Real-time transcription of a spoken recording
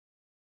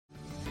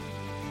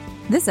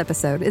This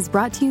episode is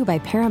brought to you by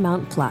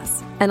Paramount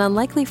Plus. An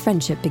unlikely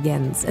friendship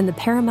begins in the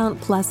Paramount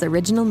Plus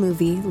original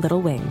movie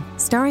Little Wing,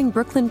 starring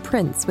Brooklyn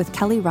Prince with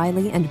Kelly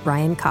Riley and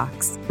Brian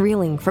Cox.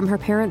 Reeling from her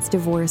parents'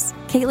 divorce,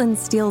 Caitlin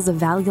steals a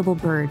valuable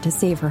bird to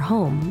save her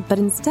home, but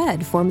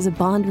instead forms a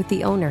bond with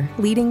the owner,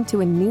 leading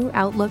to a new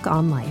outlook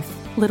on life.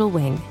 Little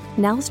Wing,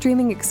 now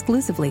streaming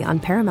exclusively on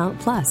Paramount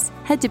Plus.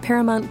 Head to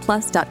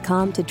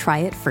ParamountPlus.com to try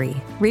it free.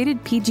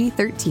 Rated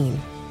PG-13.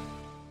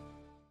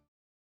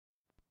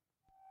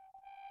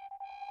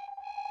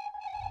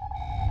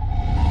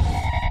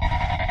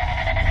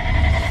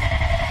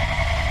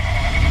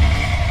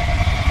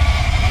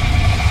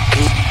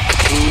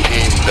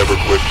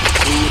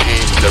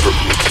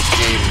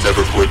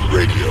 Never Quit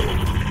Radio.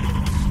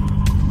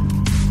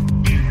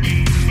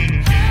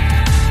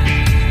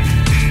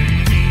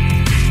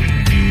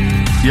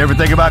 You ever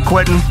think about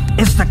quitting?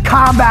 It's the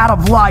combat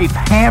of life,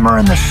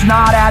 hammering the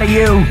snot out of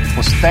you.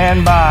 Well,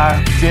 stand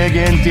by, dig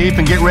in deep,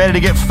 and get ready to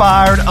get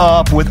fired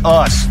up with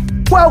us.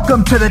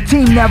 Welcome to the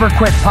Team Never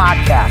Quit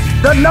podcast,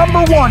 the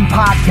 #1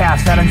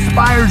 podcast that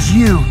inspires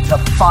you to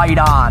fight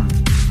on.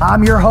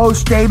 I'm your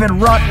host, David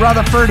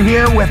Rutherford,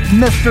 here with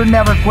Mr.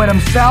 Never Quit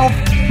himself,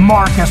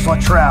 Marcus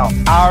Luttrell.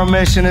 Our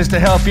mission is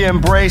to help you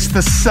embrace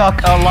the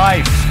suck of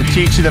life, to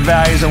teach you the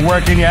values of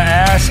working your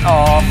ass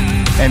off,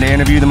 and to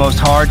interview the most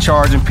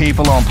hard-charging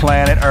people on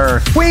planet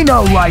Earth. We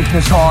know life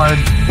is hard.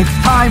 It's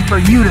time for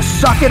you to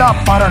suck it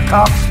up,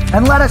 buttercups,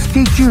 and let us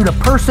teach you to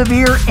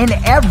persevere in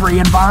every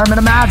environment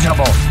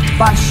imaginable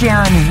by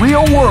sharing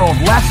real-world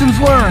lessons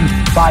learned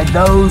by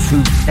those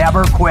who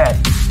never quit.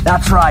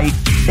 That's right.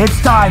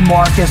 It's time,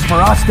 Marcus, for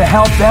us to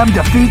help them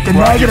defeat the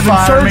negative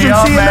insurgency in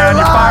their lives.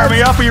 You fire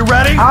me up. Are you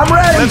ready? I'm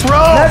ready. Let's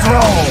roll. Let's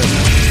roll.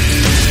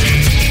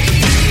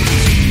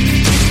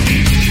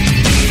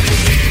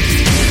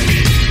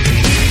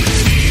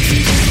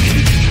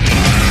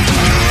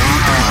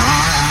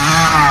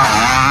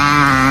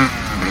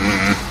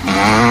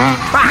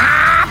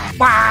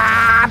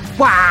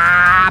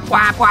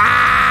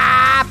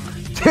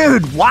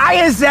 Dude, why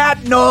is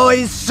that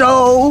noise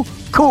so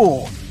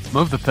cool?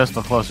 Move the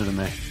pistol closer to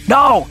me.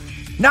 No,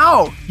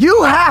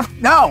 you have,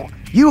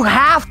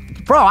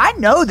 bro, I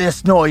know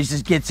this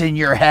noise gets in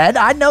your head.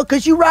 I know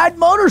because you ride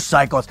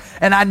motorcycles,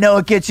 and I know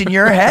it gets in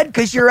your head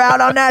because you're out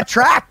on that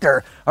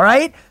tractor, all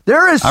right? I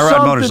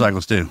ride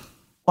motorcycles, too.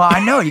 Well, I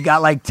know, you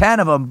got like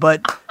 10 of them,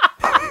 but...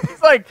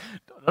 It's like,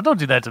 don't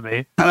do that to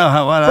me. I know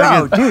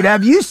how. Bro, dude,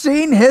 have you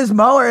seen his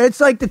mower?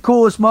 It's like the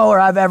coolest mower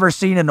I've ever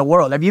seen in the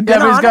world. Have you been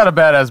on it? Yeah, but he's got a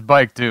badass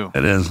bike, too.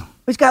 It is.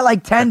 He's got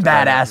like 10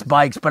 badass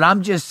bikes, but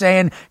I'm just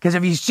saying, because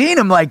have you seen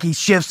him, like he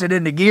shifts it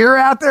into gear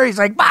out there? He's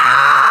like,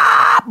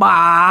 bop,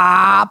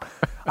 bop.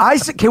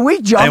 Can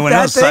we jump when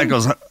that those thing?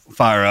 cycles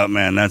fire up,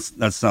 man,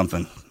 that's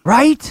something.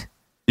 Right?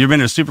 You ever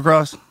been to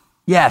Supercross?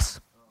 Yes.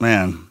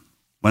 Man,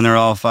 when they're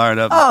all fired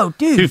up. Oh,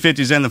 dude.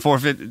 250s and the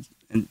 450s.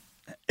 And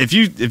if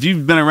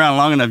you've been around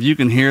long enough, you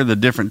can hear the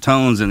different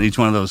tones in each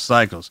one of those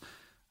cycles.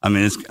 I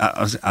mean,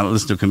 I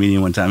listened to a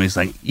comedian one time. He's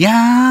like,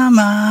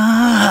 Yama,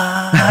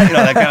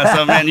 that kind of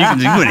stuff, man. You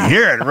can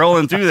hear it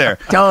rolling through there.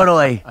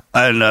 Totally.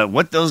 And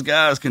what those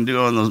guys can do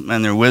on those,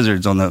 man, they're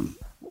wizards on the.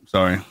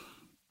 Sorry,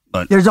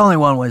 but there's only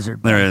one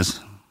wizard. There is.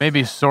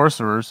 Maybe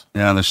sorcerers.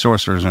 Yeah, the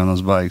sorcerers on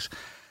those bikes.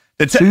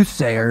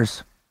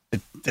 Soothsayers.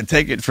 To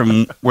take it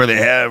from where they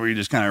have, where you're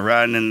just kind of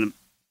riding in.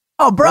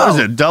 Oh, bro. What is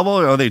it? Double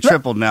or are they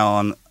tripled now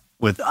on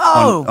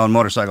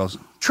motorcycles?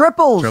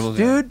 Triples,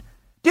 dude. Yeah.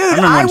 Dude, I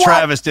remember when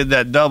Travis did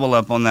that double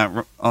up on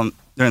that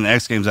during the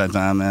X Games that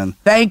time, man.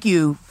 Thank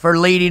you for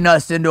leading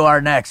us into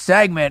our next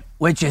segment,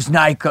 which is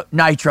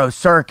Nitro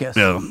Circus.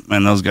 Yeah,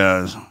 man, those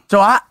guys. So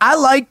I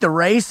like the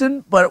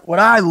racing, but what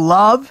I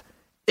love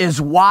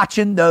is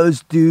watching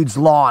those dudes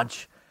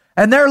launch.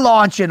 And they're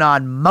launching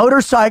on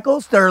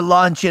motorcycles, they're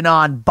launching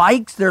on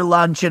bikes, they're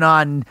launching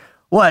on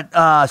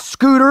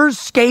scooters,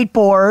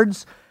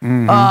 skateboards.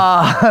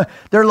 Mm-hmm.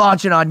 They're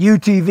launching on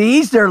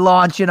UTVs, they're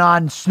launching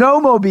on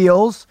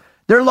snowmobiles.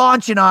 They're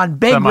launching on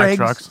big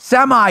rigs,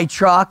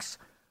 semi-trucks.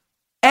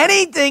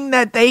 Anything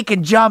that they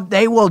can jump,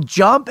 they will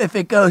jump if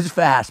it goes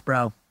fast,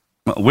 bro.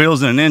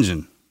 Wheels and an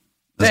engine.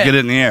 Let's get it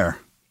in the air.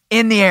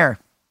 In the air.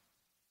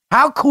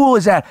 How cool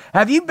is that?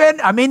 Have you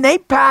been? I mean, they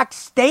pack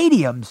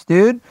stadiums,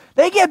 dude.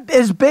 They get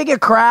as big a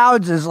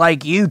crowds as like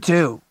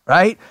U2,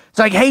 right? It's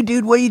like, hey,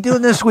 dude, what are you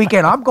doing this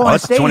weekend? I'm going to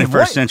stadium. That's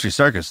 21st century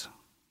circus.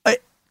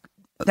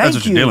 That's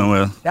what you're dealing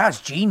with.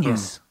 That's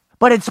genius.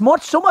 But it's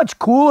so much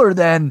cooler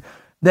than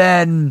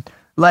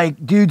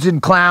like dudes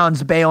and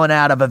clowns bailing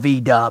out of a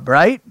V-dub,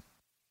 right?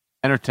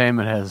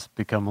 Entertainment has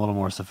become a little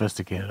more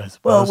sophisticated, I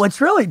suppose. Well,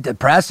 what's really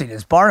depressing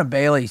is Bar and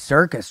Bailey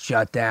Circus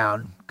shut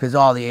down because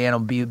all the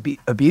animal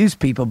abuse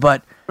people.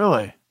 But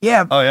really,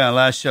 yeah. Oh yeah,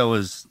 last show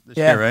was this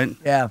year, right?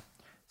 Yeah.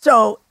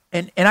 So,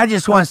 and I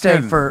just want to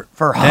say for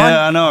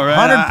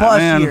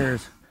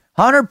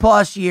 100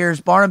 plus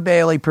years, Bar and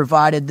Bailey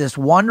provided this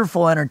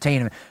wonderful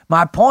entertainment.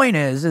 My point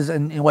is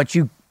and what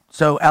you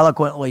so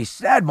eloquently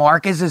said,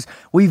 Marcus, is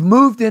we've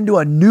moved into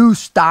a new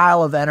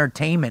style of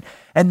entertainment.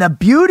 And the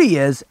beauty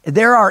is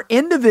there are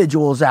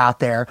individuals out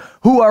there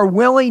who are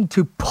willing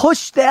to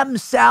push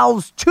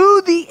themselves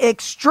to the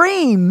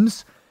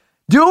extremes,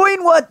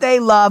 doing what they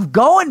love,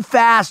 going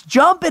fast,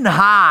 jumping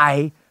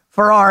high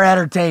for our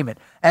entertainment.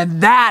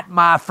 And that,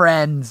 my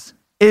friends,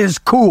 is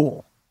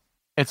cool.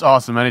 It's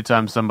awesome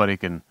anytime somebody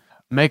can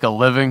make a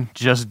living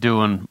just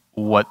doing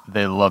what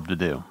they love to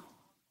do.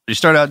 You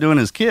start out doing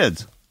as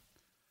kids,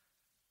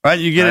 right?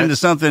 You get into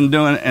something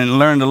doing and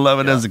learn to love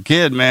it as a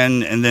kid,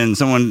 man. And then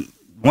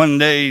one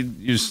day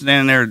you're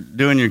standing there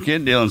doing your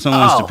kid deal and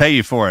someone wants to pay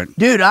you for it.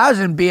 Dude, I was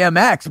in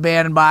BMX,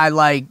 man, by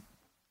like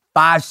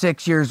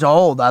 5-6 years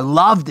old. I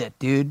loved it,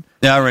 dude.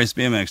 Yeah, I raced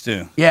BMX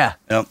too. Yeah.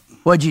 Yep.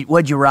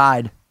 What'd you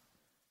ride?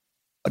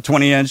 A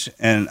 20-inch,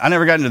 and I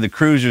never got into the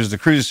cruisers. The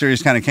cruiser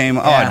series kind of came.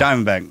 Yeah. Oh, a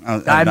Diamondback.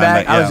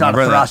 Diamondback? I was on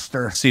a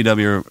thruster.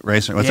 CW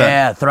racer. What's that?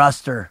 Yeah,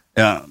 thruster.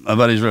 Yeah, my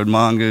buddies rode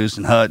Mongoose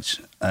and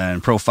Hutch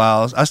and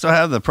Profiles. I still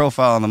have the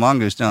Profile on the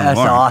Mongoose down That's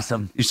the barn.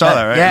 awesome. You saw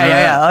that, right?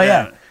 Yeah. Oh,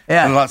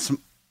 yeah. And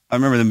I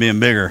remember them being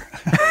bigger.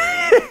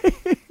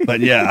 But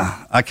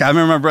yeah, I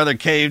remember my brother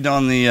caved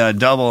on the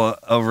double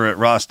over at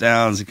Ross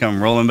Downs. He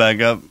come rolling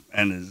back up,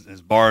 and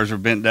his bars were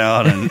bent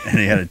down, and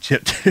he had a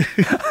chip tooth.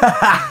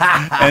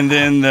 And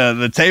then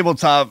the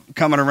tabletop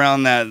coming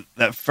around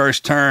that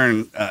first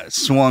turn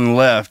swung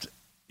left.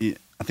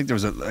 I think there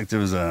was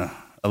a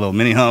little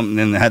mini hump, and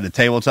then they had the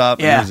tabletop.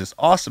 Yeah. And there was this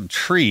awesome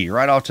tree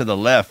right off to the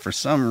left for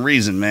some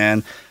reason,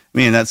 man.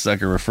 Me and that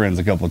sucker were friends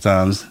a couple of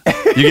times.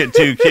 You get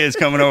two kids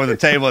coming over the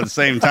table at the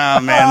same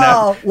time,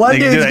 man. One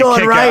dude's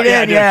going right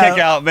in, kick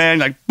out, man.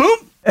 Like, boom.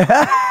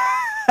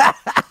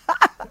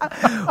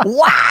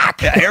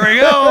 Whack! Yeah, here we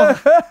go.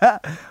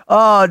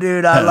 Oh,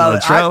 dude, I love it.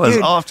 Luttrell is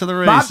off to the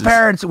races. My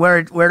parents, where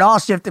it all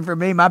shifted for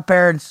me, my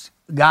parents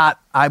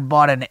I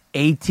bought an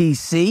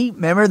ATC.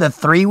 Remember the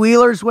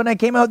 3-wheelers when they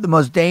came out? The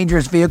most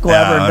dangerous vehicle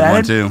ever invented. I had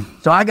one too.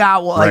 So I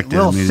got like Wrecked it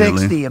little immediately.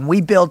 60, and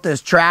we built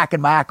this track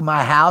in back of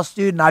my house,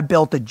 dude, and I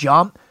built a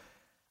jump.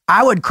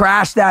 I would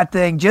crash that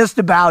thing just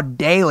about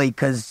daily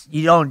because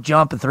you don't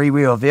jump a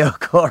 3-wheel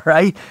vehicle,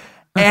 right?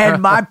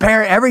 And my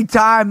every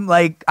time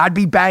like I'd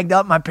be banged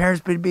up, my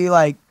parents would be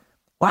like,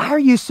 "Why are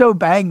you so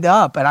banged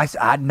up?" And I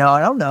said, I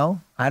don't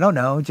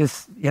know.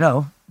 Just,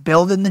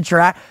 building the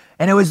track.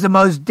 And it was the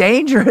most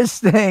dangerous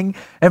thing.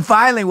 And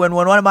finally, when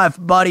one of my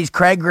buddies,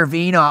 Craig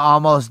Gravina,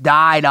 almost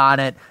died on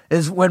it,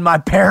 is when my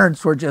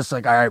parents were just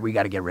like, all right, we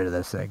got to get rid of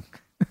this thing.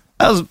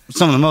 That was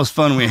some of the most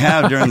fun we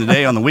had during the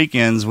day on the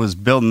weekends was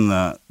building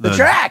the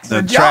tracks,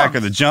 the track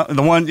or the jump,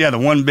 the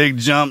one big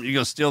jump. You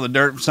go steal the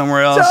dirt from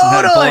somewhere else and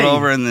have to pull it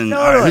over, and then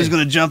all right, who's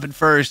going to jump it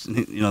first? And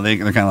they're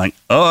kind of like,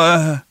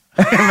 oh,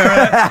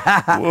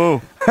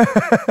 whoa.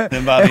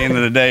 Then by the end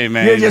of the day,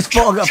 man, you're just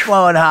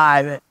flowing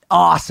high, man.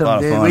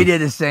 Awesome, dude. Fun. We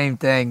did the same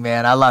thing,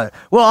 man. I love it.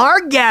 Well,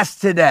 our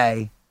guest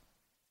today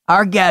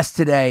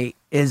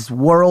is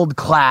world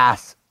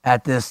class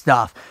at this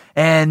stuff.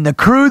 And the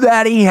crew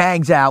that he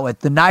hangs out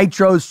with, the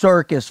Nitro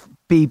Circus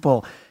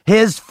people,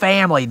 his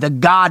family, the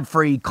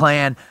Godfrey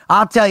Clan,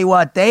 I'll tell you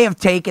what, they have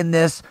taken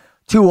this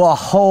to a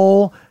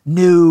whole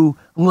new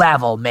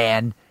level,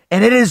 man.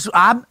 And it is,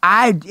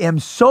 I am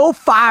so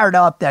fired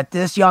up that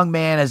this young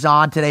man is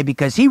on today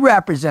because he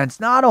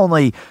represents not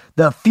only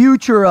the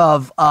future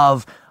of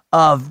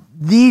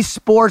these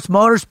sports,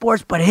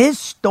 motorsports, but his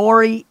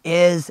story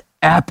is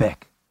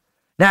epic.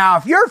 Now,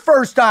 if you're a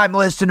first-time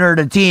listener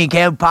to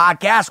TNQ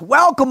Podcast,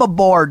 welcome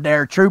aboard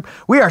there, troop.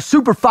 We are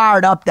super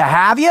fired up to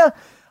have you.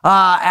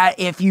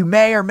 If you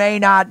may or may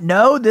not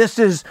know, this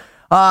is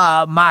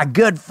my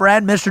good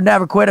friend, Mr.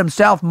 Never Quit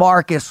himself,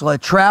 Marcus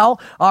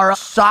Luttrell, our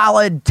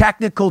solid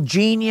technical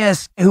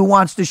genius who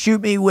wants to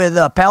shoot me with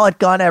a pellet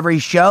gun every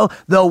show,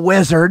 the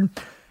Wizard,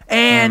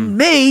 and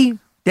me,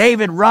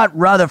 David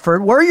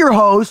Rutherford. We're your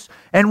hosts,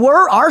 and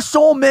our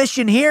sole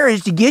mission here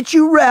is to get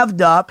you revved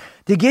up,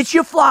 to get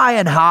you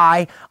flying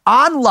high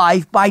on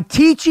life by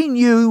teaching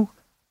you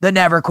the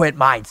never quit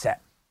mindset.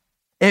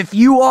 If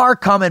you are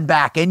coming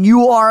back and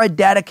you are a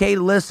dedicated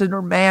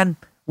listener, man,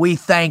 we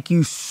thank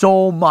you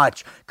so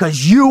much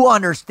because you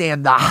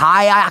understand the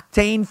high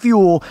octane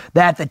fuel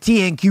that the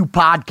TNQ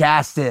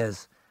podcast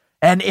is.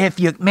 And if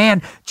you,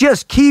 man,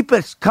 just keep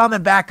us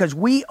coming back because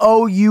we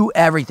owe you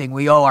everything.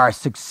 We owe our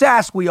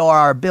success. We owe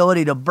our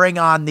ability to bring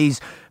on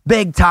these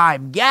big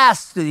time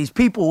guests, to these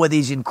people with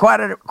these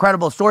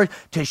incredible stories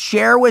to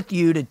share with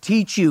you, to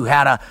teach you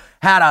how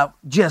to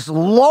just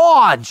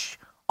launch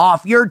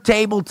off your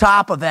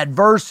tabletop of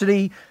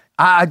adversity.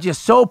 I'm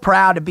just so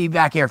proud to be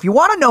back here. If you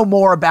want to know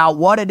more about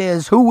what it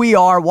is, who we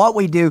are, what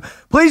we do,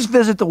 please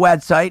visit the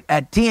website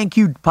at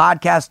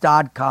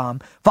tnqpodcast.com.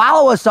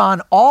 Follow us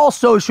on all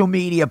social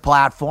media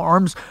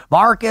platforms.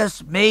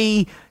 Marcus,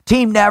 me,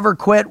 Team Never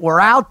Quit. We're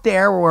out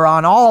there. We're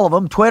on all of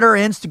them. Twitter,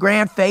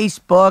 Instagram,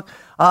 Facebook.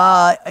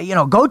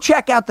 Go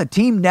check out the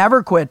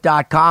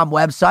teamneverquit.com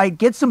website.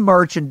 Get some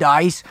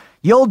merchandise.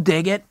 You'll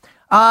dig it.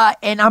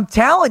 And I'm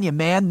telling you,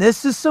 man,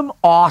 this is some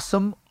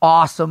awesome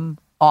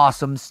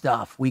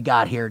stuff we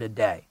got here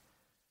today.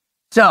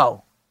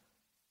 So,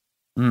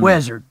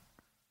 Wizard,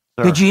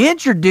 Sir. could you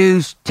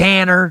introduce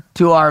Tanner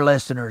to our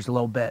listeners a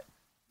little bit?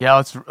 Yeah,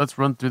 let's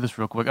run through this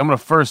real quick.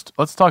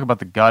 Let's talk about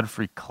the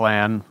Godfrey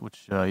Clan,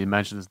 which you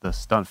mentioned is the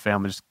stunt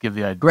family. Just give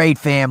the idea. Great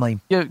family.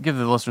 Give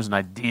the listeners an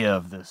idea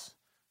of this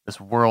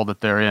world that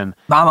they're in.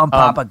 Mama and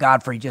Papa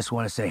Godfrey just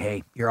want to say,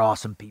 hey, you're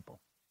awesome people.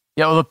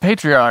 Yeah, well, the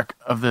patriarch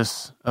of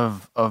this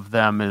of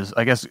them is,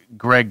 I guess,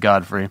 Greg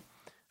Godfrey,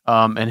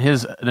 and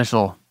his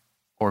initial,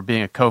 or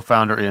being a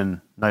co-founder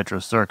in Nitro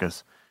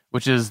Circus,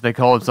 which is, they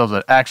call themselves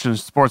an action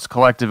sports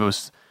collective. It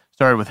was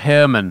started with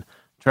him and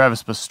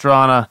Travis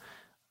Pastrana.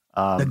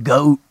 The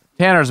GOAT.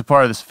 Tanner's a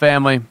part of this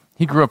family.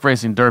 He grew up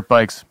racing dirt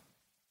bikes,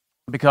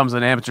 becomes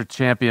an amateur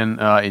champion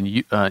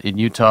in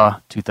Utah,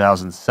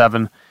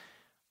 2007.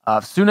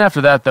 Soon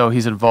after that, though,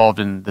 he's involved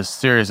in this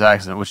serious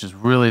accident, which is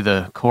really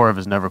the core of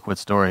his never quit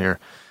story here.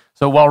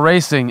 So while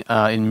racing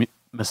in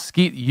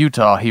Mesquite,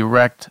 Utah, he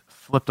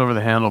flipped over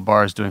the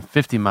handlebars doing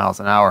 50 miles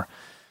an hour.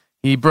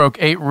 He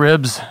broke 8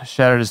 ribs,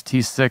 shattered his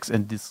T6,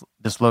 and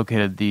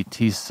dislocated the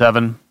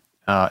T7,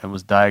 and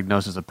was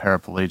diagnosed as a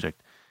paraplegic.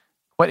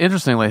 Quite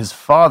interestingly, his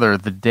father,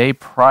 the day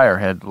prior,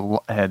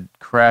 had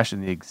crashed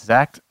in the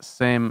exact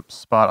same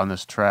spot on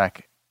this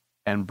track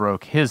and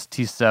broke his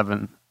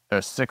T7,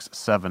 6,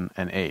 7,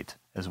 and 8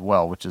 as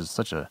well, which is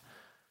such a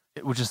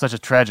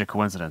tragic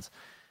coincidence.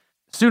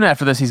 Soon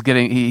after this, he's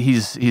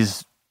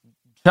chomping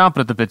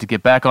at the bit to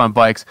get back on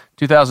bikes.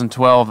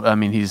 2012, I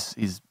mean,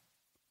 he's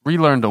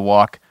relearned to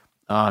walk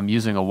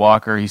using a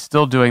walker. He's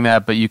still doing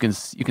that, but you can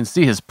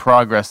see his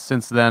progress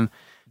since then.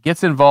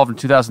 Gets involved in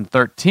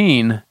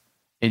 2013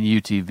 in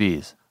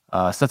UTVs.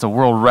 Sets a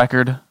world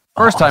record.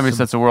 First time he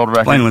sets a world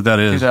record. Explain what that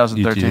is.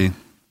 2013.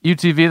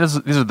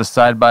 UTV. These are the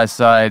side by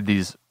side.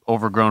 These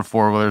overgrown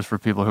four wheelers for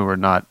people who are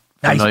not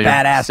familiar.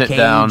 Nice badass Sit cage.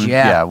 down.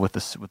 Yeah. With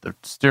the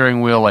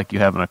steering wheel like you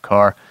have in a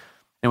car.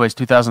 Anyways,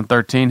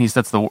 2013, he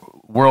sets the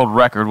world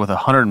record with a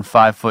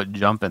 105-foot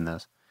jump in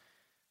this.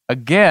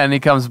 Again, he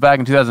comes back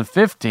in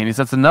 2015. He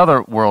sets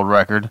another world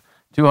record,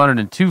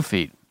 202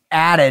 feet.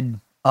 Added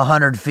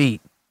 100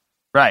 feet.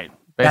 Right.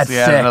 Basically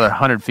That's added sick. another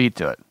 100 feet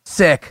to it.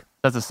 Sick.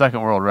 That's a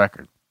second world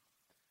record.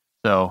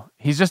 So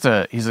he's just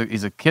he's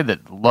a kid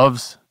that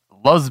loves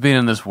being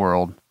in this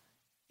world,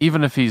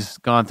 even if he's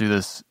gone through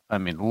this,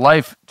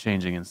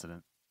 life-changing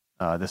incident,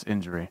 this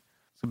injury.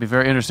 It's going to be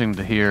very interesting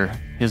to hear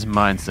his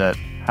mindset,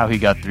 how he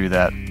got through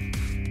that,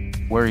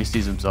 where he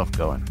sees himself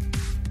going.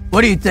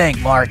 What do you think,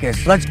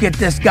 Marcus? Let's get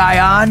this guy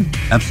on.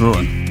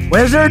 Absolutely.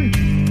 Wizard?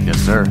 Yes,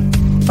 sir.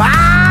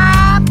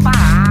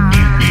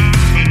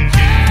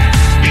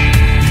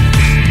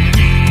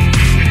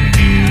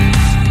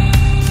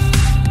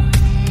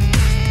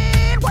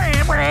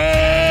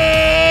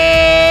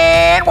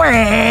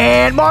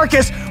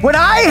 Marcus, when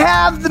I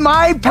have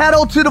my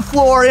pedal to the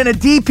floor in a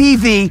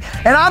DPV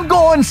and I'm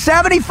going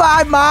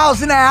 75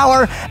 miles an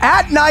hour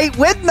at night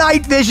with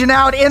night vision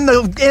out in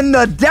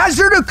the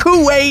desert of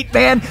Kuwait,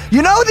 man,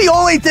 you know the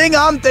only thing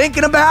I'm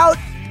thinking about?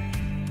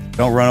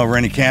 Don't run over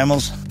any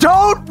camels.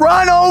 Don't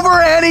run over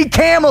any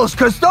camels,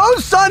 because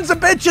those sons of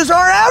bitches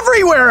are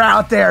everywhere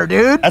out there,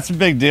 dude. That's a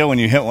big deal when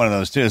you hit one of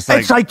those, too. It's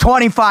like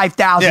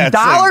 $25,000. Yeah, it's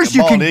like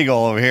a bald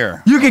eagle over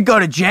here. You could go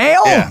to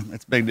jail. Yeah,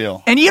 it's a big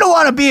deal. And you don't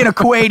want to be in a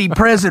Kuwaiti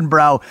prison,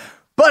 bro.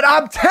 But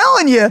I'm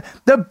telling you,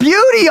 the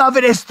beauty of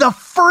it is the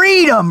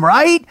freedom,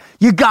 right?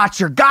 You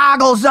got your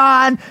goggles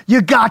on.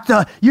 You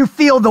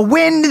feel the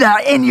wind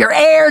in your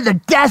air, the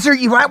desert.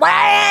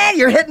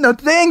 You're hitting the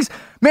things.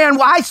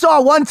 Man, I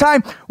saw one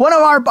time, one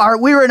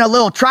of we were in a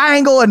little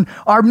triangle, and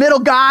our middle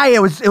guy, it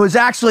was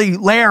actually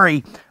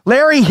Larry.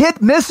 Larry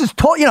misses,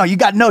 you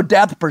got no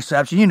depth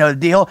perception, you know the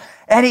deal.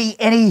 And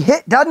he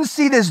doesn't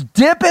see this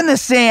dip in the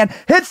sand,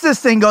 hits this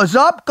thing, goes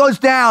up, goes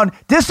down,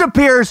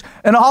 disappears,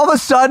 and all of a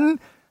sudden,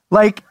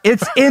 like,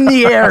 it's in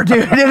the air,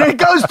 dude, and it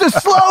goes to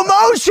slow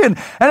motion,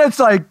 and it's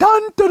like,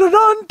 dun, dun, dun,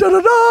 dun,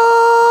 dun,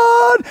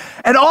 dun,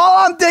 and all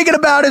I'm thinking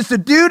about is the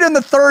dude in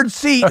the third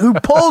seat who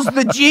pulls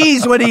the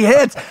G's when he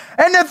hits,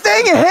 and the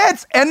thing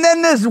hits, and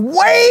then this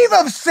wave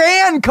of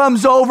sand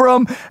comes over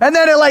him, and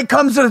then it, like,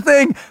 comes to the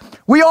thing.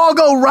 We all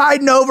go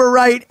riding over,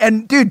 right,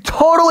 and, dude,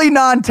 totally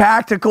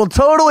non-tactical,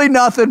 totally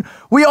nothing.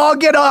 We all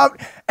get up,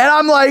 and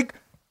I'm like,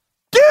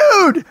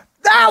 dude,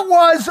 that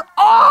was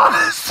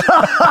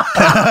awesome.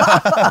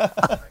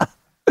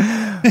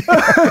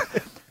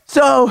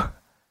 So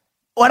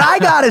what I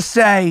got to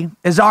say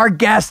is our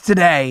guest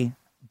today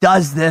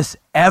does this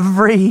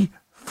every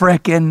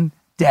freaking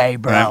day,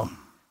 bro. Yeah.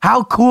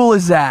 How cool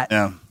is that?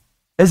 Yeah.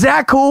 Is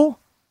that cool?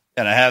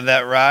 And I have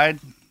that ride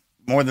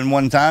more than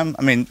one time.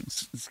 I mean, it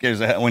scares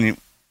the hell when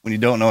you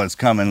don't know it's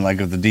coming, like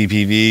with the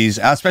DPVs,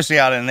 especially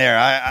out in there.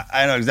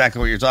 I know exactly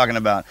what you're talking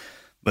about,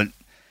 but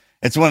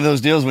it's one of those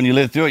deals when you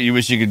live through it, you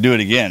wish you could do it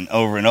again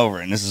over and over,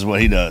 and this is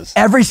what he does.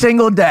 Every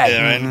single day.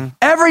 Yeah, right? Mm-hmm.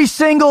 Every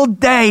single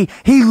day,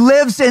 he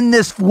lives in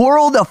this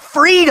world of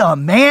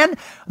freedom, man.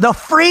 The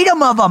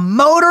freedom of a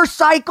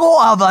motorcycle,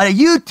 of a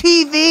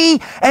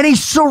UTV, and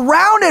he's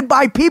surrounded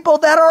by people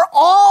that are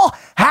all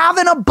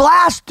having a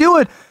blast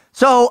doing it.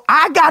 So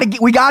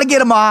we got to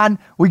get him on.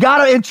 We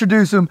got to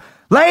introduce him.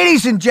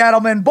 Ladies and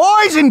gentlemen,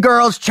 boys and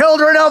girls,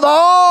 children of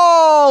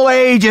all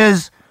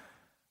ages,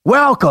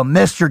 welcome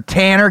Mr.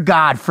 Tanner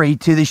Godfrey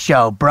to the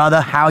show.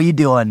 Brother, how you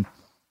doing?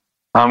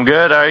 I'm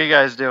good. How are you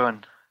guys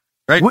doing?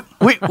 Great.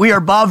 We are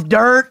above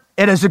dirt.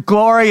 It is a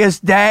glorious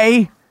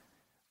day.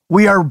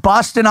 We are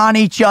busting on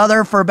each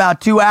other for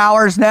about 2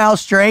 hours now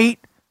straight.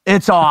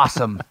 It's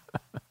awesome.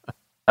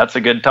 That's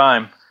a good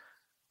time.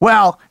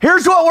 Well,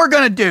 here's what we're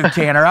going to do,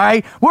 Tanner, all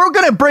right? We're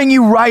going to bring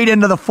you right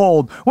into the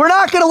fold. We're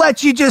not going to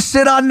let you just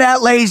sit on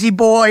that lazy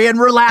boy and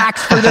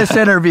relax for this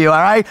interview,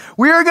 all right?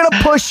 We are going to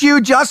push you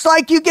just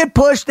like you get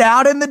pushed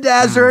out in the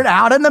desert,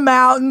 out in the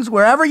mountains,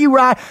 wherever you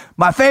ride.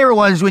 My favorite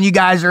one is when you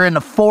guys are in the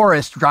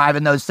forest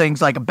driving those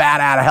things like a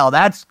bat out of hell.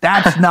 That's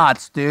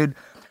nuts, dude.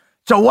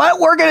 So what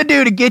we're going to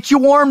do to get you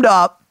warmed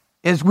up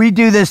is we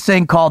do this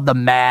thing called the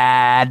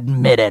Mad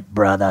Minute,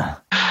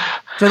 brother.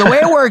 So the way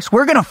it works,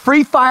 we're going to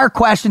free fire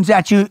questions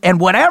at you, and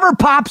whatever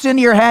pops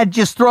into your head,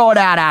 just throw it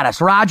out at us.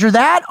 Roger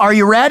that? Are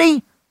you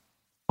ready?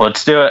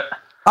 Let's do it.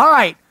 All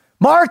right.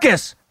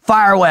 Marcus,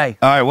 fire away.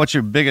 All right, what's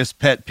your biggest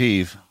pet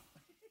peeve?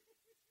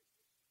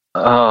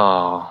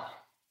 Oh,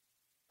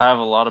 I have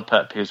a lot of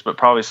pet peeves, but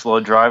probably slow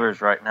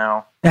drivers right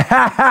now. Yeah,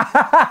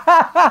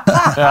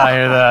 I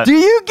hear that. Do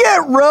you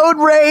get road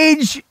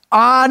rage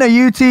on a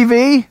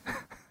UTV?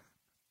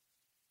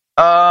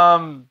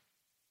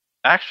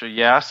 Actually,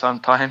 yeah,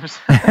 sometimes.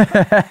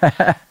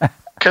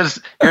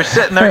 Because you're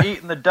sitting there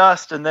eating the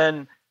dust, and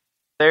then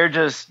they're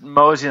just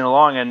moseying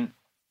along, and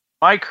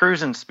my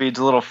cruising speed's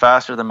a little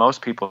faster than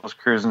most people's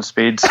cruising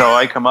speed, so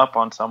I come up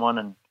on someone,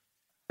 and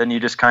then you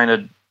just kind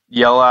of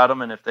yell at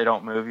them, and if they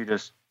don't move, you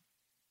just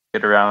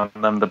get around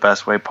them the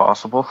best way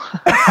possible.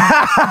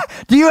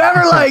 Do you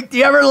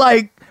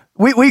ever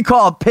we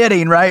call it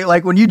pitting, right?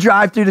 Like when you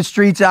drive through the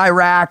streets of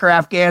Iraq or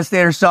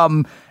Afghanistan or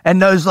something, and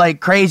those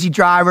like crazy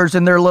drivers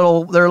and their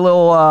little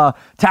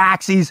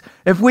taxis.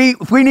 If we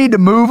need to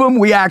move them,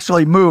 we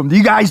actually move them. Do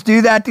you guys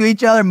do that to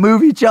each other?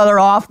 Move each other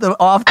off the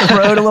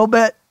road a little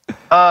bit?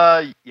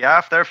 Yeah,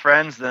 if they're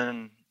friends,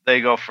 then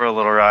they go for a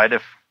little ride.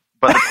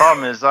 But the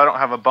problem is I don't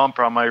have a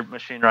bumper on my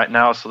machine right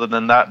now, so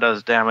then that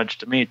does damage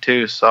to me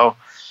too. So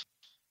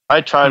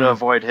I try to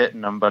avoid hitting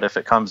them, but if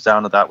it comes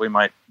down to that, we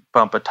might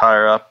bump a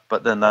tire up,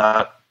 but then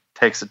that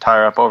takes the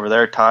tire up over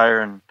their tire,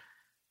 and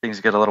things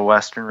get a little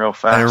western real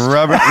fast. Hey,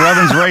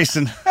 Robin's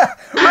racing.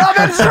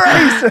 Robin's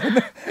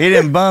racing. He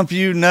didn't bump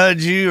you,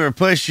 nudge you, or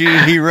push you.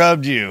 He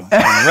rubbed you.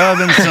 And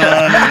Robin's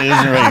son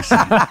is racing.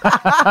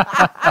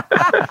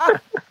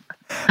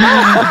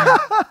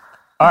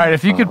 All right,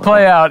 if you could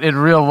play out in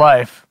real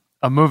life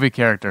a movie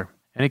character,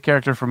 any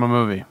character from a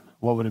movie,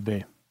 what would it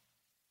be?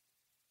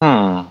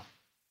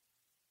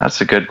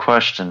 That's a good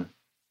question.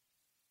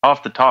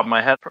 Off the top of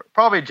my head,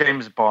 probably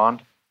James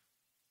Bond.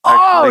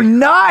 Oh,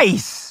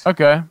 nice.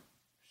 Okay. Sure.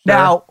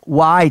 Now,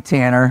 why,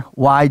 Tanner?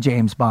 Why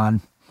James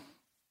Bond?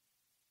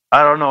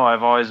 I don't know.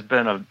 I've always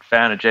been a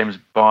fan of James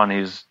Bond.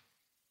 He's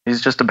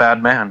just a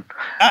bad man.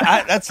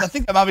 I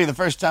think that might be the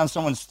first time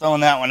someone's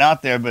throwing that one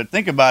out there. But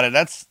think about it.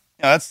 That's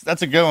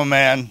a good one,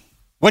 man.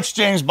 Which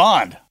James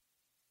Bond?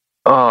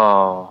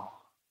 Oh,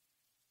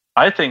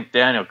 I think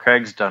Daniel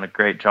Craig's done a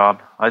great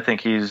job. I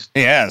think he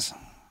has.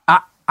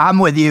 I'm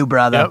with you,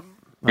 brother. Yep.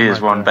 He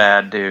is one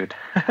bad dude.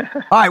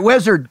 All right,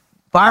 Wizard,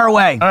 fire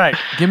away. All right,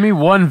 give me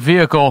one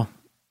vehicle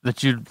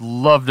that you'd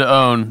love to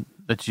own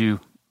that you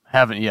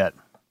haven't yet.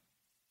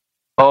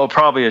 Oh,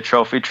 probably a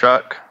trophy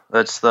truck.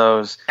 That's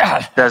those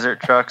desert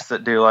trucks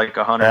that do like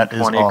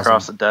 120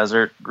 across the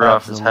desert,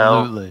 rough as hell.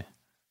 Absolutely.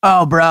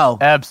 Oh, bro.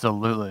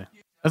 Absolutely.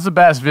 That's the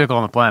best vehicle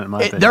on the planet, in my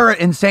opinion. They're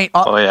insane.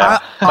 Oh, yeah.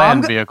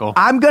 Land vehicle.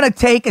 I'm going to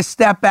take a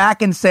step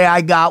back and say I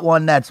got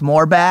one that's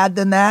more bad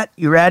than that.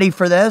 You ready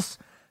for this?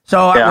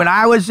 So when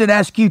I was an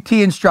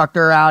SQT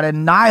instructor out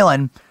in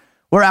Nyland,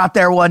 we're out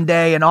there one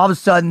day, and all of a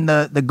sudden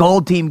the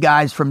gold team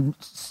guys from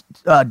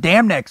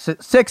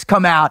Damnick 6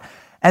 come out,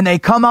 and they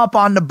come up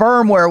on the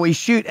berm where we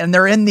shoot, and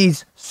they're in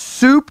these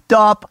souped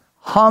up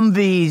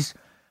Humvees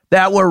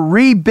that were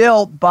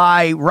rebuilt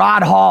by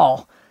Rod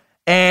Hall,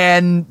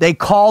 and they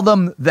call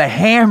them the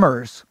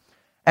Hammers.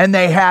 And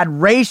they had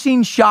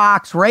racing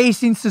shocks,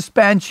 racing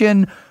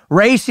suspension,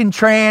 racing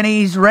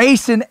trannies,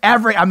 racing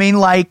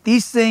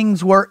these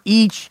things were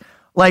each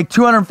like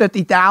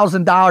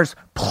 $250,000.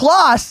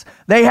 Plus,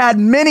 they had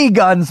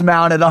miniguns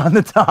mounted on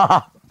the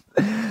top.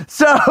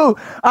 So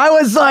I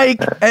was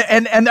like,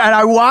 and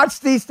I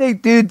watched these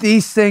things, dude.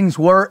 These things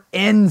were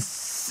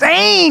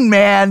insane,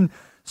 man.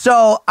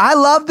 So I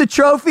love the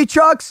trophy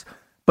trucks,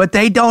 but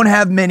they don't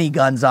have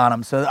miniguns on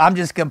them. So I'm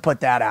just gonna put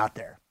that out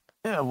there.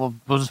 Yeah, we'll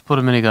just put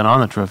a minigun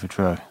on the trophy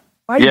truck.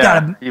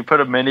 You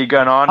put a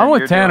minigun on. I'm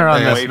with Tanner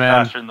on this,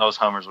 man. Faster than those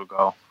Hummers will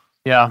go.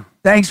 Yeah.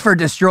 Thanks for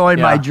destroying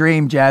my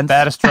dream, gents.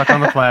 Baddest truck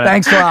on the planet.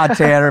 Thanks a lot,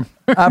 Tanner.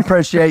 I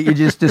appreciate you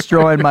just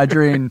destroying my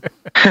dream.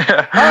 All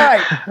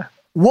right.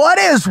 What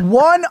is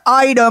one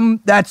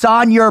item that's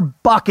on your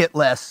bucket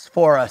list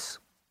for us?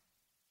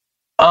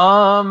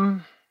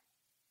 I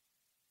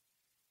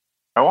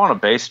want a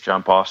base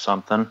jump off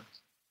something.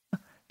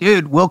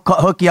 Dude, we'll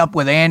hook you up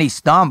with Annie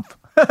Stumpf.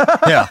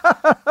 Yeah.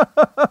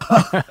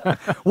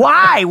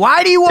 Why?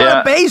 Why do you want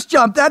to base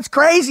jump? That's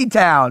crazy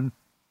town.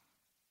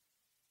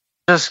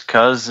 Just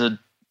because I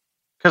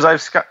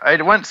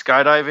went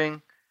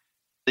skydiving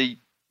the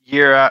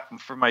year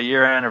for my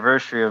year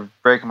anniversary of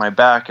breaking my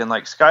back, and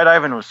like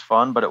skydiving was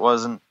fun, but it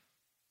wasn't.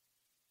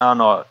 I don't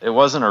know. It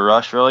wasn't a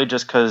rush really,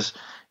 just because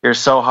you're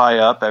so high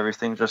up,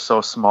 everything's just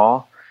so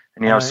small,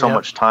 and you have so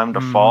much time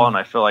to fall. And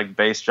I feel like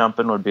base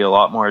jumping would be a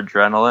lot more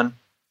adrenaline,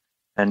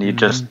 and you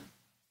just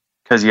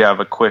because you have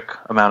a quick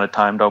amount of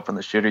time to open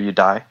the chute, you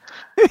die.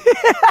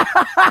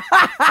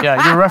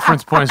 Yeah, your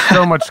reference point is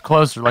so much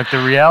closer. Like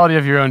the reality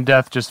of your own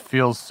death just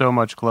feels so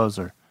much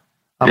closer.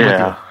 I'm with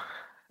you.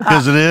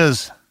 Because it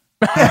is.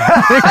 Because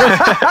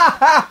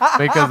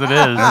it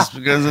is. That's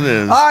because it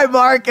is. All right,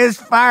 Marcus,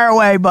 fire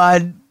away,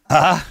 bud.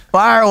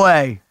 Fire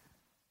away.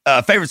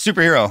 Favorite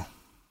superhero?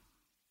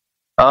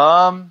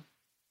 Probably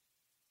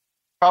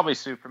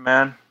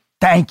Superman.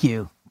 Thank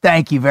you.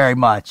 Thank you very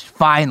much.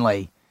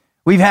 Finally.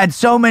 We've had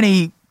so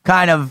many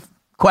kind of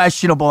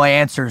questionable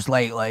answers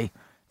lately.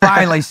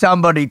 Finally,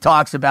 somebody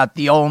talks about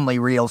the only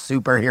real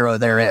superhero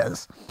there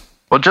is.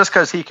 Well, just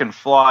because he can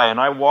fly, and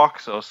I walk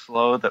so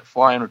slow that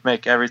flying would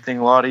make everything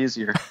a lot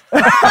easier.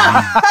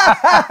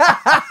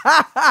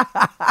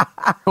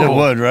 It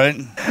would, right?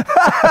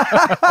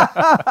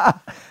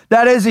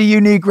 That is a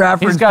unique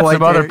reference. He's got point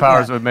some other there.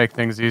 powers that would make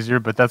things easier,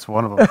 but that's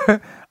one of them.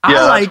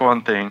 That's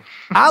one thing.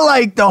 I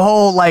like the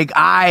whole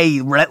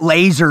eye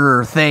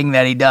laser thing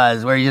that he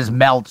does, where he just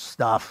melts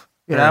stuff.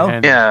 You know?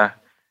 Handy. Yeah,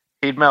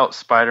 he'd melt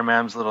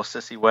Spider-Man's little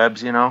sissy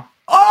webs. You know.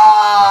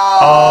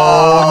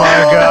 Oh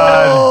my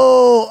God!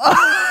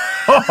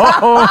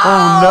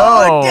 Oh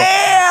no!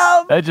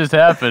 Damn! That just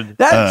happened.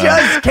 That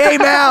just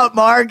came out,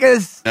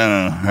 Marcus.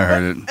 I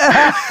heard it.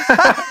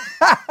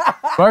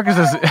 Marcus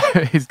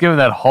he's giving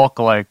that Hulk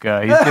he's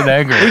getting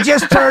angry. He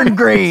just turned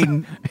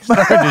green. He's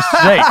starting to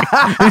shake.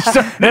 He's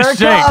starting There to it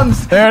shake.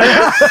 comes. There it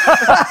is.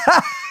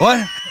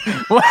 What?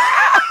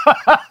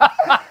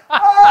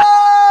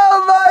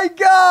 Oh my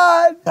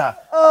God!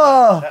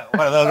 Oh,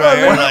 One of those right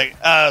here. Like,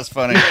 that's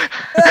funny. oh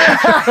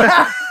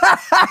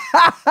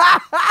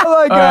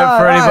my God! All right,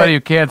 for anybody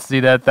who can't see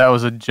that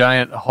was a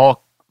giant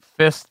Hulk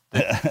fist.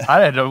 I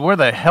didn't know where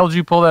the hell did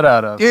you pull that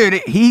out of, Dude,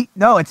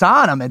 it's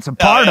on him. It's a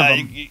part of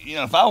him. You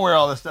know, if I wear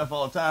all this stuff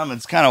all the time,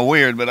 it's kind of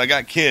weird. But I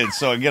got kids,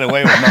 so I get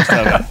away with most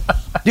of it.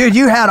 Dude,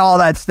 you had all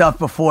that stuff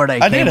before they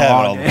I came did have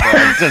along. it all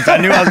before. Since I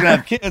knew I was gonna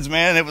have kids,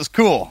 man. It was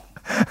cool.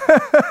 All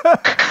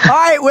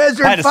right,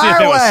 Wizard, I had to see fire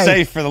if it was away.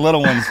 safe for the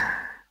little ones.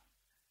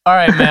 All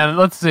right, man.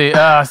 Let's see.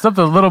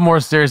 Something a little more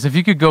serious. If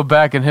you could go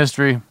back in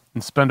history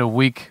and spend a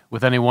week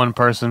with any one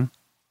person,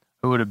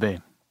 who would it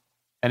be?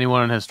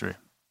 Anyone in history?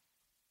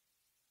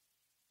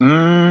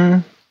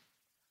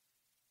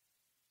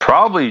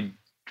 Probably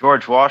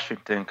George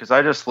Washington, because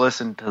I just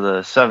listened to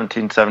the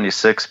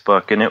 1776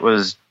 book, and it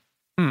was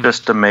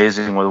just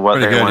amazing with what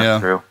Pretty they good, went yeah.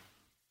 through.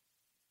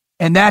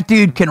 And that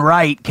dude can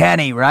write, can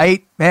he,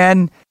 right,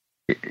 man?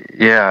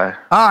 Yeah.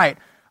 All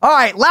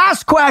right.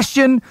 Last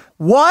question.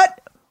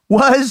 What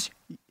was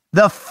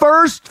the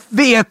first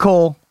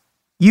vehicle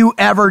you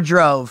ever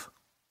drove?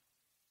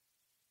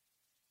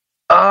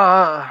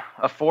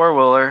 A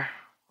four-wheeler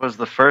was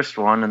the first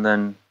one, and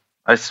then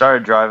I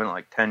started driving at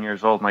like 10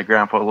 years old. My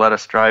grandpa let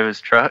us drive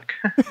his truck.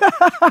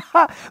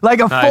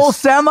 Like a full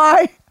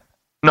semi?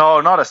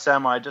 No, not a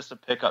semi, just a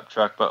pickup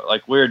truck. But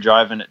like we were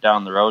driving it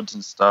down the roads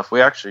and stuff.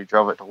 We actually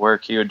drove it to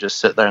work. He would just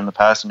sit there in the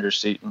passenger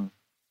seat, and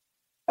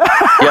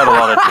he had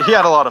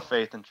a lot of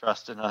faith and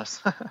trust in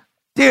us.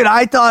 Dude,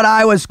 I thought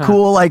I was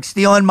cool, like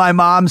stealing my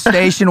mom's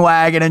station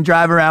wagon and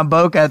driving around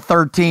Boca at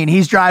 13.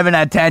 He's driving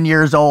at 10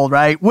 years old,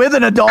 right? With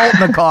an adult in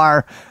the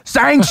car.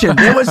 Sanctioned.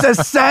 It was a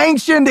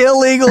sanctioned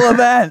illegal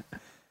event.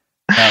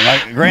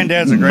 My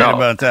granddad's are great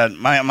about that.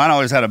 Mine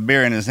always had a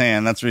beer in his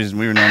hand. That's the reason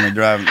we were normally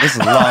driving. This is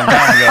a long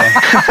time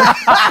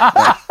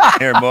ago.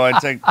 Here, boy,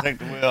 take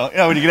the wheel. You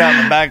know, when you get out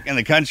in the back in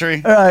the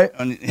country. Right.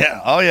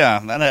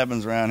 Yeah, that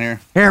happens around here.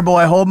 Here,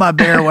 boy, hold my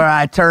beer where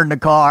I turn the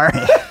car.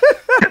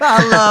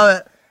 I love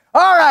it.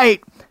 All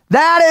right.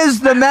 That is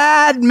the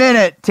Mad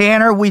Minute,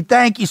 Tanner. We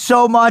thank you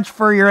so much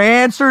for your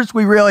answers.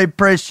 We really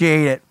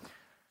appreciate it.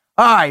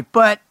 All right,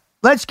 but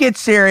let's get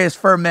serious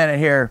for a minute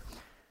here.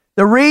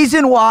 The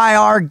reason why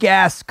our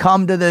guests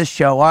come to this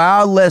show,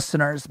 our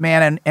listeners,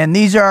 man, and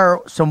these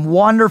are some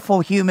wonderful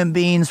human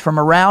beings from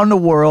around the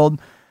world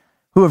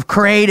who have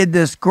created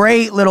this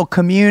great little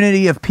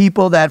community of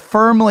people that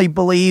firmly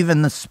believe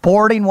in the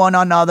supporting one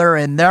another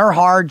and their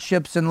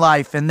hardships in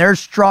life and their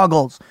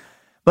struggles.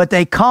 But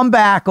they come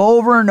back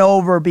over and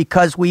over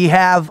because we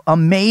have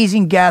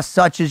amazing guests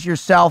such as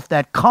yourself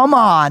that come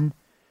on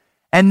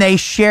and they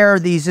share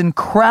these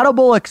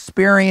incredible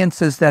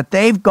experiences that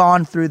they've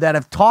gone through that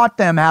have taught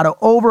them how to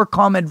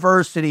overcome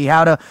adversity,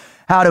 how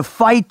to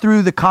fight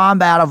through the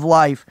combat of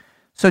life.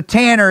 So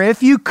Tanner,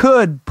 if you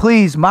could,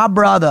 please, my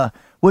brother,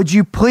 would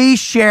you please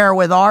share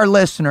with our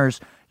listeners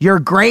your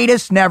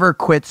greatest never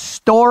quit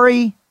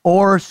story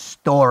or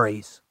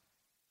stories?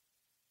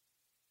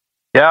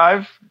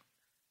 Yeah,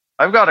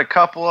 I've got a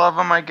couple of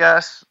them, I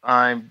guess.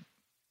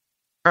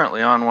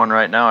 currently on one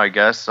right now, I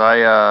guess.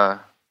 I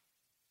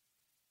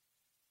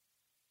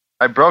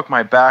broke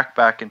my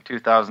back in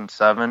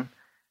 2007,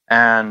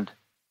 and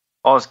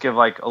I'll just give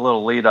like a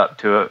little lead up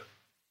to it.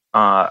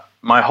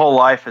 My whole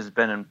life has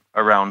been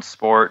around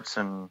sports,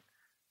 and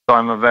so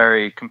I'm a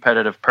very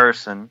competitive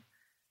person,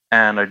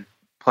 and I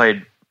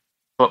played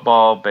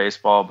football,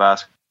 baseball,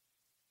 basketball,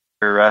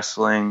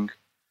 wrestling.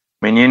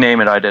 I mean, you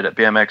name it, I did it.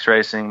 BMX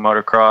racing,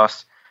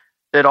 motocross,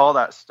 did all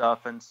that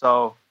stuff. And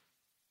so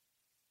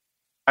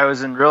I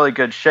was in really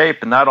good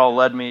shape, and that all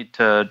led me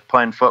to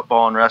playing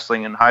football and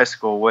wrestling in high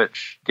school,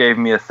 which gave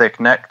me a thick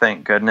neck,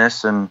 thank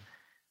goodness. And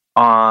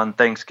on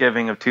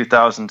Thanksgiving of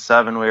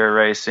 2007, we were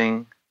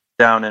racing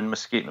down in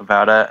Mesquite,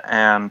 Nevada.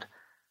 And,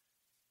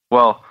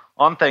 well,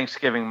 on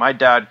Thanksgiving, my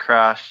dad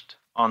crashed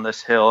on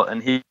this hill,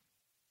 and he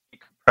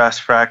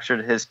compressed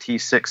fractured his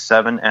T6,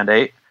 7, and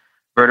 8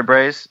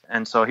 vertebrae.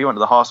 And so he went to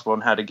the hospital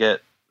and had to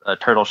get a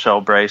turtle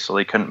shell brace so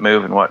he couldn't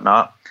move and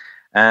whatnot.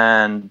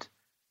 And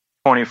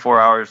 24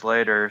 hours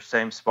later,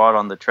 same spot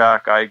on the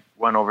track, I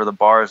went over the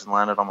bars and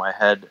landed on my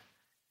head,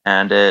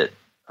 and it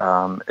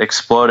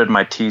exploded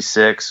my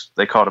T6.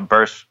 They call it a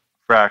burst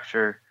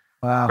fracture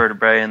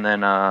vertebrae, and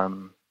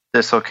then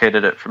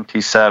dislocated it from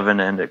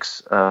T7,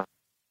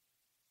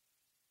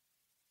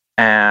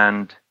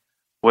 and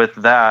with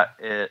that,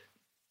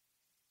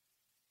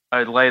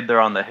 I laid there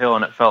on the hill,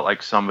 and it felt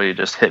like somebody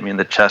just hit me in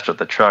the chest with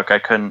the truck.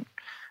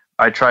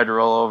 I tried to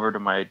roll over to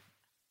my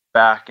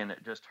back, and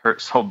it just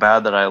hurt so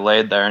bad that I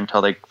laid there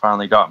until they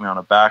finally got me on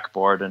a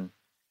backboard. And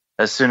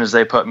as soon as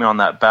they put me on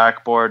that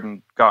backboard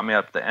and got me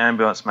up to the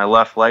ambulance, my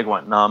left leg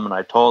went numb, and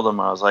I told them,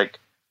 I was like,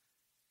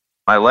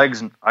 my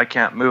legs, I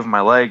can't move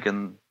my leg.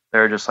 And they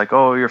were just like,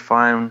 oh, you're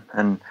fine.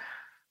 And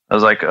I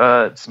was like,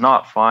 it's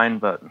not fine,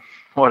 but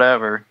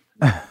whatever.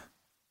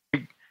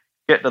 We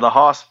get to the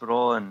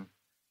hospital, and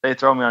they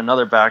throw me on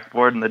another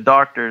backboard, and the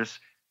doctor's,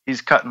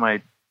 he's cutting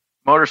my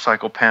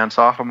motorcycle pants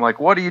off. I'm like,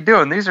 what are you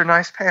doing? These are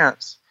nice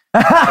pants.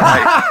 And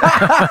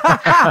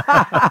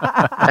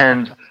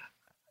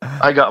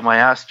I got my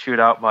ass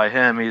chewed out by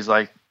him. He's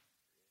like,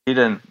 he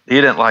didn't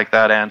like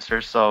that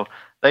answer. So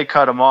they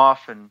cut him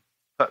off and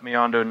put me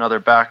onto another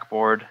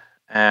backboard.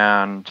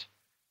 And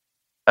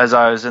as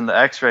I was in the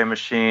x-ray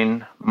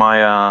machine,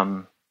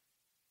 my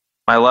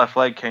left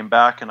leg came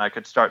back, and I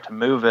could start to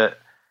move it.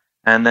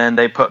 And then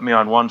they put me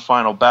on one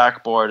final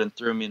backboard and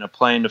threw me in a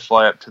plane to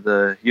fly up to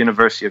the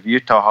University of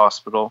Utah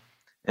Hospital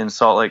in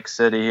Salt Lake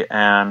City.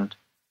 And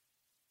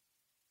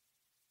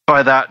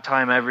by that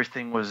time,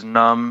 everything was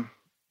numb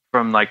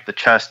from like the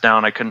chest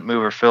down. I couldn't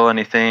move or feel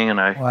anything. And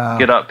I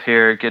get up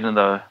here, get in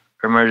the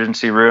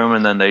emergency room,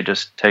 and then they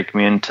just take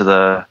me into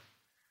the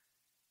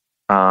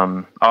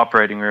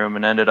operating room,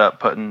 and ended up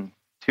putting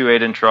 2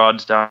 8-inch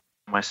rods down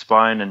my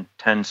spine and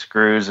 10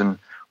 screws, and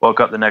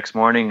woke up the next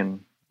morning and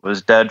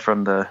was dead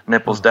from the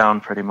nipples down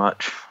pretty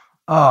much.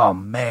 Oh,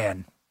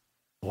 man.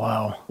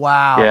 Wow.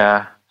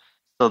 Yeah.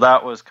 So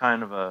that was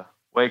kind of a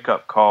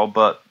wake-up call,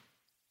 but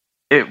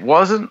it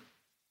wasn't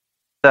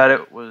that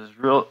it was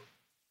real.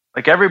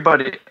 Like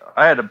everybody,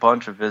 I had a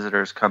bunch of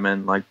visitors come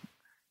in, like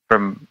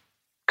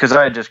because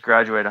I had just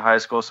graduated high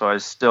school, so I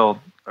was still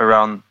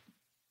around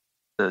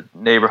the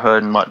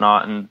neighborhood and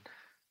whatnot. And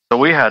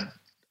so I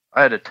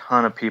had a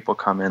ton of people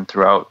come in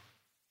throughout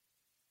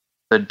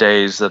the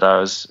days that I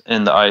was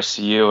in the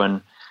ICU,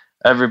 and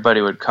everybody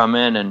would come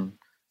in and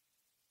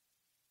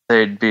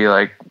they'd be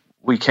like,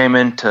 we came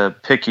in to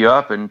pick you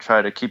up and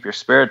try to keep your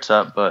spirits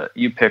up, but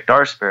you picked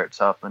our spirits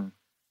up. And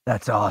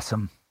that's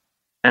awesome.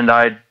 And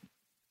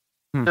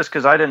just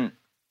because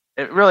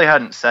it really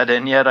hadn't set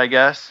in yet, I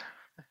guess.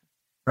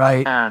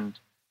 Right. And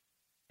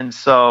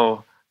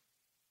so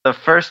the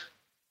first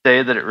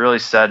day that it really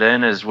set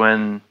in is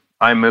when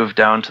I moved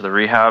down to the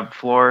rehab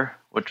floor,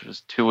 which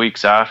was 2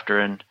 weeks after,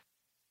 and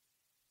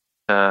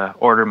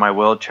order my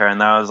wheelchair.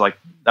 And that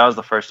was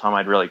the first time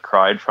I'd really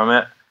cried from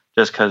it,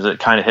 just because it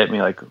kind of hit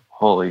me like,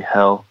 holy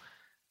hell,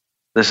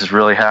 this is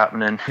really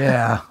happening.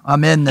 Yeah,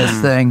 I'm in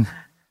this thing.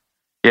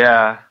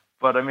 Yeah,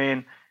 but I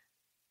mean,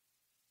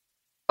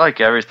 like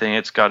everything,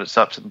 it's got its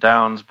ups and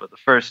downs. But the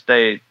first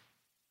day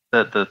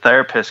that the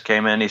therapist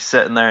came in, he's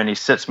sitting there and he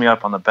sits me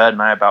up on the bed,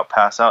 and I about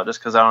pass out just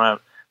because I don't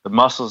have the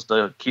muscles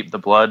to keep the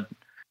blood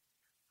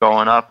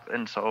going up.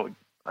 And so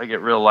I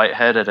get real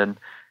lightheaded, and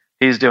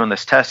he's doing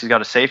this test. He's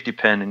got a safety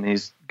pin, and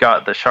he's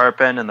got the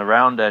sharp end and the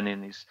round end,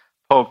 and he's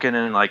poking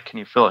in, like, can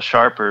you feel it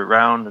sharp or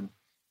round?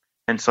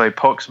 And so he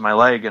pokes my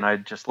leg, and I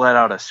just let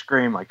out a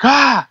scream like,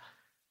 ah!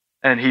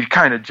 And he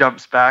kind of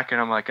jumps back,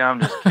 and I'm like, I'm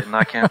just kidding.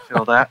 I can't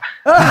feel that.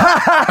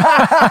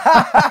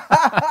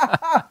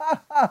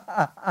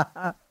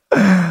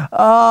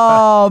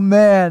 Oh,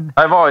 man.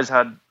 I've always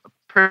had a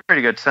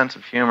pretty good sense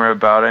of humor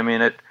about it. I mean,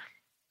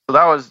 so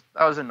that was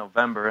in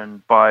November,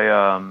 and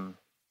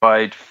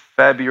by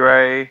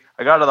February,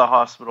 I got to the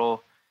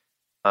hospital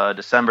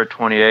December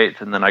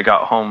 28th, and then I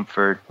got home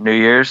for New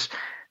Year's,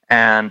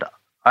 and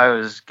I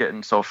was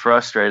getting so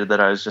frustrated that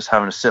I was just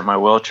having to sit in my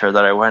wheelchair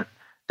that I went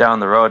down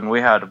the road, and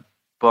we had a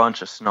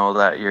bunch of snow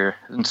that year,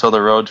 and so the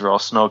roads were all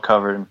snow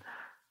covered, and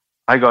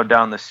I go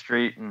down the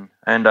street and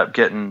I end up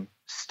getting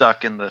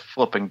stuck in the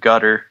flipping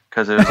gutter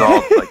because it was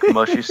all like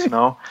mushy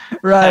snow.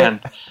 Right.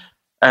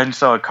 And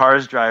so a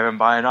car's driving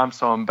by, and I'm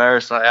so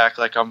embarrassed I act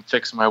like I'm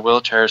fixing my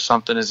wheelchair or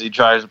something as he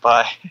drives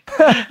by.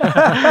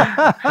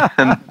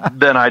 And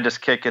then I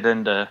just kick it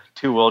into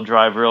 2-wheel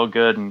drive real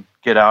good and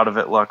get out of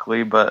it,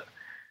 luckily. But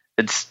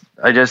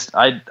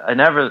I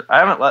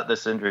haven't let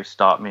this injury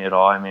stop me at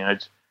all. I mean,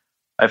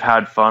 I've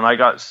had fun. I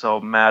got so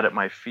mad at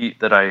my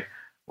feet that I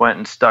went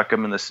and stuck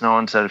them in the snow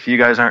and said, if you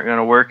guys aren't going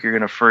to work, you're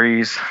going to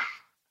freeze.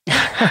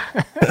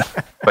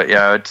 But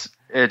yeah,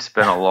 it's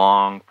been a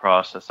long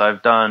process.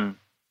 I've done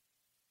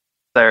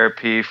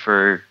therapy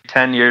for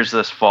 10 years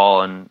this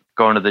fall and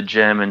going to the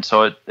gym. And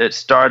so it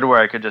started where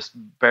I could just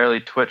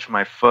barely twitch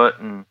my foot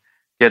and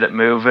get it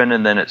moving.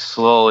 And then it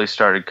slowly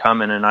started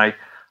coming. And I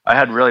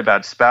had really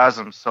bad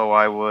spasms. So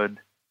I would,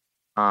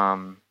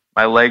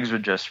 my legs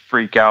would just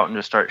freak out and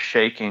just start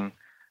shaking.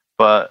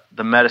 But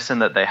the medicine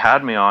that they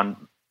had me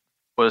on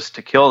was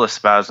to kill the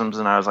spasms.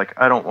 And I was like,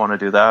 I don't want to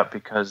do that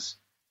because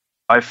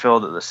I feel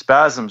that the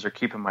spasms are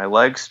keeping my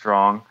legs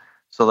strong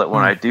so that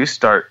when I do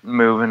start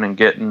moving and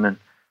getting and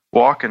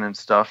walking and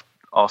stuff,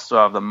 I'll still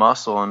have the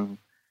muscle. And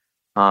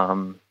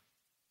so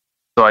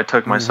I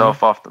took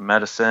myself off the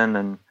medicine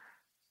and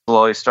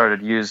slowly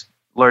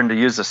learned to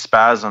use the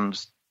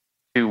spasms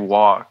to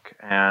walk.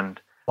 And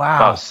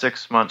about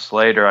 6 months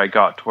later, I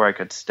got to where I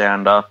could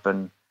stand up.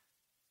 And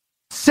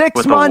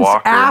 6 months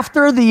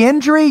after the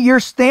injury, you're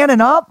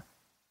standing up?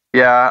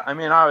 Yeah, I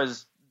mean, I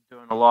was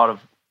doing a lot of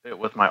it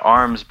with my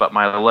arms, but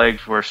my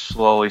legs were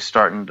slowly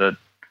starting to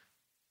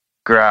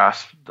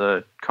grasp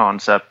the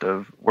concept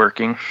of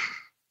working.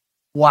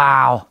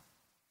 Wow.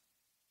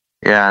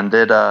 Yeah, and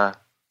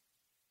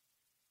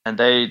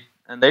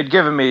they'd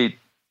given me,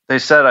 they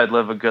said I'd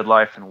live a good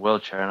life in a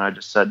wheelchair, and I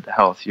just said,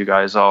 hell with you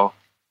guys, I'll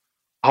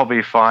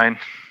be fine.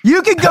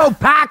 You can go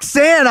pack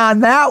sand on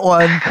that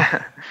one.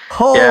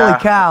 Holy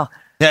cow.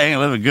 Yeah, I can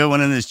live a good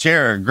one in this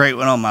chair or a great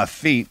one on my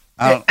feet.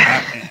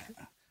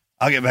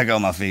 I'll get back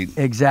on my feet.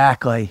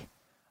 Exactly.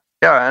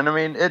 Yeah, and I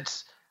mean,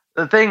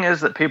 the thing is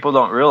that people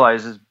don't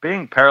realize is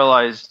being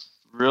paralyzed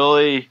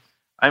really,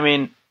 I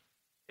mean,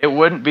 it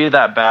wouldn't be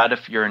that bad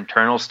if your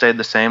internal stayed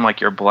the same,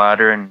 like your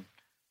bladder and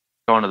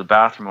going to the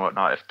bathroom and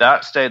whatnot. If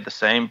that stayed the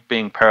same,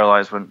 being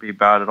paralyzed wouldn't be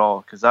bad at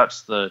all, because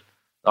that's the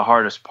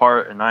hardest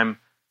part. And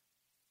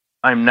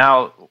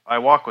I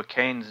walk with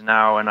canes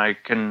now, and I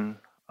can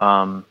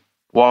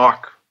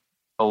walk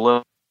a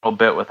little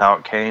bit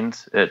without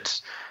canes.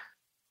 It's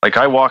like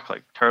I walk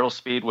like turtle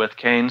speed with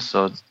canes,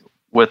 so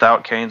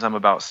without canes I'm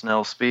about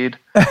snail speed.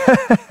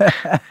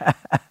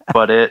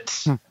 But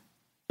it's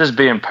just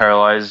being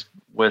paralyzed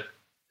with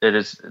it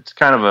is, it's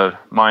kind of a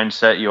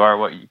mindset. You are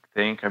what you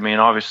think. I mean,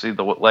 obviously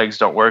the legs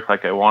don't work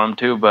like I want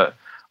them to, but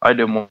I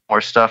do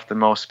more stuff than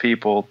most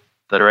people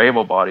that are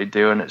able-bodied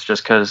do, and it's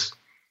just because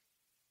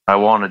I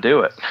want to do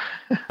it.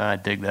 I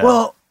dig that.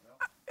 Well,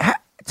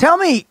 tell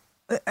me,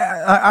 all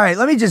right,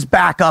 let me just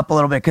back up a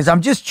little bit, because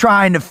I'm just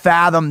trying to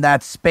fathom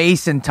that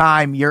space and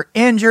time. You're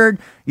injured,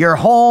 you're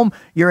home,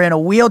 you're in a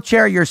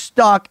wheelchair, you're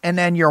stuck, and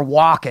then you're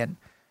walking.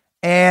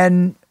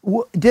 And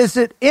does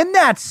it, in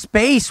that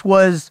space,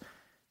 was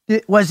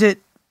it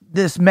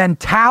this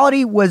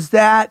mentality?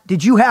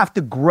 Did you have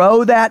to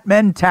grow that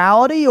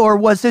mentality, or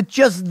was it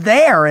just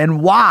there,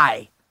 and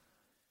why?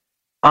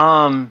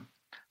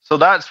 So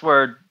that's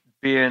where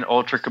being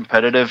ultra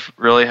competitive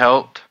really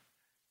helped.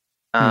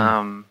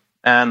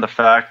 And the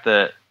fact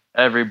that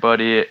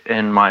everybody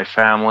in my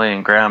family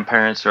and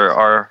grandparents they're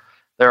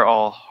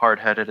all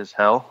hard-headed as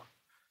hell.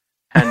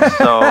 And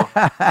so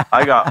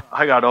I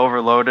got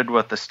overloaded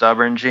with the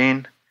stubborn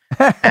gene,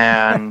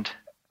 and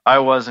I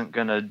wasn't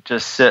going to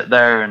just sit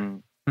there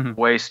and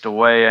waste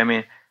away. I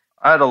mean,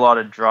 I had a lot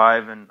of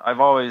drive, and I've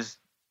always,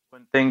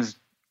 when things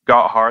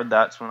got hard,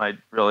 that's when I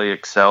really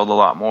excelled a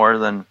lot more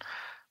than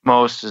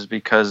most, is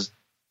because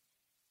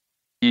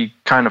you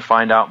kind of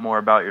find out more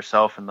about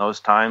yourself in those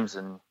times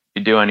than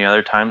you do any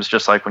other times.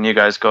 Just like when you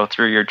guys go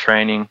through your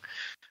training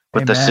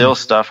with the SEAL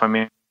stuff, I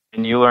mean,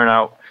 and you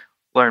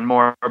learn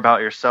more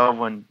about yourself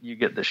when you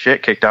get the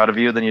shit kicked out of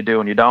you than you do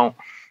when you don't.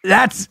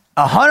 That's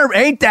 100.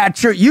 Ain't that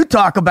true? You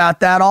talk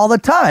about that all the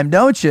time,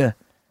 don't you?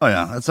 Oh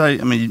yeah, that's how. I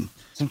mean,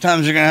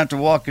 sometimes you're gonna have to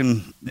walk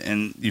and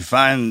you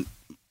find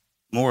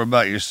more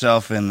about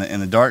yourself in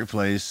the dark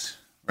place,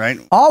 right?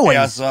 Always,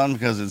 yeah, son,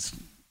 because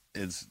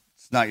it's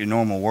not your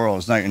normal world.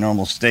 It's not your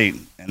normal state,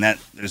 and that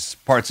there's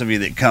parts of you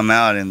that come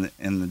out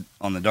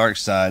on the dark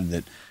side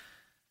that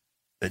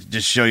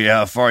just show you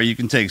how far you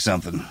can take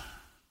something.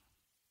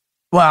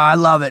 Well, I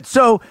love it.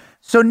 So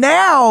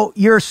now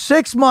you're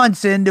 6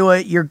 months into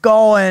it. You're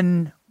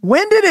going.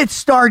 When did it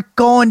start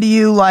going to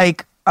you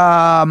like,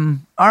 all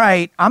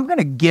right, I'm going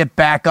to get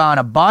back on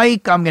a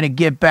bike. I'm going to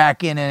get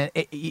back in a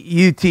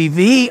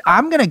UTV.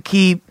 I'm going to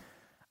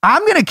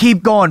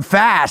keep going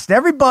fast.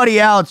 Everybody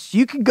else,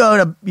 you can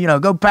go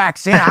pack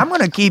sand. I'm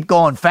going to keep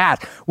going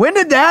fast. When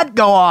did that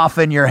go off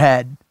in your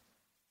head?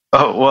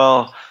 Oh,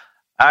 well,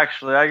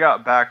 actually, I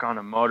got back on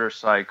a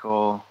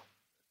motorcycle,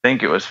 I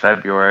think it was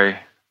February.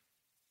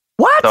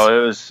 What?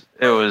 So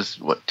it was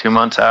what, 2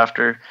 months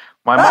after.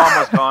 My mom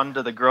was gone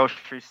to the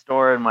grocery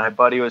store, and my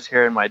buddy was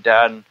here, and my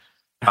dad, and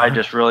I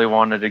just really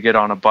wanted to get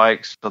on a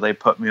bike, so they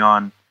put me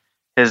on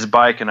his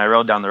bike, and I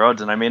rode down the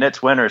roads. And I mean,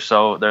 it's winter,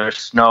 so there's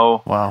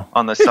snow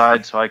on the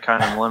side, so I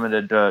kind of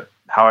limited to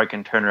how I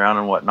can turn around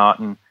and whatnot.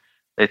 And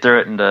they threw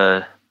it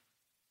into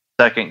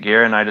second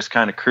gear, and I just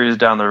kind of cruised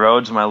down the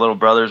roads. My little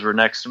brothers were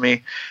next to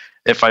me.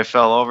 If I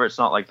fell over, it's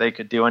not like they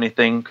could do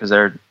anything because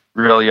they're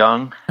real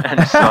young.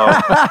 And so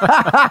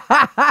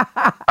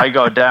I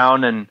go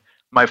down, and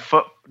my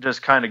foot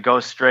just kind of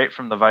goes straight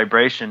from the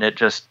vibration.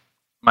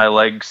 My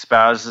leg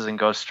spazzes and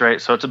goes straight.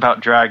 So it's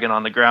about dragging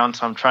on the ground.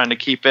 So I'm trying to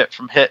keep it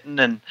from hitting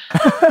and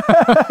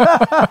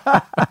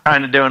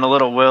kind of doing a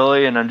little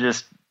willy. And I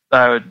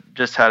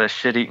just had a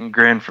shit-eating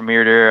grin from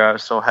ear to ear. I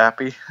was so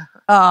happy.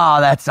 Oh,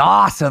 that's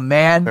awesome,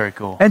 man. Very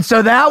cool. And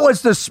so that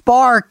was the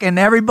spark, and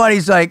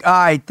everybody's like, all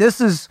right,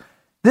 this is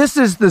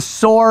the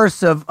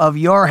source of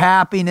your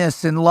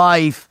happiness in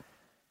life.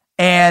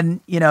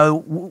 And,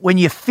 when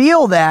you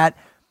feel that,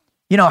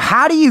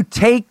 how do you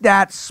take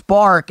that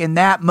spark in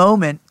that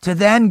moment to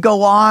then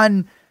go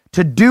on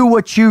to do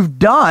what you've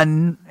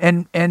done?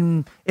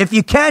 And if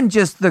you can,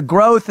 just the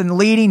growth and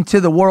leading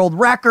to the world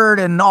record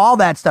and all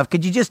that stuff.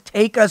 Could you just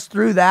take us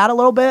through that a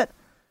little bit?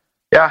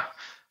 Yeah.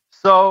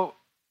 So,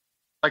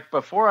 like,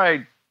 before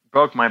I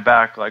broke my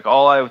back, like,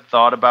 all I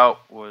thought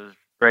about was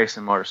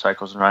racing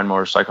motorcycles and riding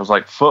motorcycles.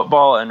 Like,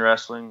 football and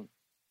wrestling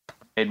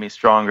made me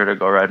stronger to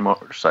go ride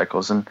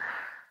motorcycles. And,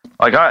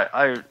 like,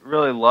 I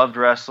really loved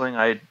wrestling.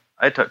 I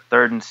took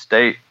third in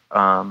state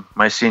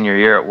my senior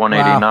year at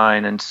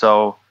 189. Wow. And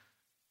so,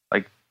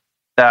 like,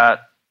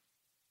 that,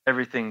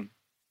 everything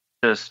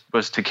just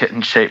was to get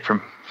in shape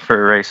for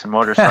racing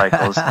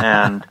motorcycles.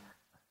 And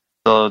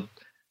so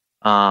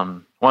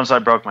once I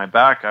broke my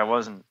back, there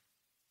wasn't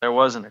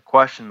a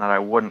question that I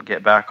wouldn't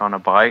get back on a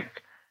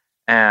bike.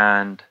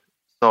 And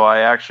so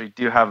I actually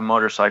do have a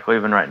motorcycle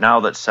even right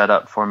now that's set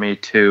up for me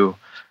to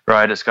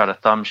ride. It's got a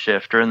thumb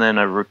shifter and then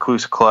a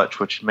recluse clutch,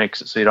 which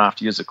makes it so you don't have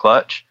to use a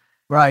clutch.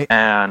 Right.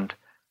 And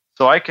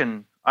so I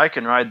can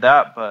ride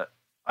that, but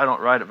I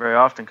don't ride it very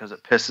often because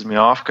it pisses me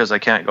off because I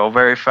can't go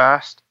very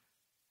fast.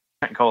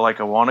 I can't go like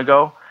I want to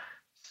go.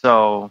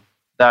 So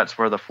that's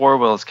where the four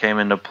wheels came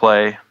into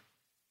play.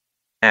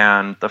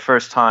 And the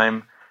first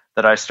time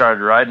that I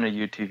started riding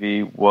a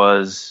UTV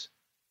was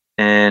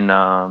in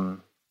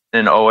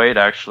 08,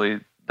 actually,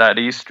 that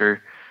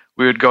Easter.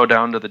 We would go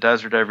down to the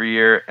desert every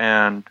year,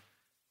 and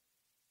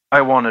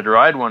I wanted to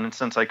ride one. And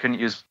since I couldn't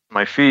use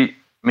my feet,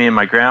 me and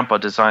my grandpa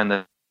designed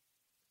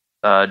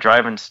the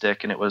driving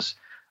stick, and it was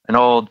an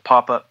old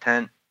pop-up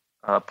tent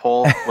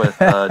pole with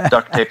a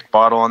duct-taped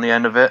bottle on the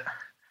end of it.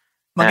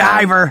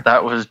 MacGyver. And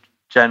that was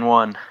Gen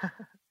 1.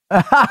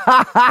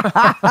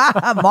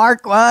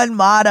 Mark 1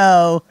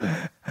 motto.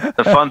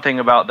 The fun thing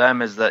about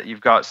them is that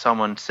you've got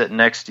someone sitting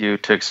next to you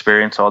to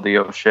experience all the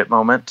oh shit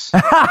moments.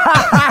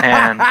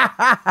 and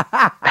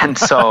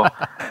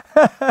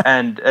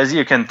as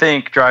you can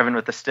think, driving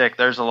with the stick,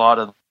 there's a lot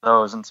of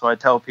those. And so I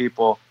tell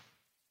people,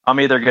 I'm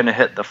either going to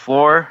hit the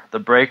floor, the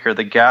brake, or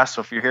the gas.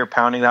 So if you're here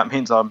pounding, that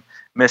means I'm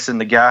missing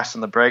the gas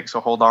and the brake, so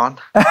hold on.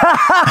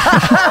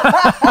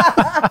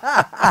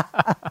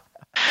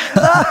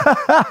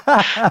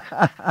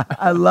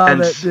 I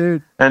love it,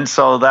 dude. And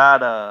so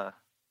that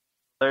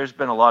there's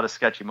been a lot of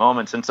sketchy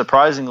moments. And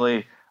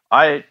surprisingly,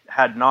 I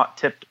had not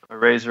tipped a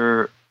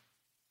razor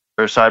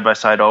or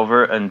side-by-side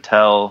over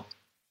until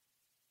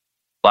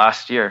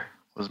last year.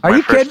 Are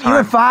you kidding? You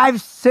went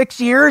 5-6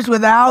 years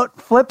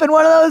without flipping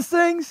one of those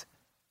things?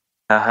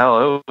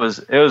 Hell, it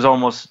was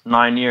almost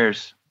 9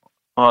 years,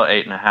 well,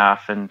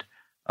 8.5, and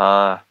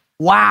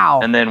wow.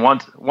 And then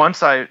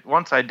once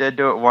I did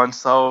do it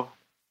once, though,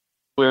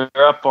 we were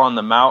up on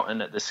the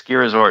mountain at the ski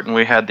resort, and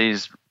we had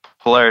these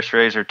Polaris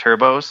Razor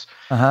turbos,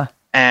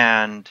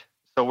 and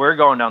so we're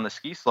going down the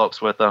ski slopes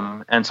with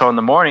them, and so in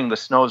the morning the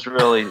snow's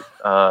really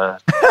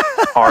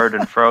hard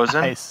and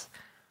frozen, nice.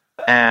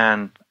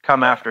 And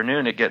come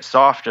afternoon it gets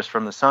soft just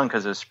from the sun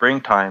because it's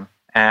springtime,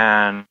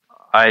 and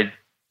I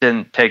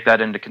didn't take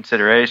that into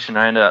consideration.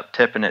 I ended up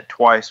tipping it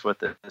twice with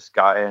this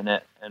guy in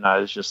it, and I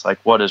was just like,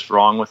 what is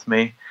wrong with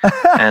me?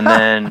 And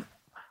then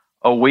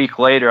a week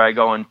later I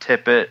go and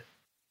tip it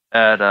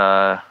at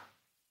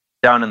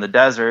down in the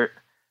desert,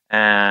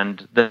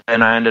 and then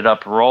I ended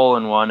up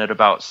rolling one at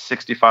about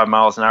 65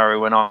 miles an hour. We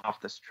went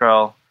off this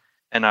trail,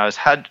 and I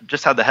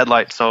just had the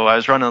headlights, so I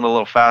was running a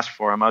little fast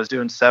for him. I was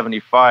doing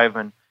 75,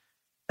 and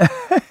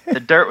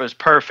the dirt was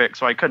perfect,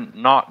 so I couldn't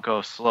not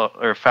go slow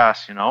or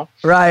fast,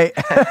 Right.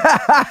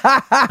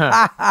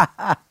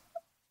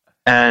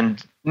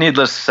 And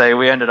needless to say,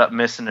 we ended up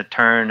missing a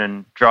turn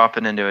and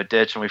dropping into a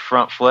ditch, and we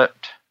front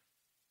flipped.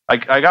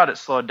 I got it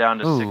slowed down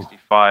to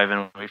 65,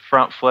 and we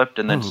front flipped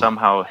and then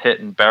somehow hit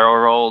and barrel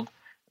rolled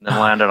and then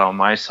landed on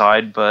my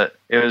side. But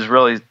it was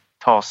really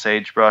tall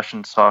sagebrush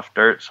and soft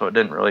dirt, so it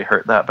didn't really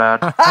hurt that bad.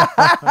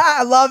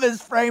 I love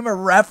his frame of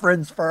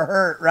reference for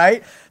hurt,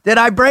 right? Did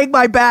I break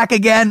my back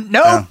again?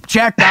 Nope. Yeah.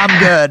 Checked. I'm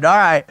good. All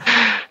right.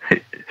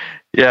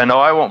 Yeah, no,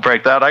 I won't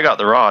break that. I got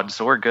the rod,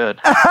 so we're good.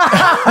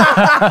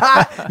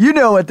 You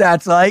know what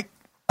that's like.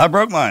 I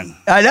broke mine.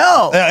 I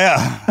know.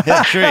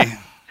 Yeah, tree.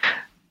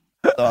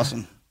 That's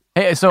awesome.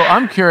 Hey, so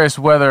I'm curious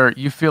whether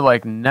you feel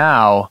like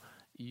now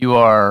you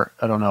are,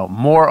 I don't know,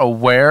 more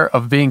aware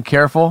of being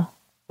careful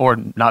or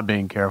not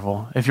being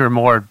careful. If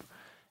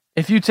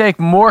you take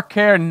more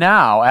care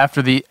now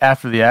after the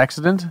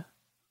accident,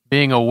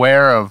 being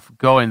aware of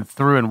going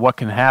through and what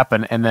can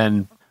happen and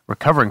then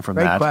recovering from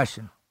that. Great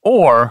question.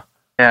 Or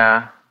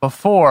Yeah.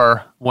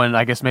 before, when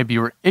I guess maybe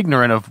you were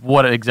ignorant of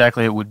what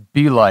exactly it would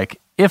be like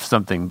if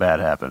something bad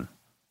happened.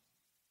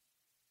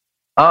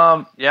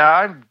 Yeah,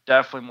 I'm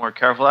definitely more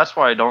careful. That's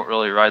why I don't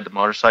really ride the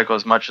motorcycle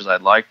as much as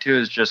I'd like to,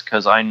 is just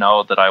because I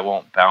know that I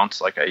won't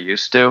bounce like I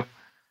used to.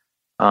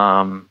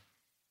 And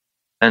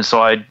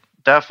so I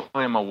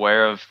definitely am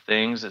aware of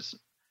things.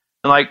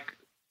 I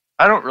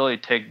don't really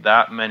take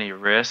that many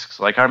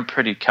risks. Like, I'm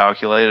pretty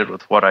calculated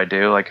with what I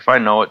do. Like, if I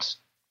know it's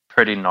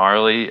pretty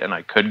gnarly and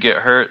I could get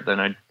hurt, then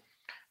I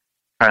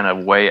kind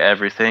of weigh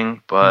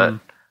everything. But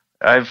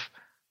on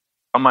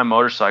my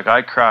motorcycle,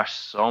 I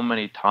crashed so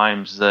many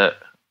times that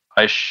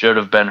I should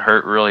have been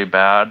hurt really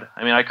bad.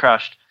 I mean, I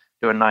crashed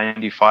doing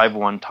 95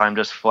 one time,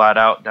 just flat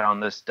out down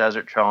this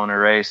desert trail in a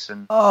race,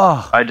 and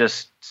I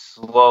just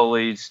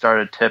slowly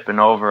started tipping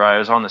over. I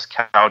was on this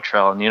cow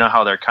trail, and you know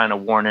how they're kind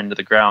of worn into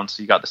the ground,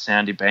 so you got the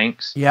sandy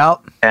banks.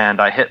 Yep.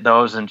 And I hit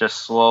those and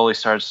just slowly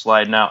started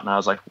sliding out, and I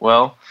was like,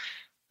 well,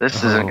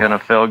 this isn't going to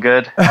feel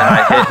good. And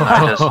I hit, and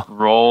I just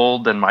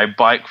rolled, and my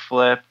bike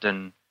flipped,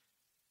 and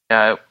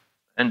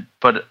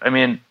but I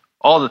mean,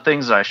 all the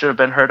things that I should have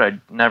been hurt, I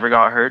never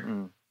got hurt,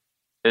 and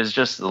it's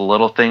just the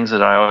little things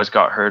that I always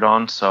got hurt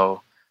on.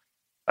 So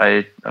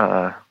I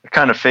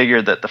kind of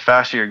figured that the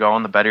faster you're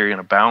going, the better you're going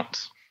to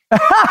bounce.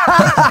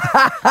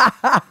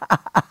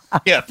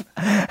 Skip.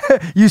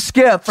 You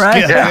skip,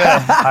 right?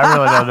 Yeah. I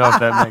really don't know if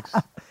that makes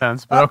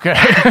sense, but okay.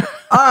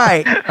 All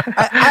right.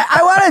 I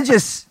want to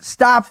just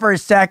stop for a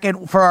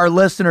second for our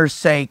listeners'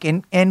 sake.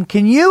 And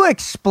can you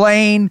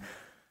explain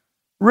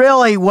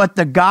really what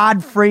the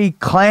Godfrey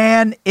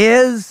Clan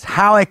is,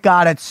 how it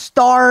got its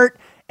start,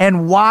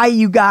 and why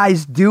you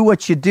guys do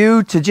what you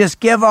do, to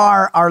just give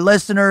our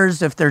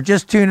listeners, if they're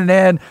just tuning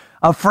in,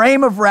 a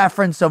frame of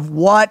reference of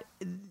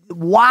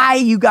why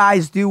you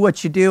guys do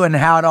what you do and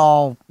how it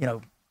all,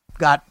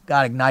 got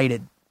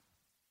ignited?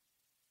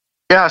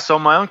 Yeah, so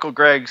my Uncle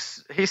Greg,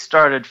 he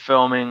started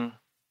filming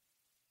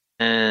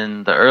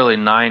in the early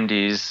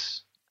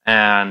 90s,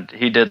 and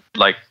he did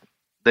like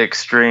the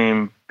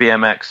extreme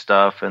BMX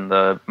stuff and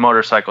the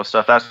motorcycle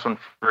stuff. That's when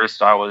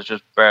freestyle was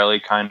just barely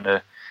kind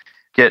of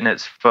getting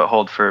its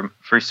foothold for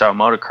freestyle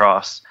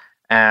motocross.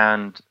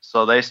 And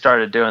so they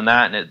started doing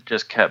that, and it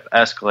just kept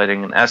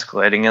escalating and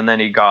escalating. And then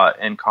he got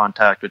in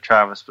contact with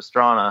Travis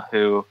Pastrana,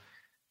 who,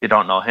 if you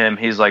don't know him,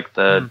 he's like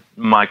the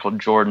Michael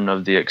Jordan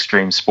of the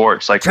extreme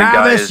sports. Like,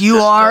 Travis, the guy you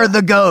are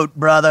the GOAT,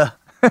 brother.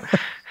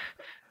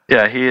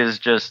 Yeah, he is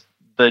just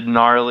the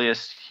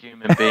gnarliest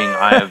human being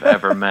I have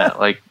ever met.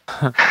 Like,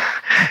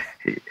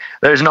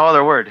 there's no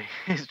other word.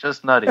 He's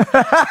just nutty.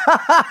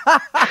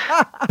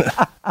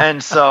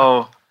 And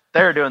so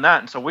they were doing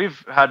that, and so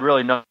we've had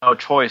really no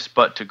choice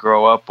but to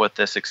grow up with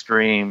this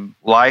extreme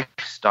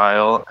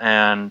lifestyle,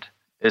 and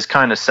it's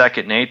kind of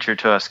second nature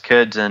to us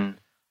kids. And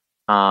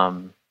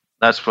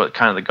that's what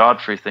kind of the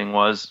Godfrey thing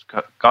was.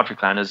 Godfrey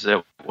Clan is,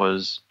 it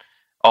was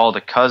all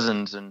the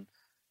cousins. And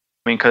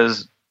I mean,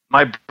 because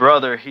my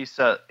brother, he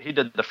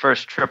did the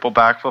first triple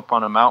backflip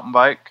on a mountain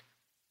bike,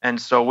 and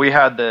so we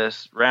had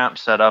this ramp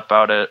set up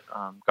out at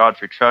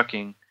Godfrey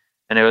Trucking,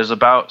 and it was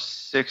about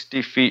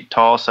 60 feet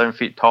tall, 7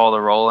 feet tall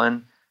to roll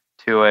in,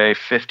 to a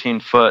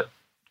 15-foot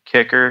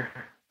kicker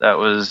that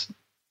was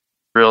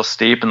real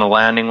steep, and the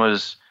landing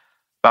was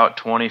about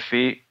 20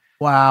 feet.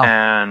 Wow.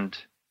 And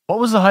what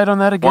was the height on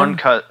that again? One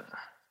cut.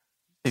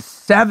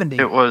 70.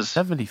 It was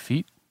 70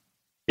 feet.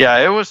 Yeah,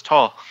 it was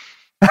tall.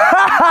 It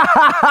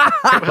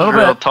was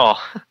real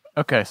tall.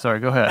 Okay, sorry,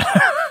 go ahead.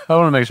 I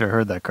want to make sure I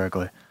heard that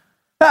correctly.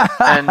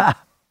 But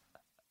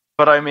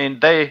I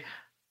mean,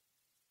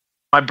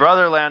 my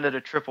brother landed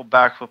a triple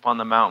backflip on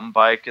the mountain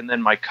bike, and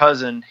then my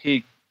cousin,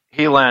 he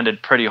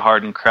landed pretty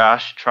hard and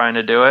crashed trying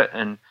to do it.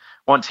 And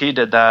once he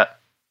did that,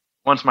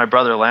 once my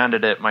brother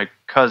landed it, my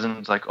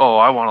cousin's like, oh,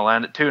 I want to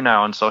land it too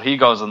now. And so he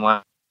goes and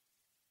lands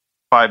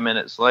 5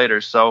 minutes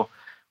later. So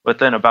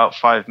within about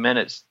 5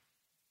 minutes,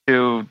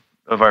 2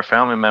 of our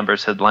family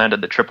members had landed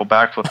the triple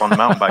backflip on the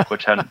mountain bike,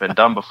 which hadn't been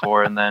done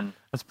before. And then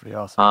that's pretty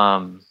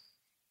awesome.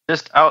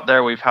 Just out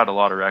there, we've had a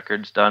lot of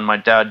records done. My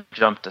dad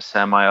jumped a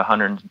semi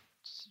 100.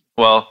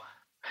 Well,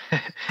 he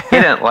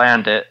didn't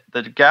land it.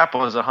 The gap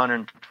was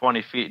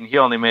 120 feet, and he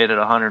only made it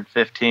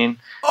 115.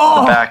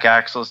 The back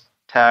axle's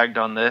tagged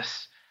on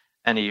this,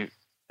 and he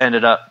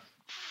ended up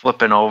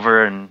flipping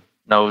over and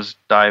nose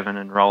diving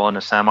and rolling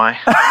a semi.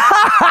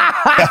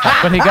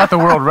 But he got the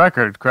world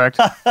record, correct?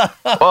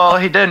 Well,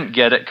 he didn't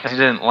get it because he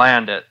didn't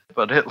land it,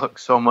 but it looked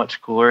so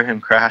much cooler,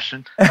 him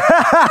crashing. All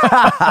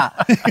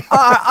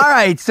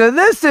right, so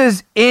this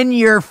is in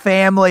your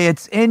family.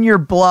 It's in your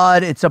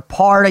blood. It's a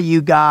part of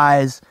you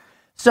guys.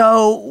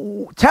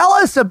 So tell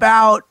us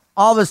about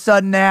all of a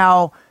sudden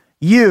now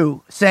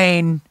you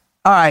saying,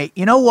 all right,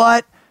 you know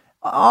what?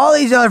 All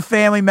these other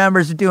family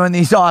members are doing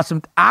these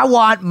awesome. I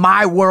want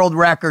my world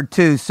record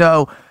too.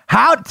 So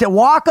how to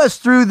walk us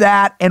through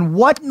that and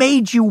what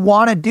made you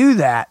want to do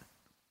that?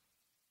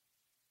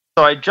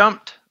 So I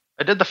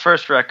did the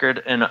first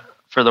record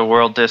for the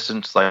world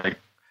distance, like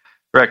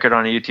record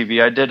on a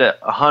UTV. I did it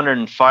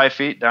 105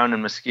 feet down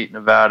in Mesquite,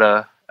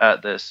 Nevada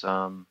at this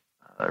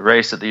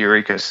race at the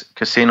Eureka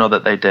Casino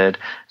that they did.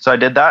 So I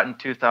did that in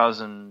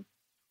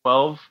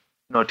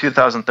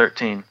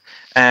 2013.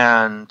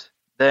 And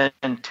then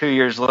 2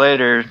 years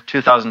later,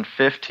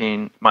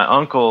 2015, my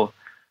uncle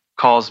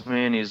calls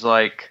me and he's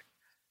like,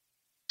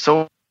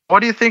 so what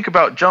do you think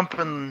about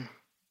jumping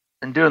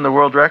and doing the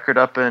world record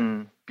up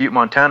in Butte,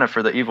 Montana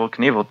for the Evel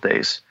Knievel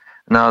days?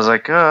 And I was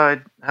like,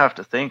 I'd have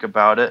to think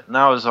about it. And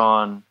that was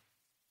on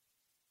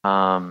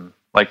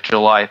like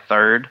July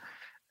 3rd.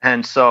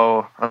 And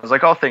so I was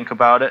like, I'll think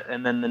about it.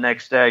 And then the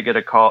next day I get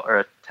a call or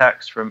a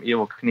text from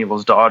Evel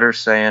Knievel's daughter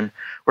saying,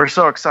 we're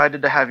so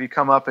excited to have you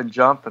come up and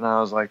jump. And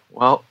I was like,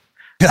 well,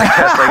 I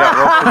guess I got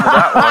roped into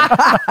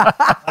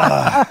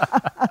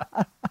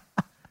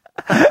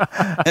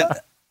that one.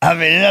 I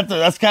mean,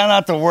 that's kind of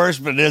not the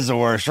worst, but it is the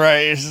worst,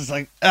 right? It's just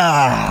like,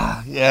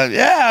 yeah.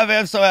 I mean,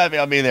 I'm so happy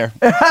I'll be there.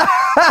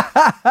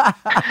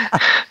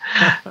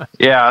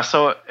 Yeah,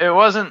 so it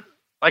wasn't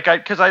like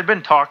because I'd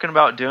been talking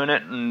about doing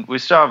it, and we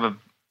still have a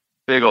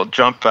big old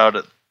jump out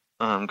at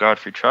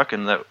Godfrey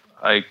Trucking that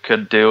I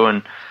could do,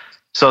 and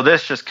so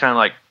this just kind of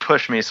like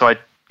pushed me. So I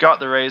got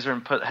the Razor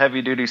and put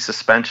heavy duty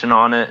suspension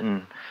on it,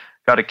 and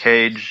got a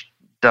cage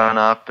done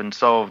up, and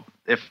so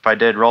if I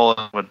did roll it,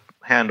 I would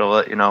handle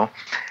it, you know.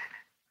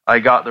 I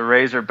got the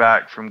Razor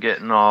back from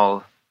getting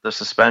all the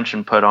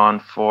suspension put on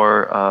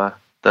for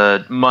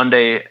the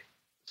Monday.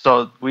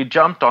 So we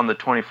jumped on the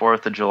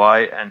 24th of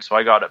July, and so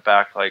I got it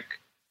back like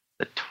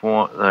the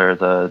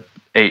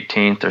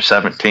 18th or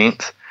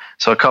 17th,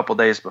 so a couple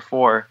days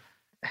before.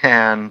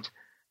 And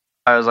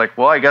I was like,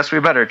 well, I guess we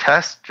better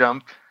test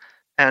jump.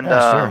 And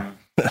sure.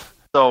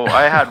 So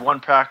I had one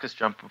practice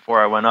jump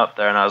before I went up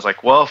there, and I was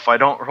like, well, if I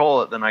don't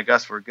roll it, then I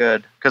guess we're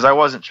good. Because I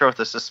wasn't sure with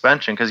the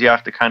suspension, because you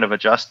have to kind of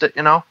adjust it,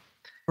 you know?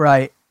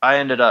 Right. I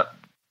ended up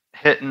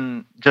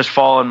just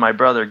following my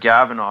brother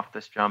Gavin off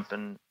this jump,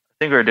 and I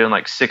think we were doing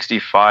like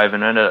 65,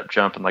 and ended up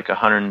jumping like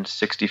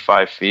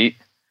 165 feet.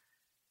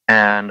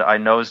 And I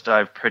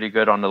nosedived pretty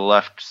good on the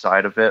left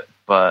side of it,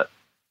 but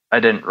I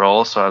didn't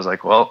roll, so I was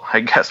like, well, I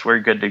guess we're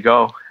good to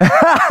go.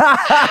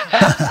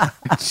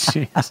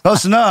 Jeez.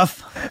 Close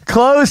enough.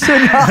 Close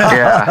enough.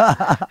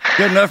 Yeah.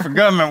 Good enough for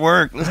government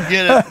work. Let's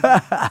get it.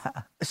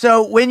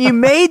 So when you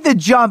made the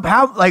jump,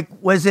 how like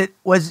were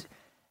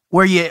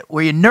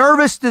you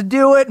nervous to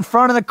do it in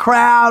front of the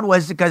crowd?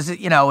 Was it because,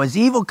 you know, it was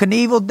Evel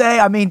Knievel Day?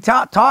 I mean,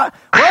 talk,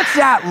 what's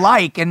that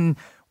like? And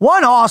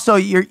one, also,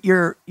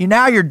 you're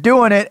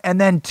doing it,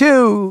 and then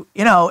two,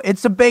 you know,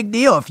 it's a big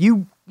deal. If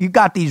you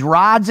got these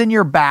rods in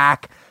your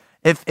back,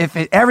 if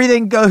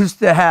everything goes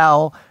to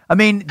hell, I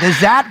mean,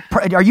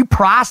 are you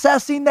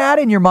processing that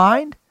in your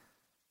mind?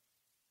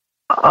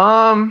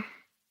 Not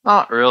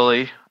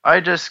really. I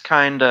just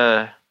kind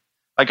of,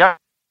 like, I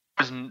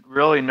was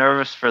really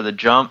nervous for the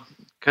jump,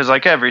 because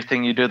like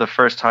everything you do the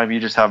first time, you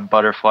just have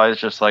butterflies,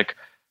 just like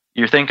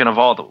you're thinking of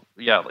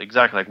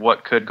exactly like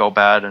what could go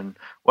bad and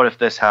what if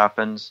this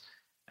happens.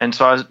 And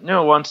so I was,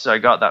 once I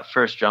got that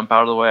first jump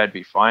out of the way, I'd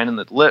be fine. And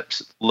the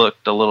lips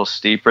looked a little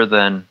steeper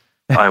than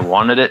I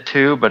wanted it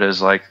to, but it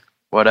was like,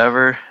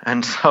 whatever.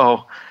 And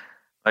so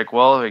like,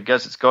 well, I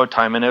guess it's go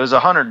time. And it was a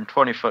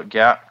 120-foot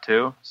gap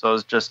too. So it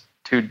was just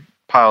two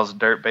piles of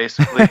dirt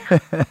basically.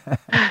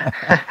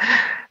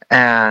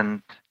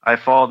 And I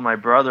followed my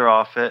brother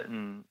off it.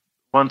 And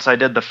once I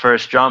did the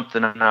first jump,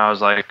 then I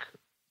was like,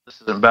 this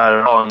isn't bad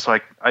at all. And so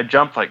I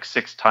jumped like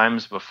 6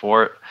 times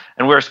before,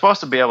 and we were supposed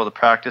to be able to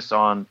practice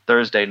on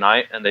Thursday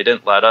night, and they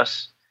didn't let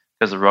us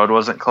because the road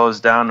wasn't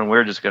closed down, and we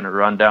were just going to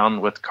run down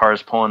with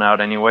cars pulling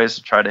out anyways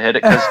to try to hit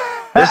it, because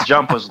this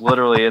jump was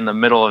literally in the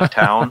middle of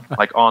town,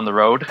 like on the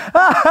road.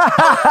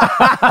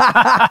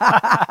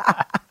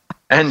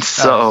 And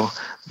so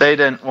they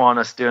didn't want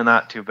us doing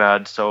that too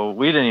bad, so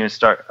we didn't even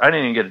start. I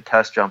didn't even get a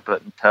test jump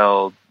it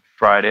until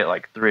Friday at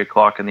like 3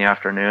 o'clock in the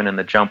afternoon, and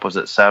the jump was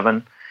at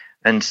 7.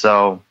 And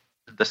so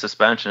the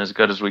suspension as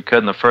good as we could.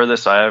 And the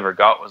furthest I ever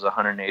got was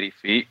 180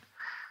 feet.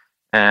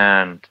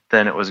 And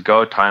then it was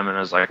go time. And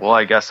I was like, well,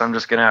 I guess I'm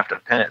just going to have to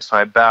pin it. So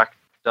I backed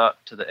up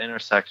to the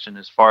intersection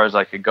as far as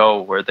I could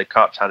go where the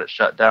cops had it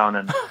shut down.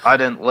 And I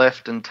didn't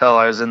lift until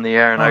I was in the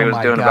air, and I was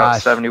doing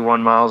about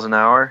 71 miles an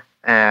hour.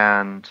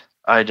 And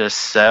I just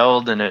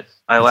sailed, and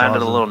I landed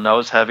awesome. A little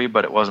nose heavy,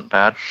 but it wasn't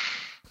bad.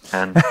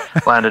 And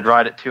landed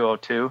right at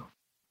 202.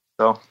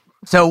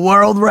 So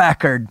world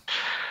record.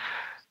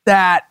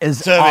 That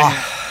is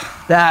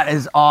awesome. That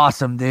is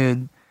awesome,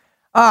 dude.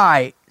 All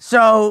right,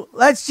 so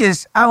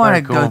I want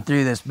to go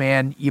through this,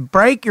 man. You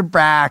break your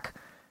back,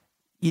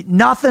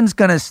 nothing's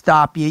going to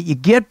stop you. You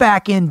get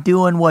back in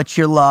doing what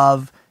you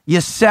love. You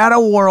set a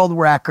world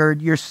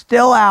record. You're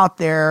still out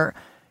there.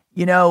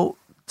 You know,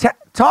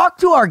 talk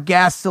to our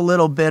guests a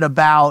little bit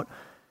about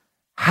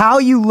how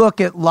you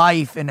look at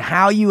life and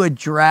how you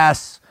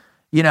address,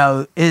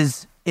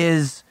 is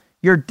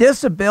your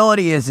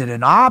disability, is it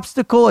an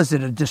obstacle? Is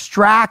it a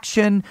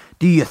distraction?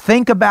 Do you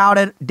think about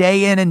it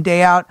day in and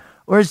day out?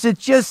 Or is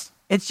it's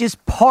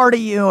just part of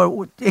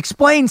you?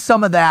 Explain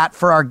some of that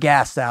for our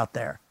guests out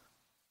there.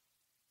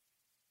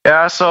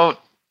 Yeah, so,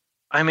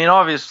 I mean,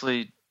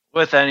 obviously,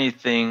 with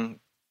anything,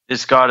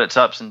 it's got its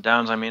ups and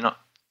downs. I mean,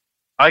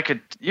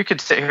 you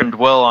could sit here and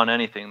dwell on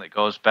anything that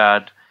goes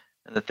bad.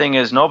 And the thing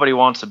is, nobody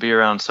wants to be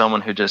around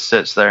someone who just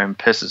sits there and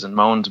pisses and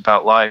moans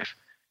about life.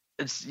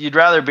 You'd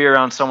rather be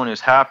around someone who's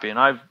happy. And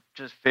I've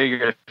just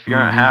figured if you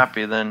aren't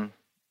happy, then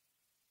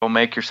go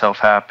make yourself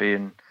happy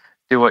and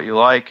do what you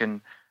like.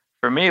 And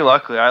for me,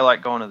 luckily, I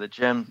like going to the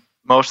gym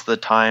most of the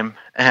time.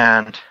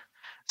 And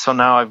so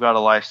now I've got a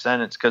life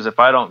sentence, because if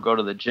I don't go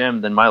to the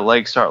gym, then my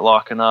legs start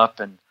locking up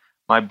and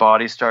my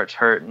body starts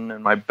hurting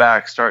and my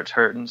back starts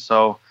hurting.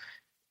 So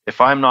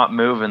if I'm not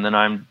moving, then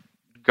I'm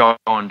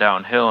going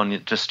downhill, and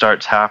it just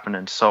starts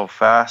happening so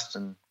fast.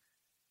 And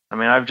I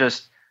mean, I've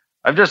just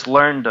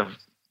learned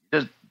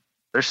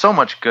there's so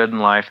much good in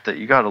life that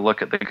you got to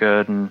look at the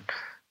good. And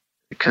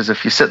because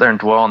if you sit there and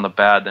dwell on the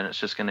bad, then it's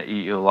just going to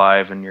eat you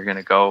alive, and you're going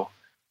to go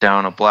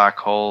down a black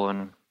hole,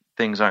 and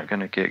things aren't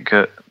going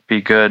to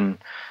be good. And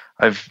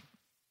if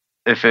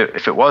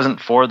it wasn't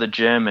for the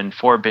gym and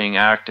for being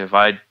active,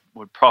 I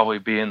would probably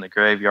be in the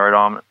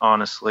graveyard,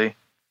 honestly.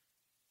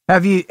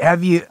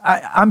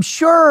 I'm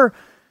sure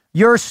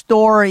your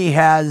story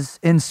has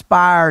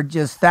inspired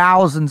just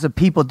thousands of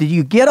people. Did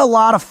you get a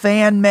lot of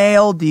fan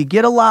mail? Do you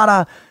get a lot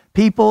of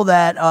people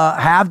that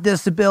have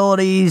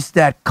disabilities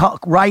that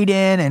write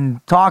in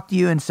and talk to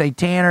you and say,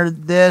 Tanner,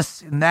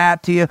 this and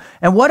that to you?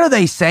 And what are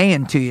they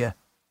saying to you?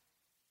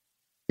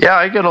 Yeah,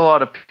 I get a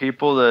lot of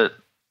people that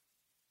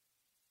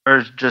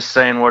are just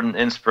saying what an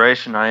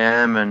inspiration I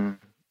am, and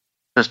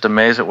just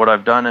amazed at what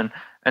I've done.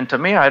 And to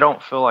me, I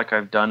don't feel like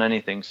I've done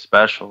anything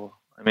special.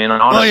 I mean,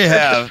 honestly, you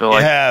have.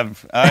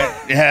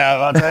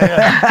 I'll tell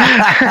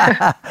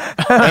you.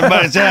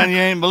 Everybody's telling you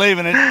ain't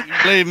believing it. You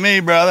believe me,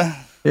 brother.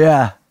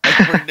 Yeah.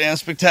 That's pretty damn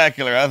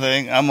spectacular, I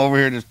think. I'm over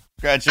here just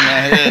scratching my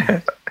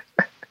head.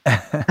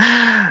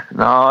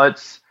 No,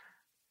 it's...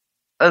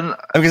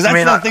 because that's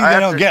the thing they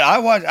don't get.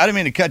 I didn't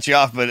mean to cut you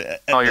off,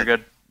 but... Oh, you're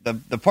good.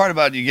 The part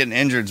about you getting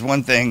injured is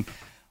one thing,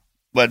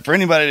 but for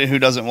anybody who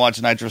doesn't watch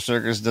Nitro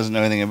Circus, doesn't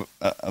know anything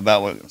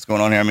about what's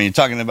going on here, I mean, you're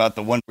talking about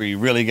the one where you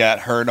really got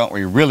hurt, not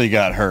where you really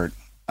got hurt.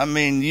 I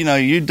mean, you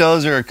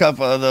dozer a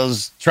couple of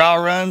those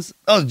trial runs,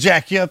 those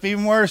jack you up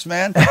even worse,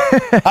 man.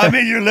 I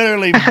mean, you're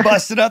literally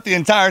busted up the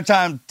entire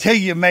time till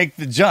you make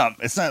the jump.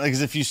 It's not like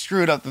as if you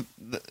screwed up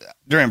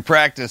during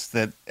practice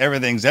that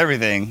everything's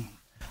everything.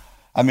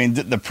 I mean,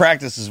 the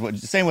practice is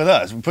same with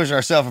us. We push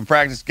ourselves in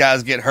practice,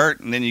 guys get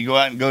hurt, and then you go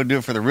out and go do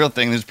it for the real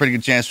thing. There's a pretty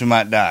good chance we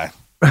might die.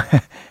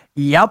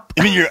 Yep.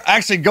 I mean, you're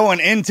actually going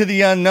into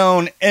the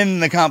unknown in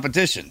the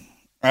competition,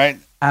 right?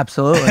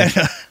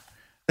 Absolutely.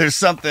 There's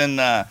something,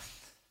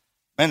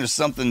 there's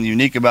something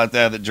unique about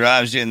that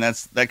drives you, and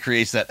that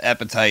creates that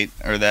appetite,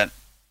 or that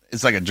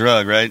it's like a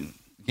drug, right?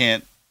 You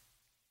can't.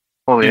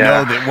 Well, you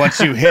know that once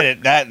you hit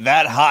it,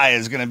 that high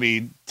is going to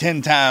be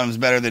 10 times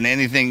better than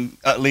anything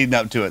leading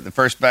up to it. The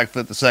first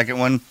backflip, the second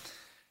one.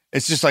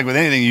 It's just like with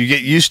anything, you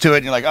get used to it,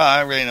 and you're like,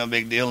 oh, really no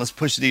big deal. Let's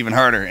push it even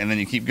harder. And then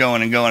you keep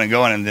going and going and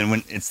going. And then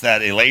when it's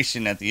that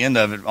elation at the end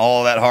of it,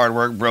 all that hard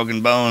work,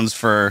 broken bones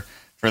for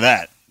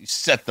that. You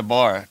set the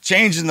bar.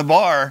 Changing the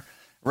bar,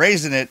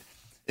 raising it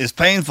is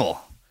painful.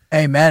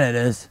 Amen, it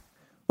is.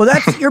 Well,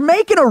 you're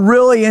making a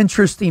really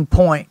interesting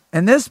point.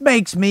 And this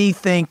makes me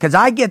think, because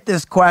I get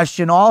this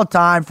question all the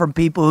time from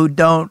people who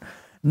don't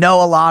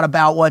know a lot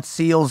about what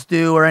SEALs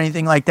do or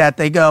anything like that.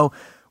 They go,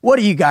 what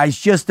are you guys,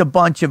 just a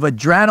bunch of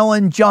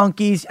adrenaline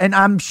junkies? And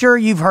I'm sure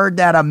you've heard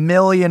that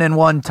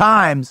 1,000,001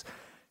 times.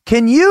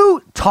 Can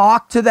you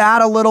talk to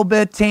that a little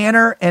bit,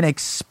 Tanner, and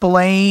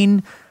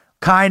explain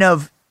kind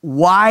of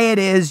why it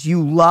is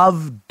you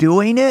love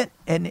doing it,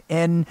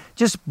 and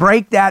just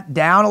break that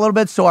down a little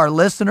bit so our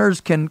listeners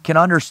can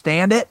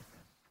understand it?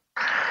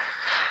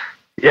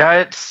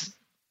 Yeah,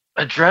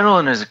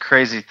 adrenaline is a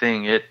crazy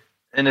thing.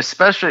 And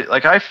especially,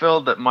 like, I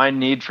feel that my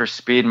need for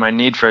speed, my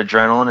need for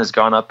adrenaline has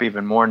gone up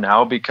even more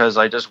now, because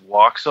I just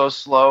walk so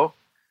slow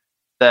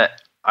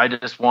that I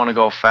just want to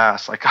go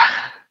fast. Like,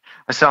 I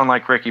sound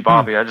like Ricky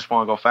Bobby. I just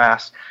want to go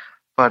fast.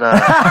 But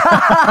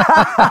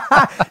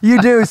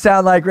you do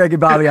sound like Ricky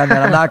Bobby on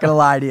that. I'm not going to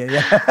lie to you.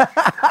 Yeah.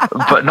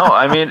 But no,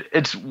 I mean,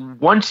 it's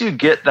once you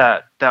get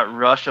that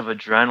rush of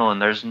adrenaline,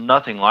 there's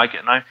nothing like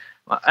it.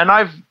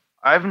 And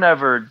I've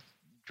never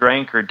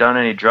drank or done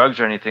any drugs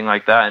or anything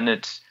like that. And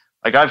it's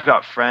like, I've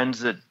got friends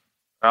that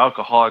are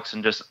alcoholics,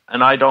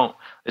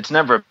 it's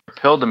never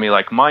appealed to me.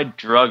 Like, my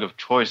drug of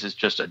choice is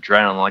just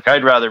adrenaline. Like,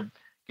 I'd rather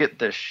get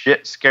the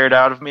shit scared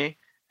out of me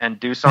and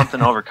do something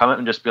to overcome it,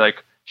 and just be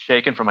like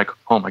shaken from like,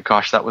 oh my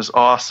gosh, that was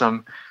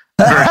awesome.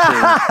 And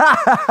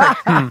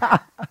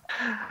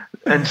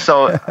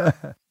so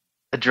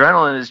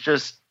adrenaline is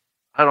just,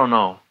 I don't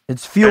know.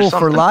 It's fuel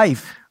for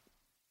life.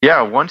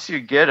 yeah, once you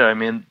get it, I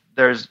mean,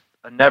 there's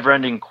a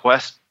never-ending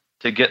quest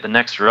to get the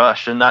next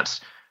rush, and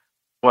that's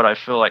what I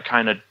feel like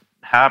kind of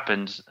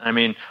happens. I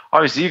mean,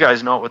 obviously, you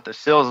guys know it with the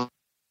SEALs.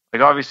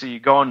 Like, obviously, you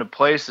go into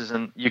places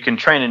and you can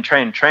train and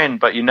train and train,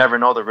 but you never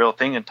know the real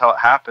thing until it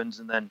happens,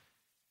 and then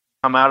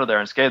come out of there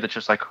unscathed. It's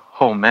just like,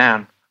 oh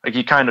man, like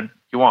you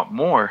want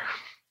more.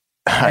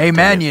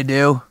 Amen, you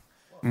do.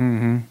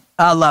 Mm-hmm.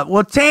 I love it.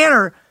 Well,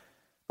 Tanner,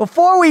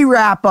 before we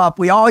wrap up,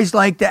 we always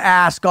like to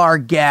ask our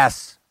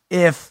guests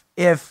if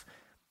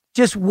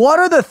just what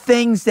are the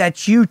things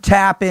that you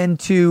tap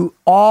into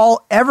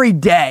every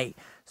day?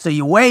 So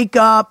you wake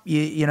up,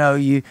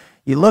 you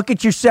look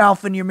at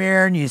yourself in your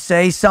mirror and you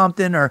say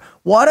something, or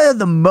what are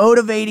the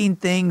motivating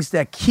things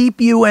that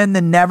keep you in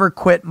the never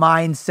quit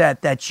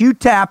mindset that you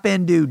tap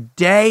into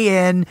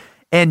day in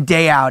and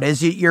day out?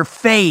 Is it your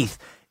faith?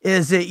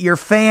 Is it your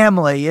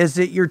family? Is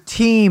it your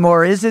team?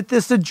 Or is it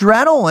this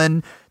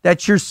adrenaline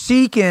that you're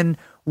seeking?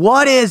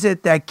 What is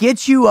it that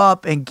gets you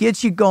up and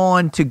gets you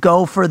going to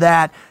go for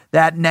that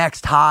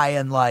next high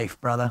in life,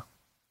 brother?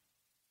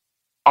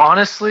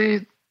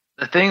 Honestly,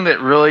 the thing that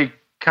really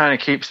kind of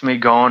keeps me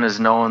going is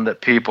knowing that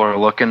people are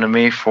looking to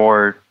me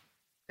for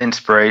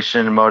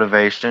inspiration and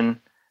motivation.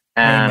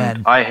 And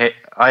Amen.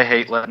 I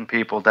hate letting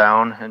people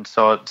down. And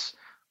so it's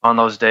on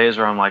those days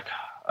where I'm like,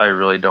 I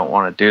really don't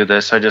want to do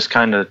this. I just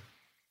kind of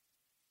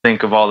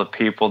think of all the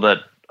people that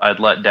I'd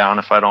let down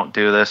if I don't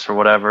do this or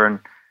whatever. And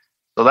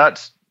so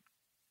that's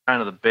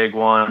kind of the big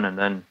one. And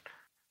then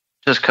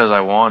just because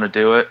I want to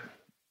do it,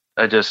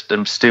 I just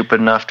am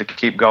stupid enough to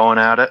keep going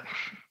at it.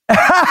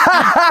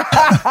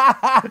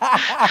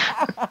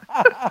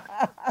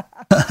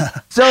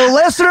 So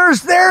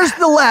listeners, there's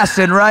the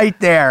lesson right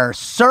there.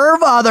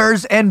 Serve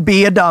others and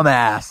be a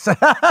dumbass.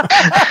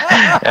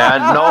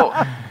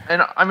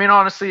 And I mean,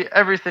 honestly,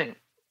 everything,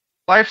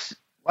 life's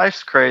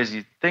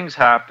crazy. Things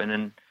happen.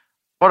 And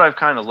what I've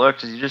kind of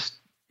looked is you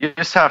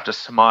just have to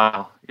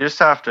smile. You just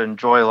have to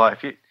enjoy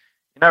life. You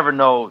never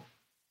know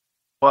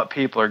what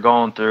people are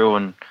going through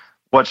and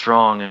what's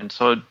wrong. And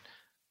so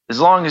as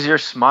long as you're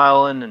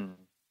smiling and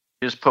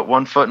you just put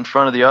one foot in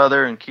front of the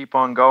other and keep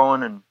on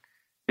going and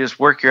you just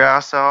work your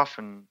ass off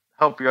and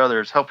help your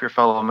others, help your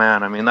fellow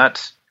man. I mean,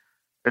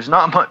 there's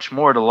not much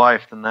more to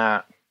life than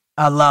that.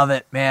 I love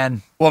it,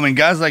 man. Well, I mean,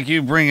 guys like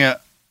you bring a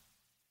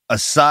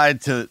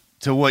side to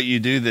what you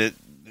do that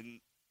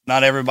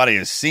not everybody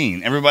has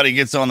seen. Everybody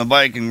gets on the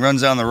bike and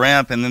runs down the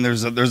ramp, and then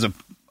there's a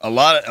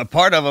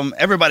part of them.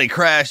 Everybody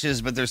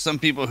crashes, but there's some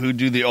people who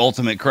do the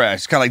ultimate crash.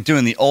 It's kind of like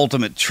doing the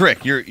ultimate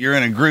trick. You're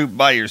in a group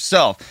by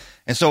yourself,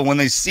 and so when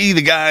they see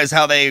the guys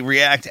how they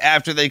react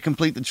after they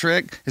complete the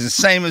trick is the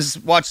same as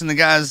watching the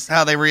guys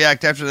how they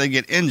react after they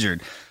get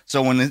injured.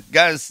 So when the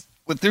guys,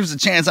 there's a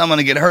chance I'm going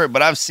to get hurt,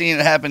 but I've seen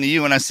it happen to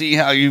you, and I see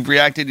how you've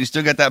reacted. You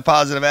still got that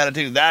positive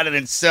attitude. That in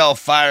itself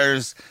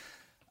fires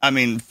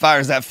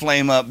that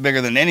flame up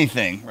bigger than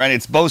anything, right?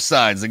 It's both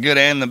sides, the good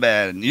and the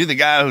bad. And you're the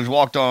guy who's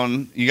walked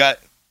on, you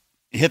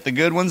hit the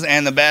good ones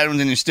and the bad ones,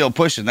 and you're still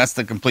pushing. That's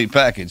the complete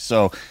package.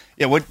 So,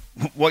 yeah,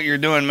 what you're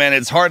doing, man,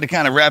 it's hard to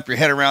kind of wrap your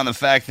head around the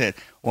fact that,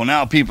 well,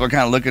 now people are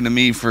kind of looking to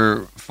me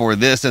for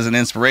this as an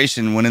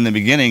inspiration, when in the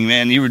beginning,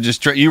 man, you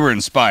were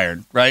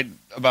inspired, right,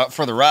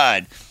 for the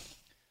ride.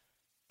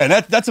 And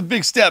that's a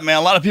big step, man.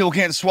 A lot of people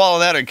can't swallow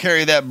that or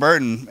carry that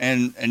burden,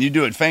 and you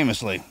do it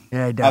famously.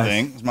 Yeah, he does. I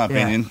think, it's my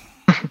opinion.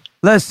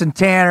 Listen,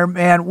 Tanner,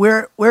 man,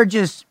 we're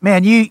just,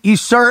 man, you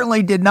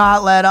certainly did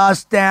not let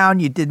us down.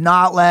 You did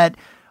not let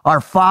our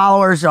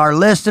followers, our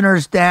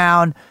listeners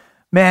down.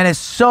 Man, it's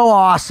so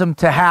awesome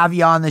to have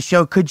you on the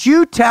show. Could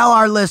you tell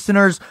our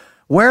listeners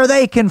where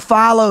they can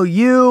follow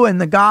you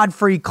and the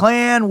Godfrey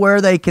Clan,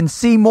 where they can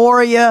see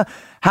more of you,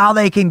 how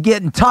they can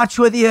get in touch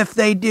with you if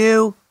they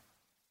do?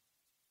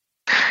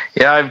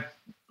 Yeah,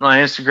 my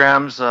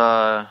Instagram's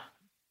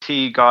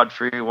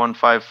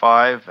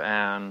tgodfrey155,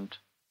 and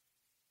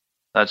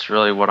that's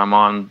really what I'm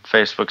on.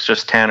 Facebook's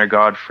just Tanner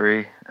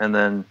Godfrey, and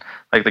then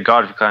like the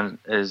Godfrey Clan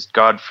is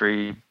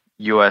Godfrey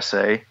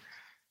USA,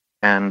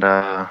 and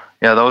yeah,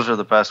 those are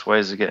the best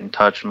ways to get in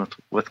touch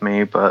with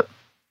me. But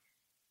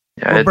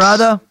yeah, well,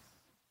 brother,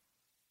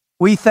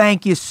 we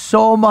thank you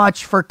so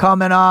much for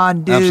coming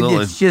on, dude.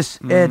 Absolutely. It's just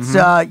it's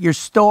your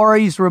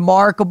story's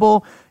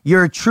remarkable.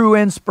 You're a true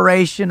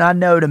inspiration, I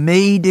know, to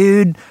me,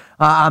 dude.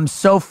 I'm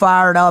so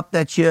fired up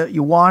that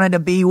you wanted to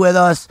be with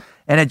us,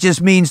 and it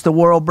just means the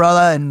world,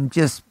 brother. And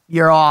just,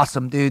 you're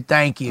awesome, dude.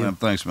 Thank you. Yeah,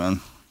 thanks,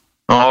 man.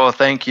 Oh,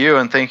 thank you,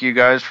 and thank you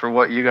guys for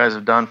what you guys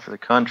have done for the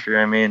country.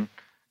 I mean,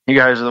 you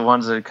guys are the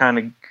ones that have kind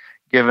of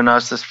given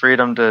us this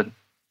freedom to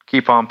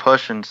keep on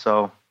pushing.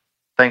 So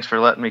thanks for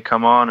letting me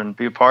come on and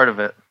be a part of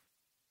it.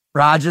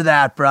 Roger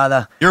that,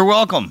 brother. You're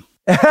welcome.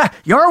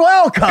 You're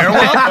welcome. You're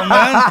welcome,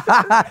 man.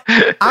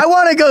 I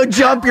want to go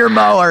jump your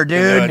mower,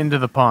 dude. Into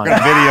the pond. We're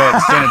gonna video it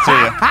and send it to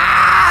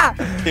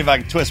you. See if I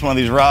can twist one of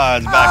these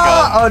rods back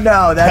up. Oh,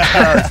 no, that's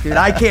gross, dude.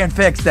 I can't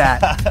fix that.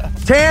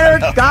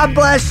 Tanner, God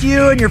bless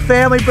you and your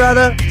family,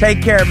 brother.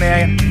 Take care,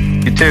 man.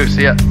 You too.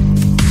 See ya.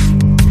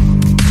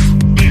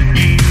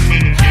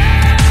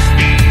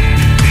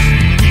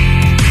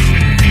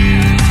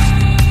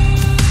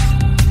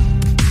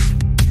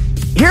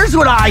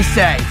 Here's what I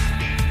say.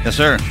 Yes,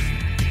 sir.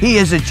 He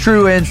is a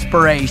true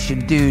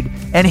inspiration, dude.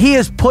 And he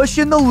is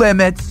pushing the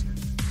limits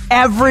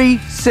every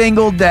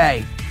single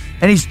day.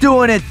 And he's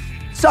doing it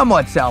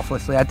somewhat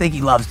selflessly. I think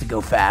he loves to go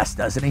fast,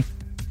 doesn't he?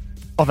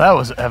 Well, that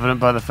was evident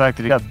by the fact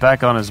that he got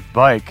back on his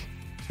bike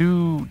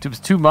it was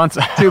 2 months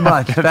 2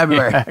 months,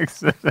 February.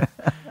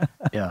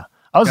 Yeah.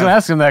 I was going to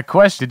ask him that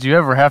question. Did you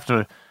ever have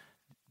to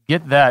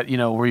get that,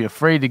 were you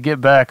afraid to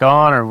get back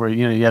on, or were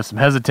you have some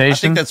hesitation? I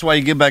think that's why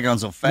you get back on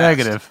so fast.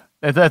 Negative.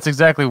 That's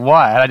exactly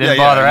why. I didn't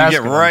bother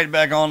asking. You get right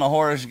back on the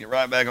horse, you get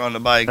right back on the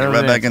bike, get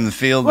right back in the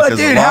field. Well, because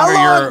dude, the how longer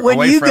long you're when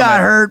away you from got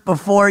it, hurt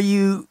before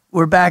you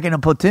were back in a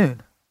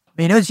platoon? I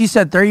mean, you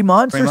said 3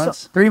 months 3 or months.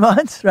 so? 3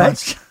 months,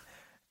 right?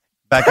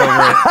 Back over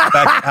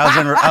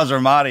it. How's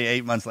Ramadi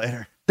 8 months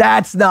later?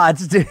 That's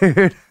nuts, dude.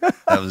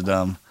 That was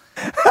dumb.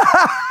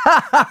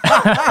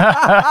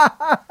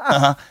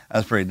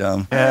 That's pretty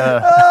dumb.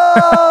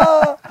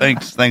 Yeah.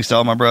 Thanks to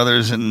all my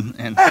brothers and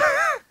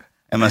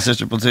my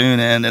sister platoon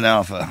and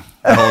Alpha,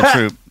 the whole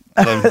troop.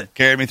 They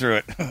carried me through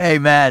it.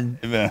 Amen.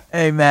 Amen.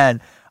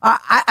 Amen.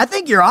 I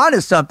think you're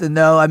onto something,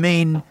 though. I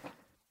mean,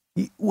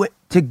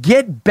 to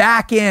get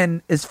back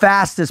in as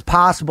fast as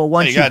possible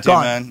once you've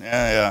gone. Man.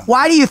 Yeah.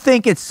 Why do you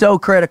think it's so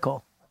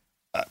critical?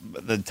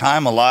 The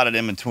time allotted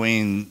in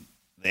between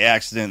the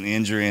accident, the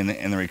injury, and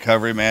the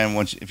recovery, man.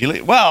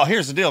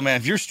 Here's the deal, man.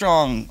 If you're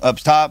strong up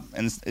top,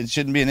 and it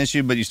shouldn't be an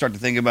issue, but you start to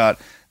think about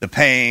the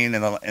pain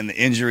and the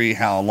injury,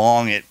 how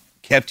long it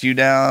kept you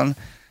down.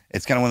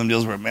 It's kind of one of them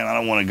deals where, man, I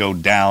don't want to go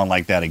down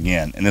like that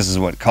again. And this is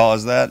what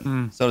caused that,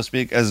 so to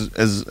speak,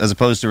 as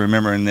opposed to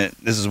remembering that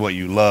this is what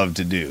you love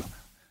to do.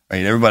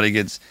 Right? Everybody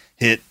gets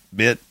hit,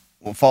 bit,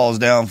 falls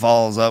down,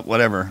 falls up,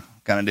 whatever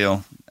kind of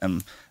deal.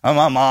 And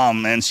my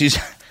mom, man, she's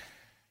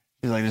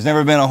like, there's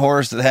never been a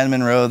horse that hadn't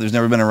been rode. There's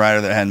never been a rider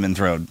that hadn't been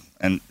throwed.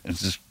 And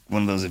it's just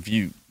one of those, if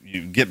you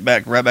get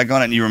right back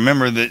on it and you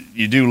remember that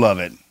you do love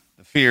it.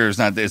 The fear is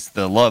not, it's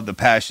the love, the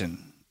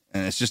passion.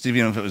 And it's just,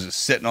 even if it was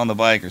just sitting on the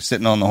bike or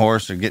sitting on the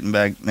horse or getting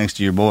back next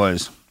to your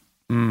boys.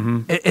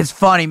 Mm-hmm. It's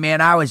funny, man.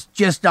 I was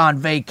just on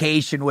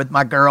vacation with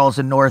my girls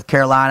in North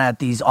Carolina at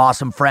these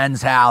awesome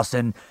friends' house,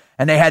 and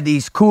they had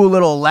these cool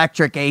little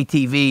electric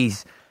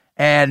ATVs.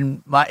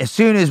 And as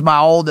soon as my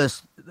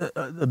oldest,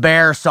 the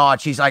bear, saw it,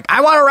 she's like,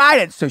 I want to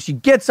ride it. So she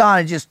gets on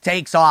and just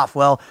takes off.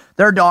 Well,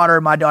 my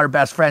daughter,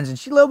 best friends, and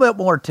she's a little bit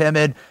more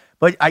timid.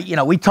 But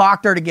we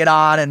talked her to get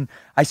on, and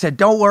I said,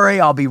 "Don't worry,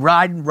 I'll be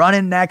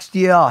running next to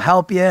you. I'll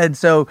help you." And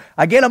so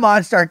I get them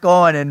on, start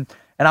going, and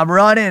I'm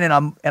running,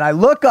 and I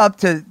look up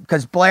to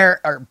because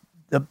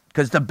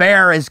the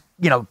bear is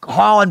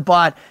hauling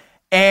butt,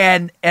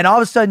 and all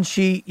of a sudden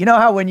she,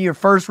 how when you're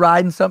first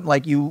riding something,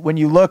 like when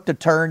you look to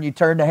turn, you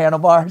turn the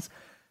handlebars.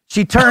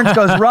 She turns,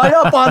 goes right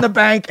up on the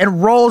bank,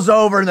 and rolls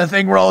over, and the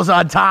thing rolls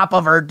on top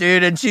of her,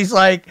 dude. And she's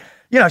like,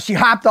 she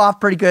hopped off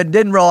pretty good and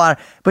didn't roll out.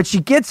 But she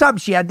gets up,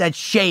 she had that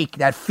shake,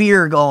 that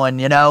fear going,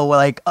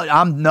 like,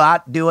 I'm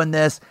not doing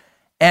this.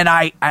 And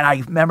I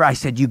remember I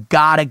said, you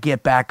got to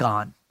get back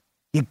on.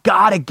 You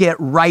got to get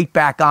right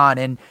back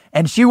on.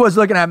 And she was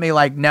looking at me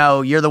like,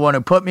 no, you're the one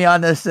who put me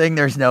on this thing.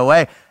 There's no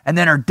way. And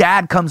then her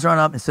dad comes running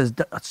up and says,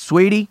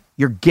 sweetie,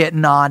 you're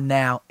getting on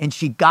now. And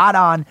she got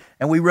on,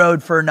 and we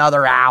rode for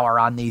another hour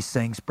on these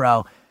things,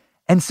 bro.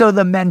 And so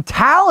the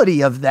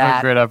mentality of that. What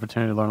a great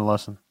opportunity to learn a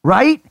lesson.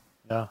 Right?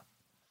 Yeah.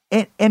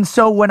 And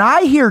so when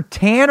I hear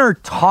Tanner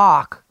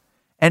talk,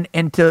 and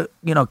to,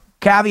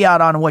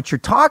 caveat on what you're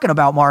talking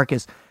about,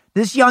 Marcus,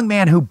 this young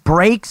man who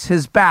breaks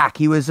his back,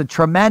 he was a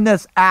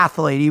tremendous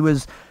athlete. He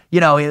was, he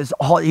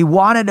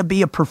wanted to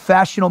be a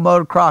professional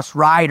motocross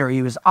rider.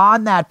 He was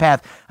on that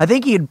path. I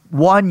think he had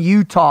won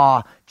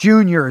Utah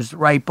juniors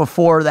right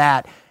before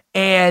that.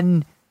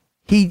 And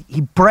he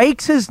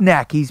breaks his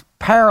neck. He's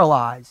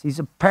paralyzed. He's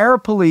a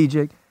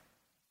paraplegic.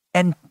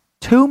 And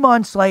 2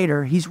 months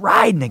later, he's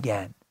riding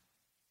again.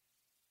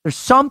 There's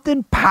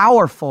something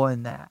powerful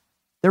in that.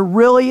 There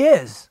really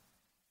is.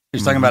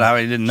 He's talking about how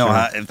he didn't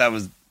know if that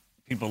was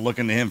people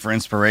looking to him for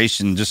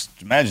inspiration. Just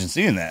imagine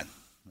seeing that.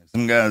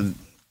 Some guy,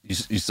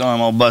 you saw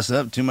him all busted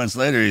up. 2 months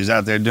later, he's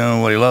out there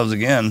doing what he loves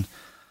again.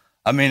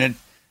 I mean,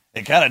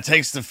 it kind of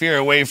takes the fear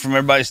away from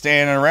everybody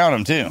standing around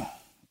him, too.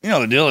 You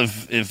know the deal.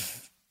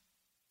 If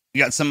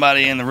you got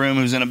somebody in the room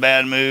who's in a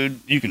bad mood,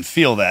 you can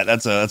feel that.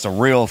 That's a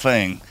real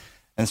thing.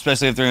 And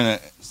especially if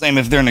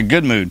they're in a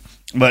good mood.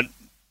 But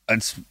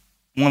it's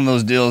one of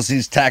those deals,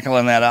 he's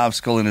tackling that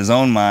obstacle in his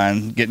own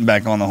mind, getting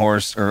back on the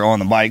horse or on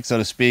the bike, so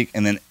to speak,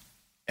 and then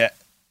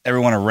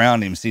everyone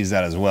around him sees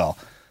that as well.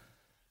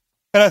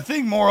 And I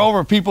think,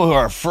 moreover, people who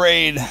are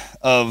afraid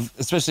of,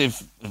 especially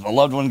if a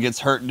loved one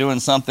gets hurt doing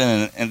something,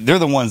 and they're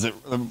the ones that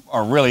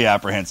are really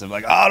apprehensive,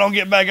 like, oh, don't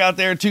get back out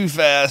there too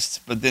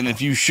fast. But then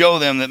if you show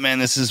them that, man,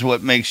 this is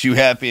what makes you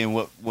happy and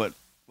what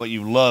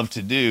you love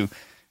to do,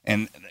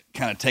 and it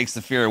kind of takes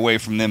the fear away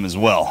from them as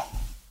well.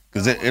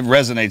 Because it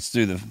resonates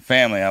through the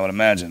family, I would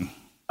imagine.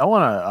 I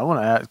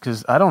want to ask,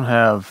 because I don't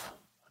have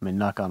I mean,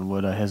 knock on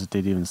wood, I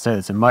hesitate to even say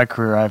this. In my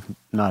career, I've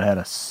not had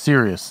a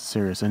serious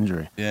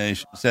injury. Yeah, you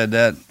said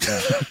that.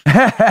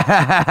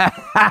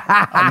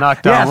 I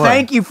knocked on wood.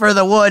 Thank you for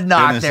the wood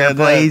knock there,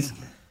 please.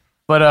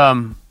 But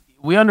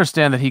we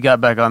understand that he got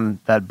back on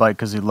that bike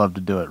because he loved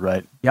to do it,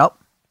 right? Yep.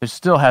 There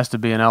still has to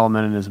be an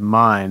element in his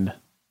mind,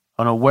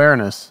 an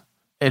awareness.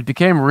 It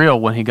became real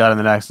when he got in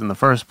that accident in the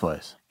first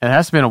place. And it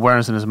has to be an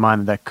awareness in his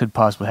mind that could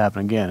possibly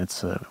happen again.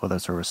 It's whether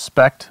it's a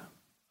respect.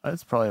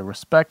 It's probably a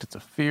respect. It's a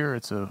fear.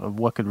 It's of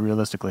what could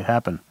realistically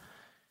happen.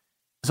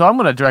 So I'm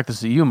going to direct this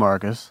to you,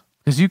 Marcus,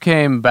 because you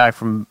came back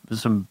from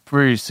some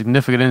pretty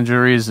significant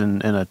injuries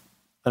and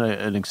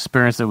an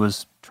experience that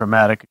was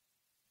traumatic.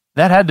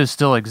 That had to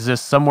still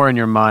exist somewhere in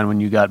your mind when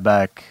you got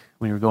back,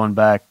 when you were going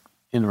back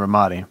into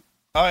Ramadi.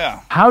 Oh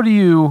yeah. How do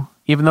you,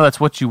 even though that's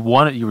what you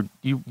wanted,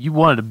 you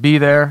wanted to be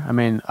there. I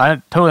mean,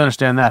 I totally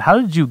understand that. How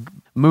did you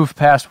move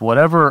past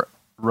whatever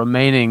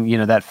remaining,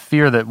 that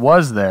fear that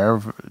was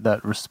there,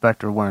 that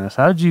respect or awareness?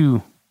 How did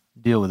you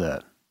deal with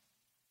that?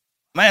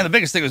 Man, the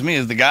biggest thing with me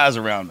is the guys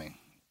around me.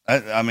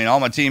 I mean, all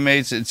my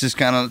teammates, it's just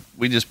kind of,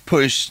 we just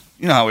push,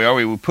 you know how we are,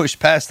 we push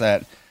past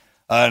that.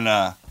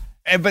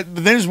 But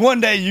there's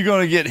one day you're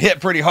going to get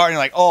hit pretty hard and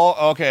you're like,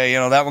 oh, okay,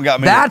 that one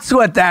got me. That's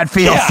what that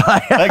feels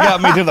like. That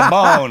got me to the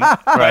bone,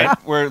 right?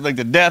 Where like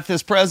the death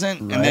is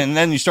present, right. And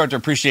then you start to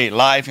appreciate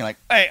life. You're like,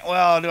 hey,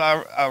 well, do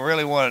I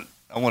really want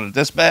it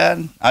this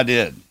bad? I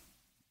did.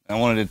 I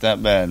wanted it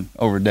that bad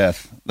over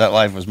death. That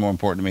life was more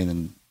important to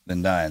me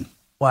than dying.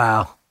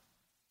 Wow.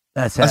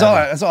 That's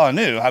all I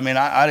knew. I mean,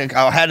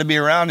 I had to be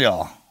around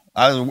y'all.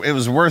 It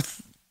was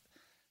worth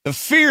the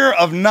fear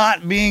of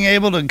not being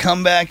able to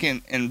come back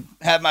and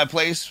have my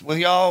place with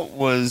y'all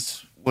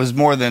was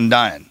more than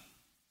dying.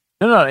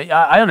 No,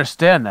 I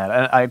understand that.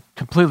 I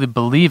completely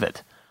believe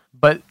it.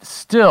 But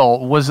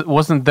still,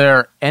 wasn't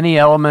there any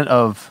element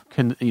of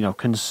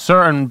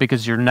concern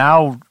because you're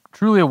now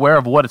truly aware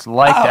of what it's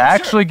like to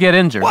actually get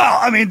injured? Well,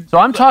 I mean, so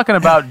I'm talking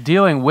about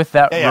dealing with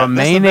that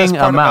remaining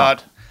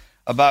amount.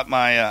 About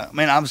my,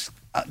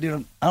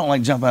 dude, I don't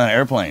like jumping out of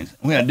airplanes.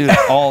 We got to do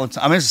that all the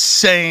time. I mean, it's the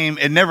same.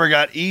 It never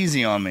got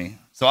easy on me.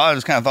 So I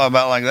just kind of thought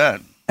about it like that.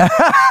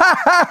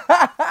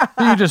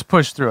 So you just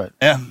push through it.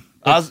 Yeah.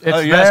 It's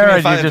there, you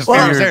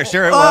just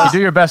sure it was. You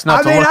do your best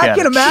not to look at it. I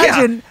can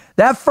imagine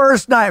that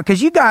first night,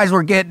 because you guys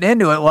were getting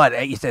into it,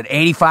 what, you said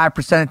 85%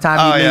 of the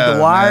time you leave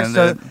the wire? Man,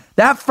 so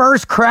that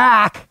first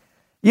crack,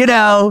 it's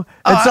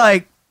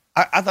like,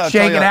 I thought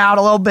shaking out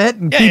a little bit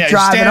and keep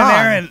driving on.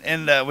 There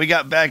and we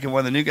got back, and one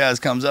of the new guys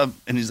comes up,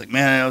 and he's like,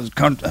 man,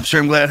 I'm sure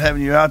I'm glad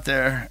having you out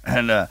there.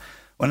 And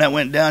when that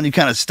went down, you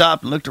kind of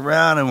stopped and looked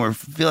around, and we're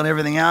feeling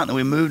everything out, and then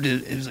we moved.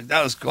 It was like,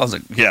 that was cool. I was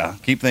like, yeah,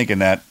 keep thinking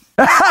that.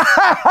 Because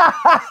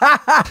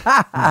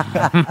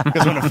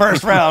when the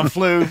first round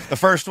flew, the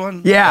first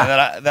one,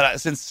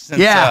 since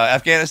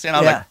Afghanistan, I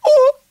was like,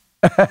 ooh.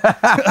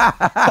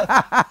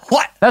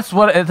 What?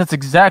 That's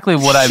exactly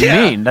what I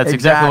mean. That's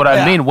exactly what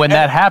I mean. When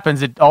that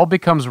happens, it all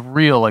becomes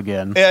real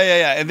again.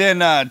 Yeah. And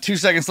then 2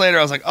 seconds later,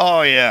 I was like,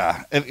 oh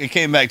yeah, it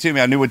came back to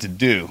me. I knew what to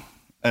do.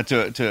 I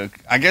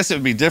guess it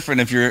would be different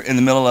if you're in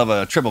the middle of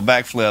a triple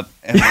backflip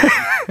and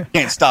you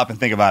can't stop and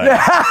think about it.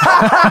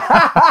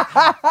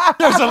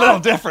 There's a little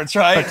difference,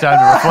 right? Time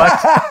to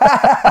reflect.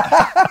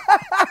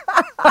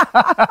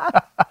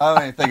 I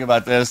don't even think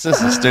about this.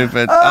 This is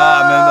stupid.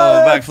 I'm in the middle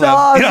of a backflip.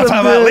 Awesome, I'm talking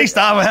about, at least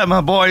I would have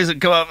my boys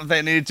that come up if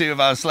they needed to, if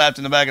I was slapped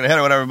in the back of the head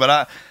or whatever.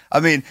 But I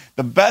mean,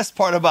 the best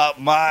part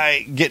about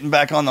my getting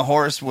back on the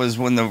horse was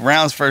when the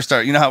rounds first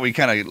start. You know how we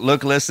kind of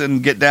look, listen,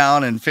 get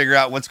down, and figure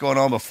out what's going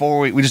on before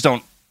we just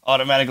don't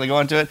automatically go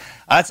into it.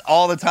 That's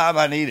all the time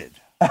I needed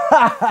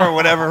for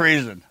whatever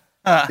reason.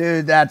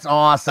 Dude, that's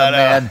awesome,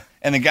 man.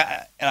 And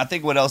I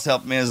think what else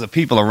helped me is the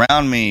people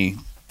around me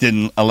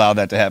didn't allow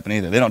that to happen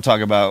either. They don't talk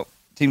about,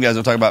 team guys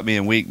don't talk about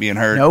being weak, being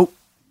hurt,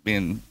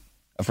 being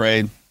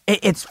afraid.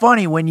 It's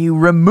funny when you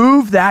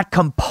remove that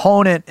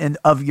component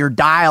of your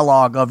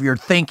dialogue, of your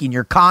thinking,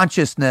 your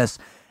consciousness,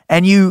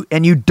 and you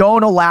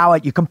don't allow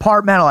it, you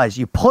compartmentalize,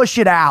 you push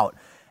it out,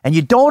 and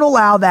you don't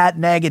allow that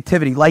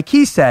negativity. Like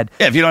he said.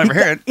 Yeah, if you don't ever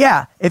hear it.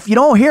 Yeah, if you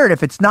don't hear it,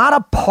 if it's not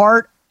a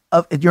part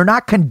of, you're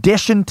not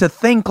conditioned to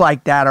think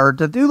like that or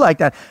to do like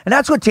that. And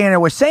that's what Tanner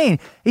was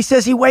saying. He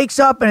says he wakes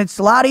up and it's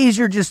a lot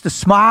easier just to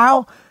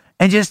smile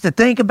and just to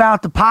think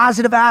about the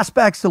positive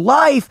aspects of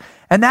life.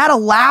 And that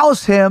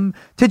allows him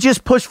to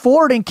just push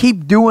forward and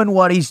keep doing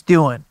what he's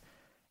doing.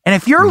 And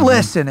if you're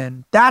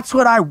listening, that's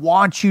what I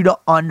want you to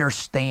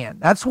understand.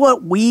 That's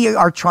what we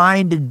are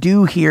trying to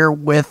do here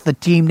with the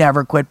Team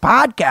Never Quit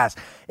podcast,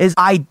 is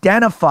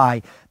identify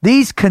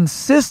these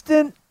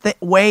consistent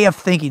way of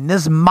thinking,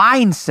 this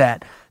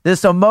mindset,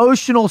 this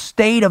emotional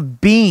state of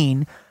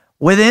being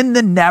within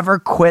the never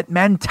quit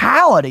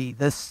mentality,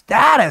 the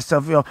status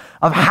of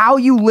how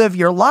you live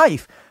your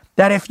life.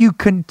 That if you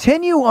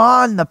continue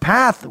on the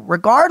path,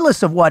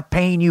 regardless of what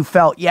pain you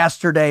felt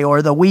yesterday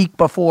or the week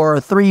before or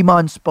 3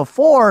 months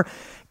before,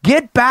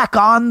 get back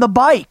on the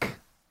bike.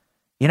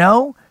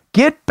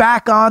 Get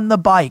back on the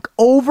bike.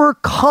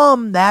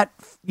 Overcome that,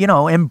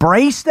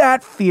 embrace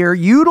that fear.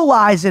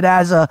 Utilize it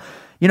as a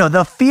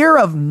the fear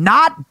of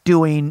not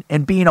doing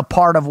and being a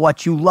part of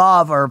what you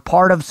love or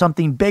part of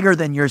something bigger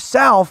than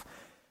yourself,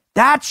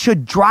 that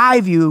should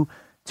drive you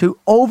to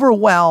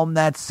overwhelm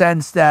that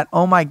sense that,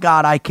 oh my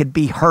God, I could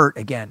be hurt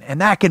again.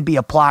 And that can be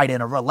applied in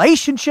a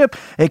relationship.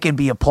 It can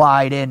be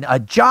applied in a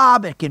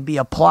job. It can be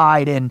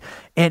applied in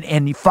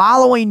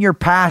following your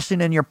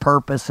passion and your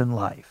purpose in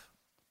life.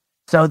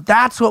 So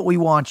that's what we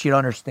want you to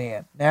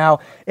understand. Now,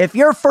 if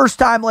you're a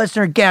first-time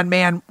listener, again,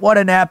 man, what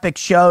an epic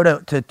show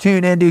to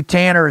tune into.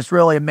 Tanner is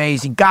really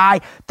amazing.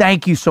 Guy,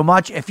 thank you so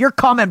much. If you're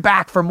coming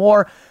back for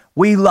more,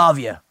 we love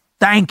you.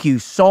 Thank you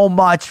so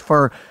much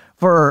for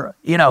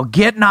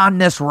getting on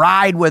this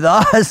ride with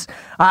us.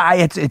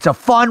 It's a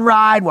fun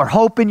ride. We're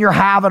hoping you're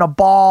having a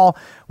ball.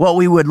 What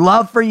we would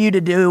love for you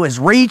to do is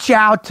reach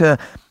out to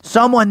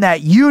someone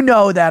that you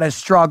know that is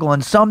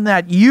struggling, someone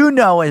that you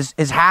know is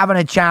having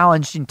a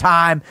challenging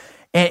time,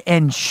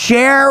 and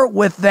share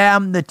with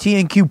them the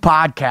TNQ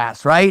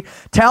podcast, right?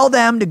 Tell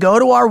them to go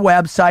to our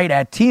website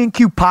at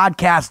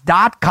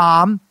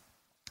tnqpodcast.com.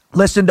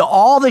 Listen to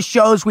all the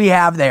shows we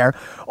have there,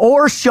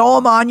 or show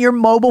them on your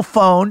mobile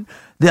phone,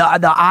 the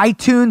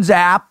iTunes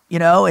app,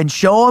 and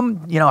show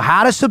them,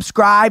 how to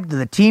subscribe to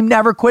the Team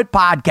Never Quit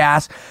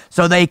podcast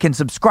so they can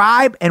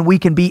subscribe and we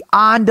can be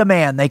on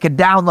demand. They can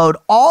download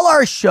all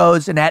our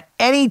shows, and at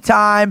any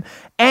time,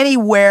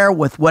 anywhere,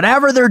 with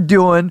whatever they're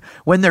doing,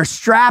 when they're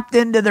strapped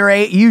into their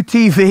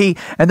UTV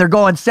and they're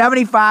going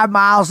 75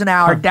 miles an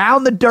hour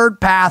down the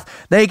dirt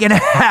path, they can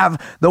have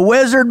the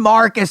wizard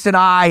Marcus and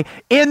I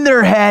in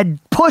their head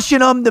pushing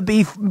them to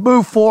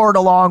move forward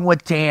along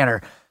with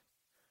Tanner.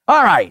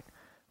 All right.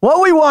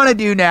 What we want to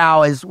do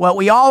now is what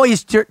we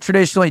always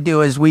traditionally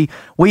do is we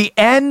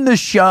end the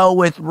show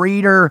with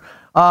reader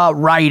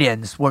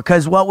write-ins,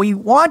 because what we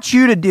want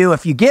you to do,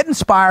 if you get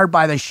inspired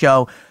by the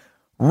show,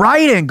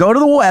 write in, go to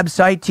the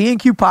website,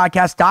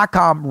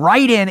 tnqpodcast.com,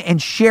 write in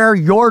and share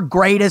your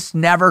greatest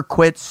never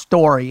quit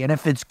story. And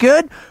if it's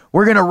good,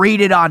 we're going to read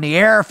it on the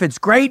air. If it's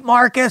great,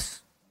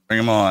 Marcus, bring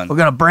them on. We're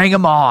going to bring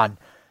them on.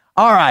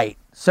 All right.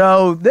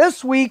 So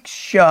this week's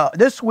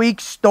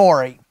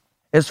story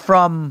is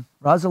from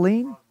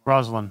Rosalind.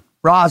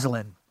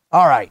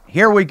 All right,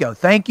 here we go.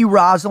 Thank you,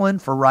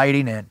 Rosalind, for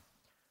writing in.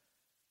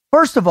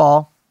 First of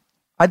all,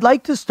 I'd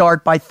like to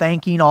start by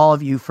thanking all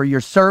of you for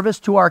your service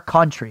to our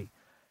country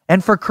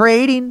and for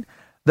creating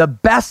the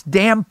best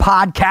damn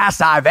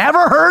podcast I've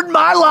ever heard in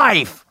my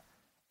life.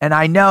 And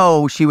I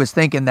know she was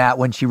thinking that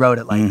when she wrote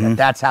it like that.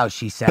 That's how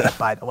she said it,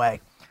 by the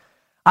way.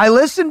 I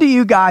listen to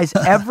you guys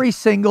every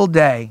single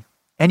day,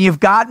 and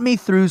you've gotten me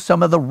through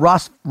some of the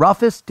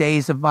roughest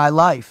days of my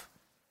life.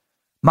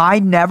 My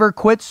never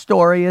quit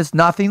story is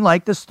nothing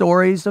like the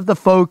stories of the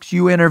folks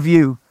you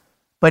interview,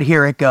 but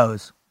here it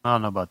goes. I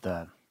don't know about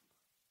that.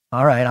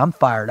 All right, I'm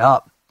fired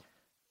up.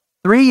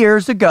 3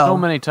 years ago. So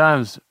many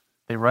times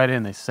they write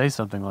in, they say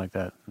something like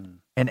that.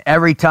 And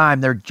every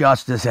time they're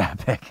just as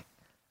epic.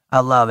 I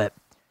love it.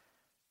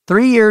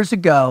 3 years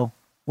ago,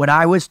 when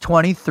I was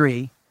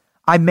 23,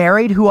 I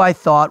married who I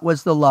thought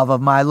was the love of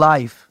my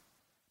life,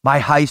 my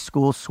high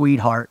school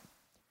sweetheart.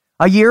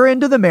 A year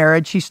into the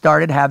marriage, she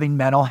started having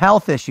mental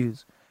health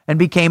issues and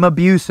became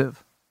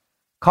abusive,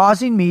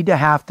 causing me to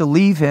have to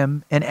leave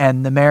him and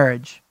end the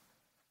marriage.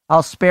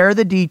 I'll spare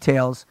the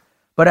details,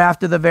 but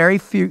after the very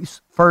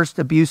first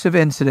abusive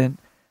incident,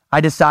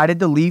 I decided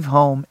to leave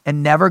home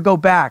and never go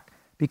back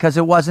because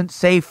it wasn't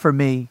safe for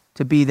me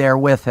to be there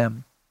with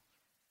him.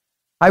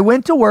 I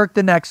went to work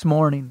the next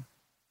morning,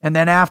 and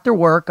then after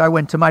work, I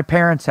went to my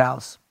parents'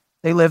 house.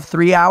 They lived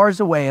 3 hours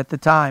away at the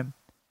time.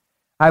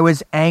 I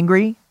was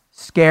angry,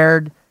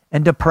 scared,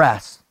 and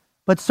depressed,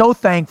 but so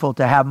thankful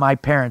to have my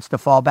parents to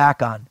fall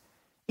back on,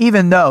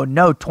 even though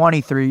no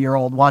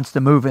 23-year-old wants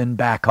to move in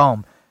back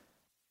home.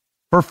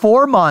 For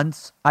 4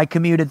 months, I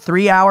commuted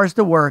 3 hours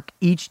to work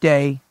each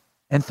day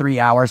and 3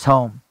 hours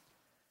home.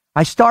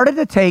 I started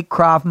to take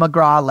Krav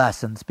Maga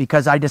lessons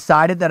because I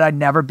decided that I'd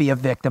never be a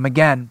victim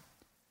again.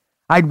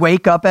 I'd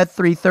wake up at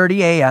 3:30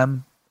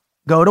 a.m.,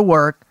 go to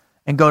work,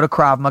 and go to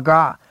Krav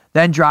Maga,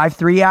 then drive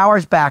 3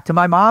 hours back to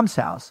my mom's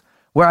house,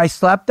 where I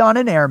slept on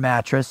an air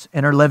mattress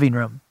in her living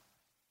room.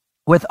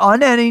 With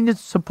unending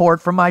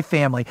support from my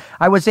family,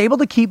 I was able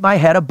to keep my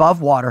head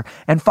above water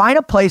and find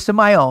a place of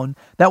my own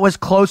that was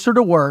closer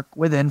to work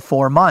within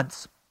 4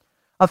 months.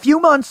 A few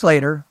months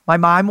later, my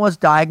mom was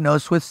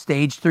diagnosed with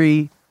stage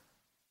 3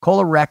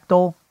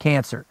 colorectal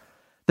cancer.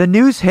 The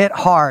news hit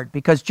hard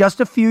because just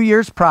a few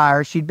years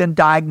prior, she'd been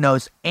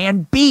diagnosed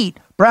and beat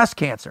breast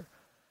cancer.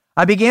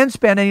 I began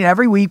spending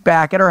every week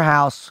back at her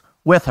house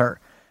with her.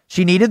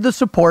 She needed the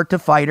support to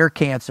fight her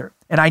cancer,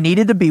 and I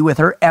needed to be with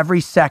her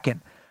every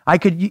second. I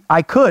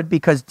could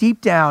because deep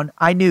down,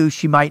 I knew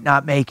she might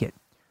not make it.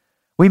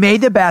 We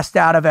made the best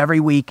out of every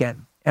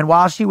weekend, and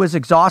while she was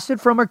exhausted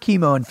from her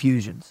chemo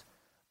infusions,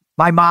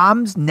 my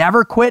mom's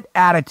never quit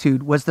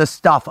attitude was the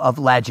stuff of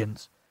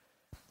legends.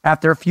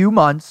 After a few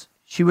months,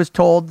 she was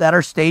told that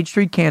her stage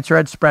 3 cancer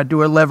had spread to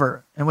her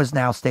liver and was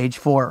now stage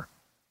 4,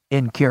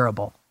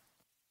 incurable.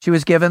 She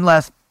was given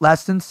less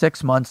than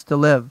 6 months to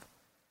live.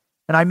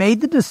 and I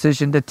made the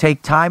decision to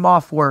take time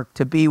off work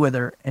to be with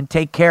her and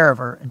take care of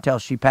her until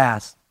she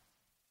passed.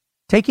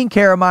 Taking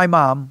care of my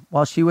mom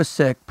while she was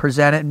sick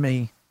presented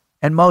me,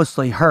 and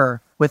mostly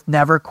her, with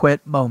never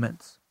quit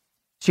moments.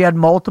 She had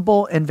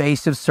multiple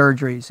invasive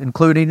surgeries,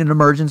 including an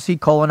emergency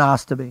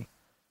colonoscopy.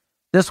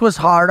 This was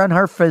hard on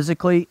her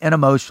physically and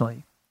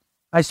emotionally.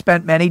 I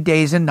spent many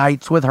days and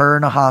nights with her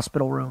in the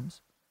hospital rooms.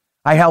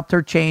 I helped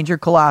her change her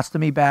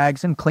colostomy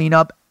bags and clean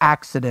up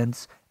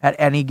accidents at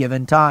any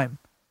given time.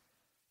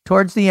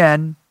 Towards the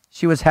end,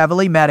 she was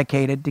heavily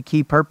medicated to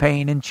keep her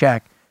pain in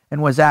check and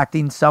was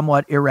acting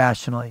somewhat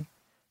irrationally,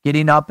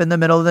 getting up in the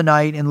middle of the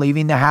night and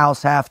leaving the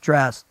house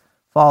half-dressed,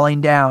 falling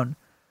down,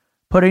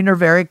 putting her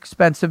very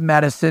expensive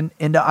medicine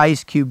into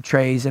ice cube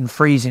trays and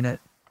freezing it,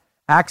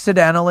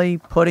 accidentally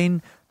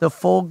putting the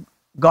full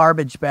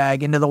garbage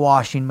bag into the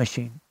washing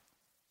machine.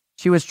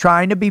 She was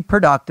trying to be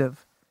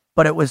productive,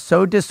 but it was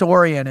so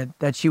disoriented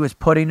that she was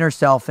putting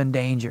herself in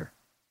danger.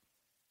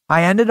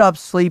 I ended up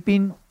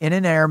sleeping in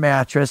an air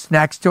mattress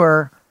next to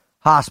her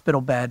hospital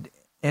bed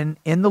in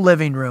the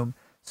living room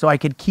so I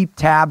could keep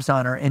tabs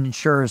on her and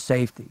ensure her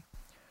safety.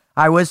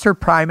 I was her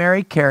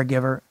primary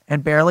caregiver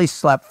and barely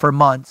slept for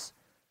months,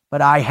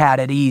 but I had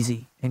it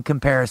easy in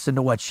comparison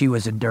to what she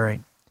was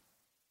enduring.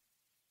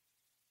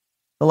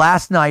 The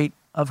last night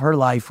of her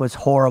life was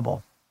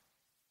horrible.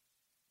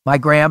 My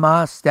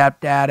grandma,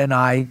 stepdad, and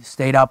I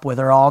stayed up with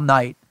her all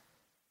night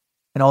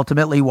and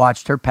ultimately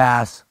watched her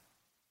pass.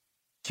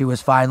 She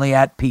was finally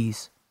at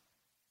peace,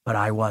 but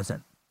I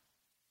wasn't.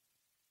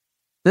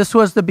 This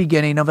was the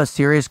beginning of a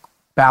serious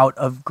bout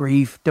of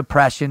grief,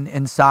 depression,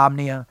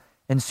 insomnia,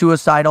 and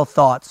suicidal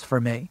thoughts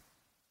for me.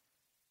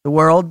 The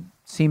world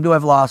seemed to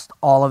have lost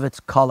all of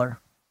its color.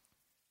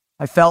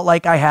 I felt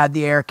like I had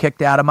the air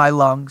kicked out of my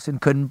lungs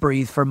and couldn't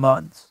breathe for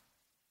months.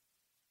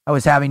 I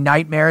was having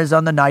nightmares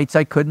on the nights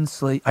I could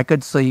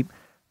sleep,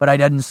 but I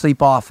didn't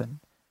sleep often.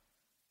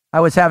 I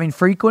was having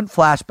frequent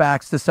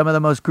flashbacks to some of the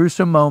most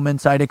gruesome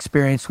moments I'd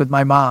experienced with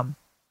my mom.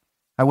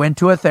 I went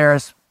to a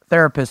therapist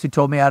who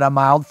told me I had a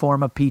mild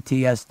form of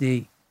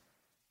PTSD.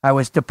 I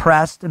was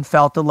depressed and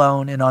felt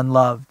alone and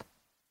unloved.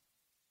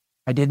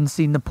 I didn't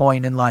see the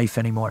point in life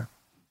anymore.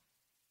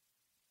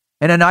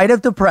 In a night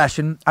of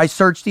depression, I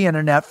searched the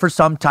internet for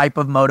some type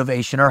of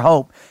motivation or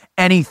hope,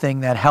 anything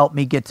that helped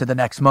me get to the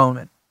next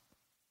moment.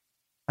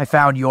 I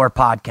found your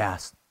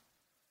podcast.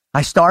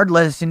 I started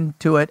listening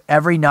to it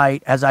every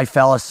night as I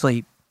fell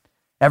asleep,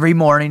 every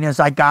morning as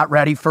I got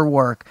ready for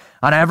work,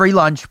 on every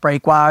lunch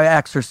break while I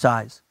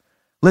exercised.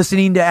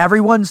 Listening to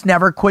everyone's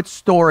never quit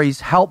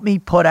stories helped me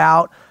pull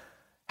out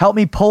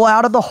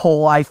of the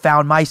hole I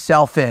found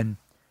myself in.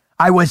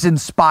 I was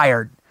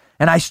inspired,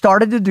 and I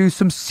started to do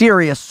some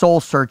serious soul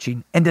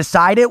searching and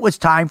decided it was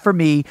time for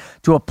me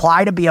to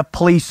apply to be a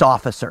police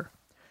officer.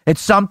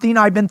 It's something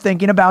I've been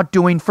thinking about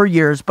doing for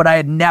years, but I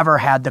had never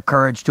had the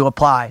courage to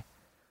apply.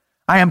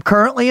 I am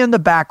currently in the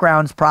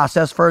backgrounds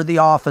process for the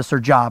officer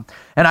job,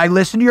 and I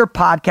listen to your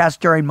podcast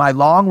during my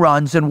long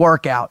runs and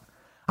workout.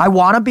 I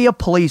want to be a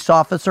police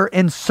officer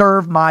and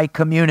serve my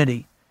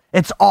community.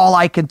 It's all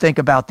I can think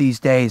about these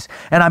days,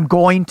 and I'm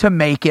going to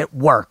make it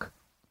work.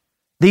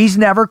 These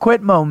never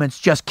quit moments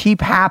just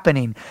keep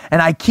happening,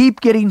 and I keep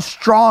getting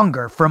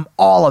stronger from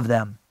all of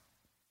them.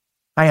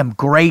 I am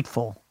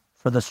grateful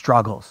for the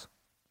struggles.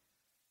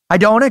 I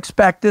don't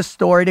expect this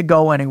story to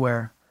go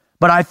anywhere,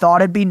 but I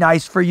thought it'd be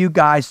nice for you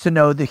guys to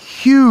know the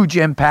huge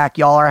impact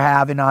y'all are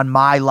having on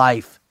my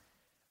life.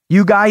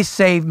 You guys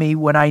saved me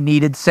when I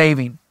needed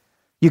saving.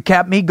 You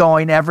kept me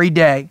going every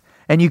day,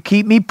 and you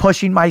keep me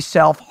pushing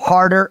myself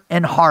harder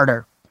and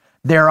harder.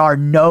 There are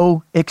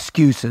no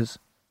excuses,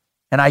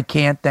 and I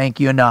can't thank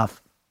you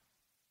enough.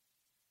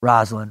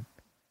 Rosalind.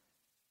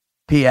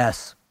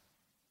 P.S.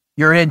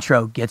 Your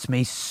intro gets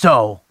me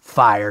so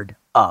fired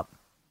up.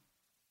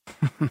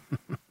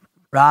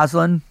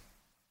 Rosalind,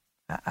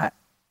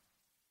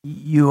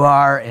 you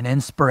are an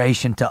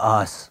inspiration to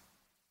us.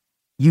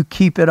 You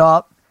keep it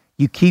up.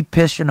 You keep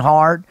pushing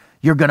hard.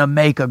 You're going to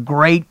make a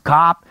great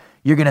cop.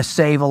 You're going to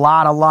save a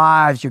lot of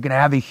lives. You're going to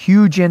have a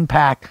huge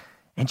impact.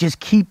 And just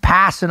keep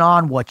passing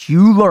on what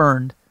you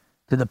learned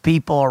to the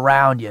people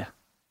around you.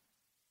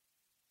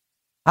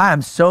 I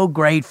am so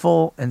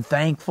grateful and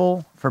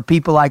thankful for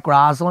people like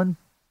Rosalind.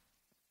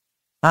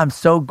 I'm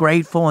so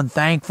grateful and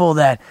thankful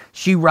that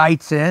she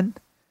writes in.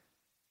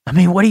 I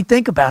mean, what do you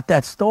think about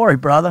that story,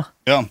 brother?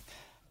 Yeah,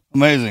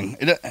 amazing.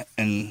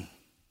 And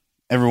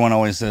everyone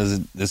always says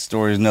this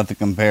story is nothing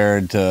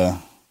compared to.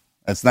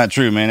 That's not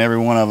true, man. Every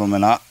one of them,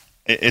 and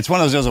it's one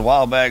of those. There was a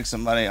while back.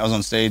 I was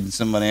on stage, and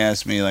somebody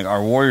asked me, like,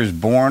 "Are warriors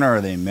born or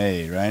are they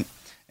made?" Right?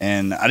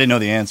 And I didn't know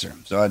the answer,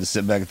 so I had to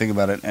sit back and think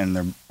about it.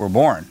 And we're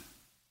born.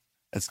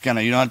 It's kind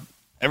of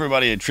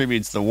everybody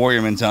attributes the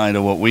warrior mentality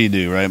to what we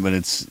do, right? But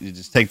you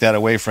just take that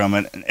away from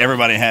it, and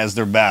everybody has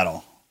their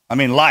battle. I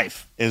mean,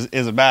 life is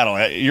a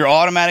battle. You're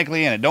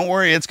automatically in it. Don't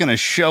worry, it's going to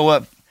show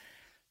up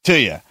to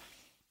you.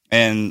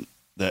 And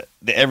the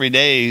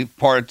everyday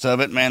parts of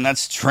it, man,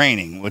 that's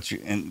training.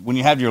 And when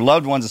you have your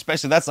loved ones,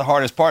 especially, that's the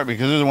hardest part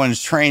because they're the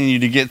ones training you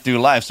to get through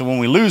life. So when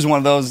we lose one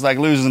of those, it's like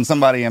losing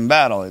somebody in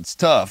battle. It's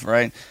tough,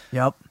 right?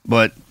 Yep.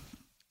 But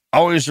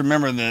always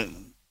remember that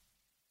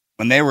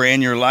when they were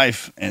in your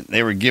life and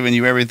they were giving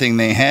you everything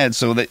they had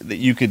so that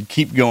you could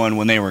keep going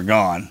when they were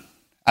gone.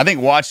 I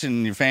think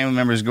watching your family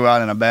members go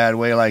out in a bad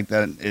way like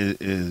that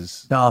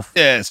is tough.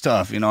 Yeah, it's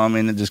tough. You know, I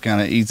mean, it just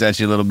kind of eats at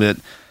you a little bit.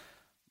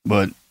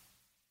 But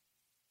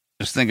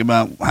just think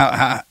about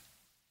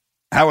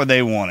how would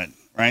they want it,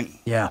 right?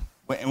 Yeah.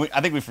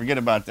 I think we forget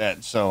about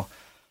that. So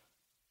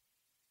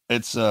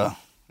it's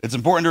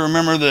important to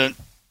remember that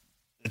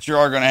you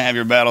are going to have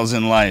your battles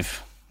in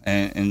life.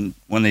 And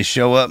when they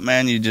show up,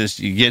 man, you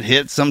get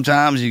hit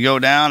sometimes, you go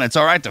down. It's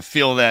all right to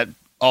feel that,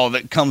 all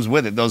that comes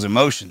with it, those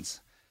emotions.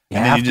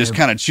 And then you just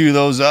kind of chew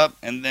those up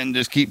and then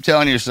just keep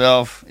telling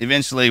yourself,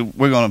 eventually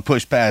we're going to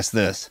push past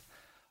this.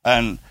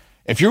 And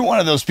if you're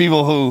one of those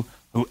people who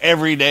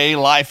every day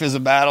life is a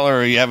battle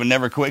or you have a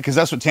never quit, because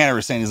that's what Tanner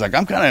was saying. He's like,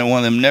 I'm kind of one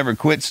of them never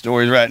quit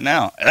stories right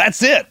now.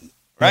 That's it,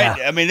 right?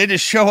 Yeah. I mean, they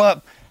just show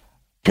up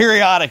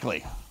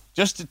periodically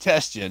just to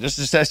test you, just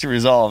to test your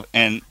resolve.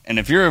 And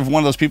if you're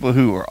one of those people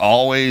who are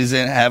always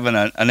having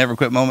a never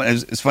quit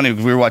moment, it's funny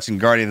because we were watching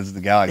Guardians of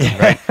the Galaxy,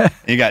 right? And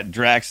you got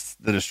Drax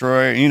the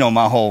Destroyer. You know,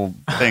 my whole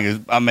thing is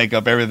I make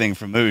up everything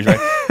from movies,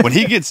 right? When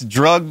he gets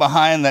drugged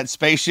behind that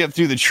spaceship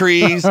through the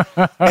trees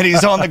and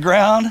he's on the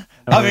ground,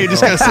 I mean,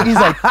 just gonna sit, he's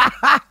like,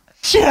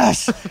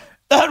 yes,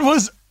 that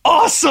was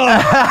awesome.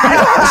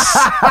 Yes.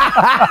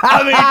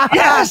 I mean,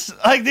 yes.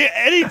 Like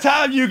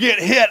anytime you get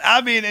hit, I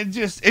mean, it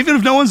just, even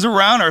if no one's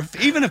around or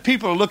even if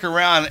people look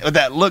around with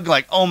that look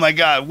like, oh my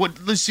God,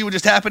 let's see what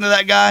just happened to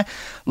that guy.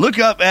 Look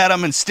up at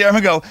him and stare him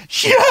and go,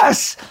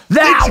 yes,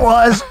 that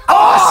was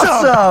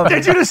awesome.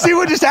 Did you just see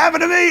what just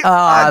happened to me? Oh,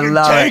 I can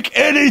love take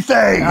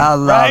anything. I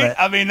love it.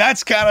 I mean,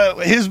 that's kind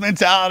of his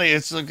mentality.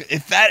 It's like,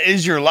 if that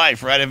is your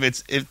life, right?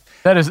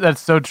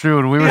 That's so true.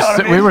 And we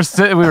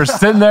were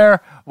sitting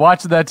there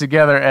watching that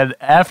together, and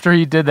after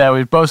he did that,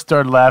 we both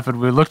started laughing.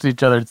 We looked at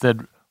each other and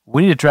said,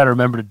 we need to try to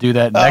remember to do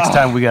that next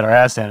time we get our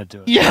ass handed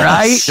to us. Yes.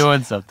 Right?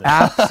 Doing something.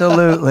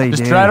 Absolutely.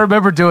 Just try to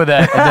remember doing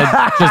that and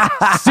then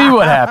just see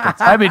what happens.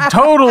 I mean,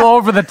 total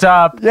over the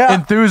top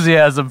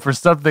enthusiasm for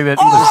something that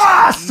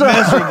awesome.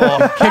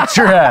 miserable. Kicked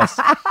your ass.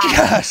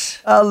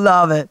 Yes. I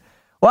love it.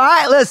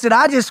 Well, listen,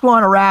 I just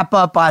want to wrap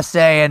up by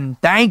saying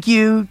thank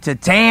you to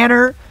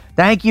Tanner.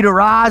 Thank you to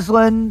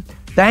Rosalind.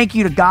 Thank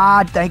you to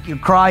God. Thank you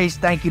to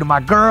Christ. Thank you to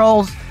my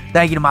girls.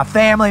 Thank you to my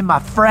family, my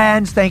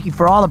friends. Thank you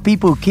for all the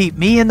people who keep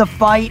me in the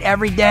fight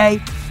every day.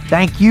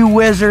 Thank you,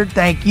 Wizard.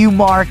 Thank you,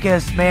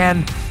 Marcus.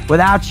 Man,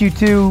 without you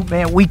two,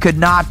 man, we could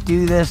not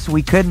do this.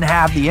 We couldn't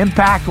have the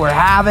impact we're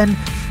having.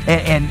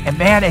 And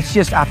man, it's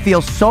just, I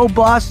feel so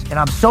blessed and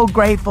I'm so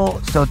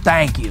grateful. So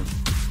thank you.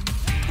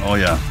 Oh,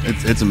 yeah.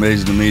 It's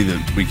amazing to me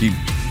that we keep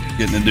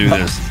getting to do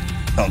this.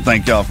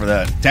 Thank y'all for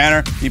that.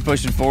 Tanner, keep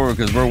pushing forward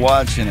because we're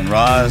watching. And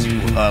Roz,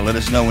 let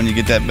us know when you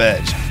get that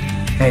badge.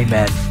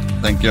 Amen.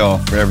 Thank y'all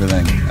for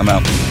everything. I'm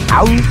out.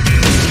 Out.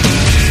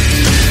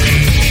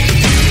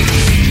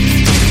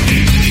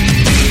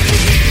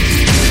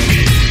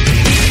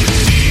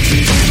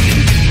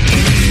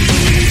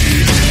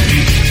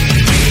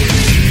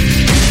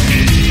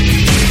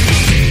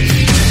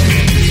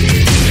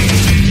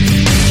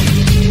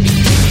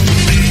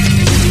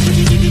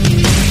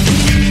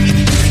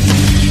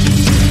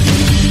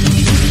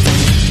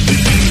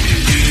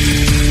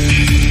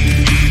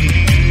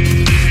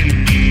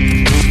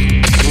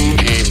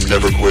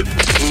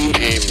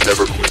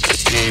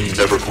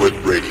 Never Quit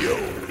Radio.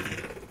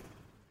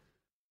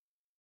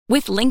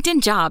 With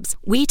LinkedIn Jobs,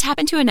 we tap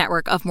into a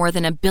network of more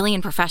than 1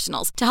 billion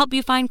professionals to help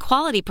you find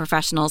quality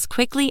professionals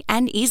quickly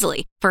and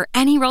easily for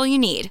any role you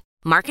need.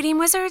 Marketing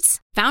wizards?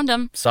 Found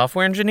them.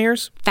 Software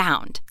engineers?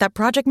 Found. That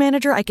project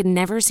manager I could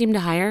never seem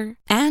to hire?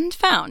 And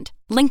found.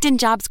 LinkedIn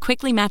Jobs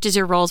quickly matches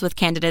your roles with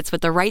candidates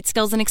with the right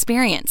skills and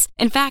experience.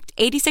 In fact,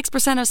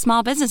 86% of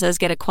small businesses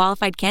get a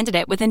qualified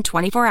candidate within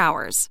 24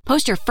 hours.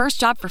 Post your first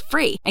job for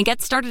free and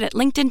get started at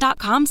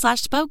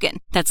linkedin.com/spoken.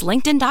 That's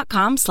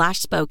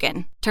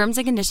linkedin.com/spoken. Terms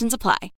and conditions apply.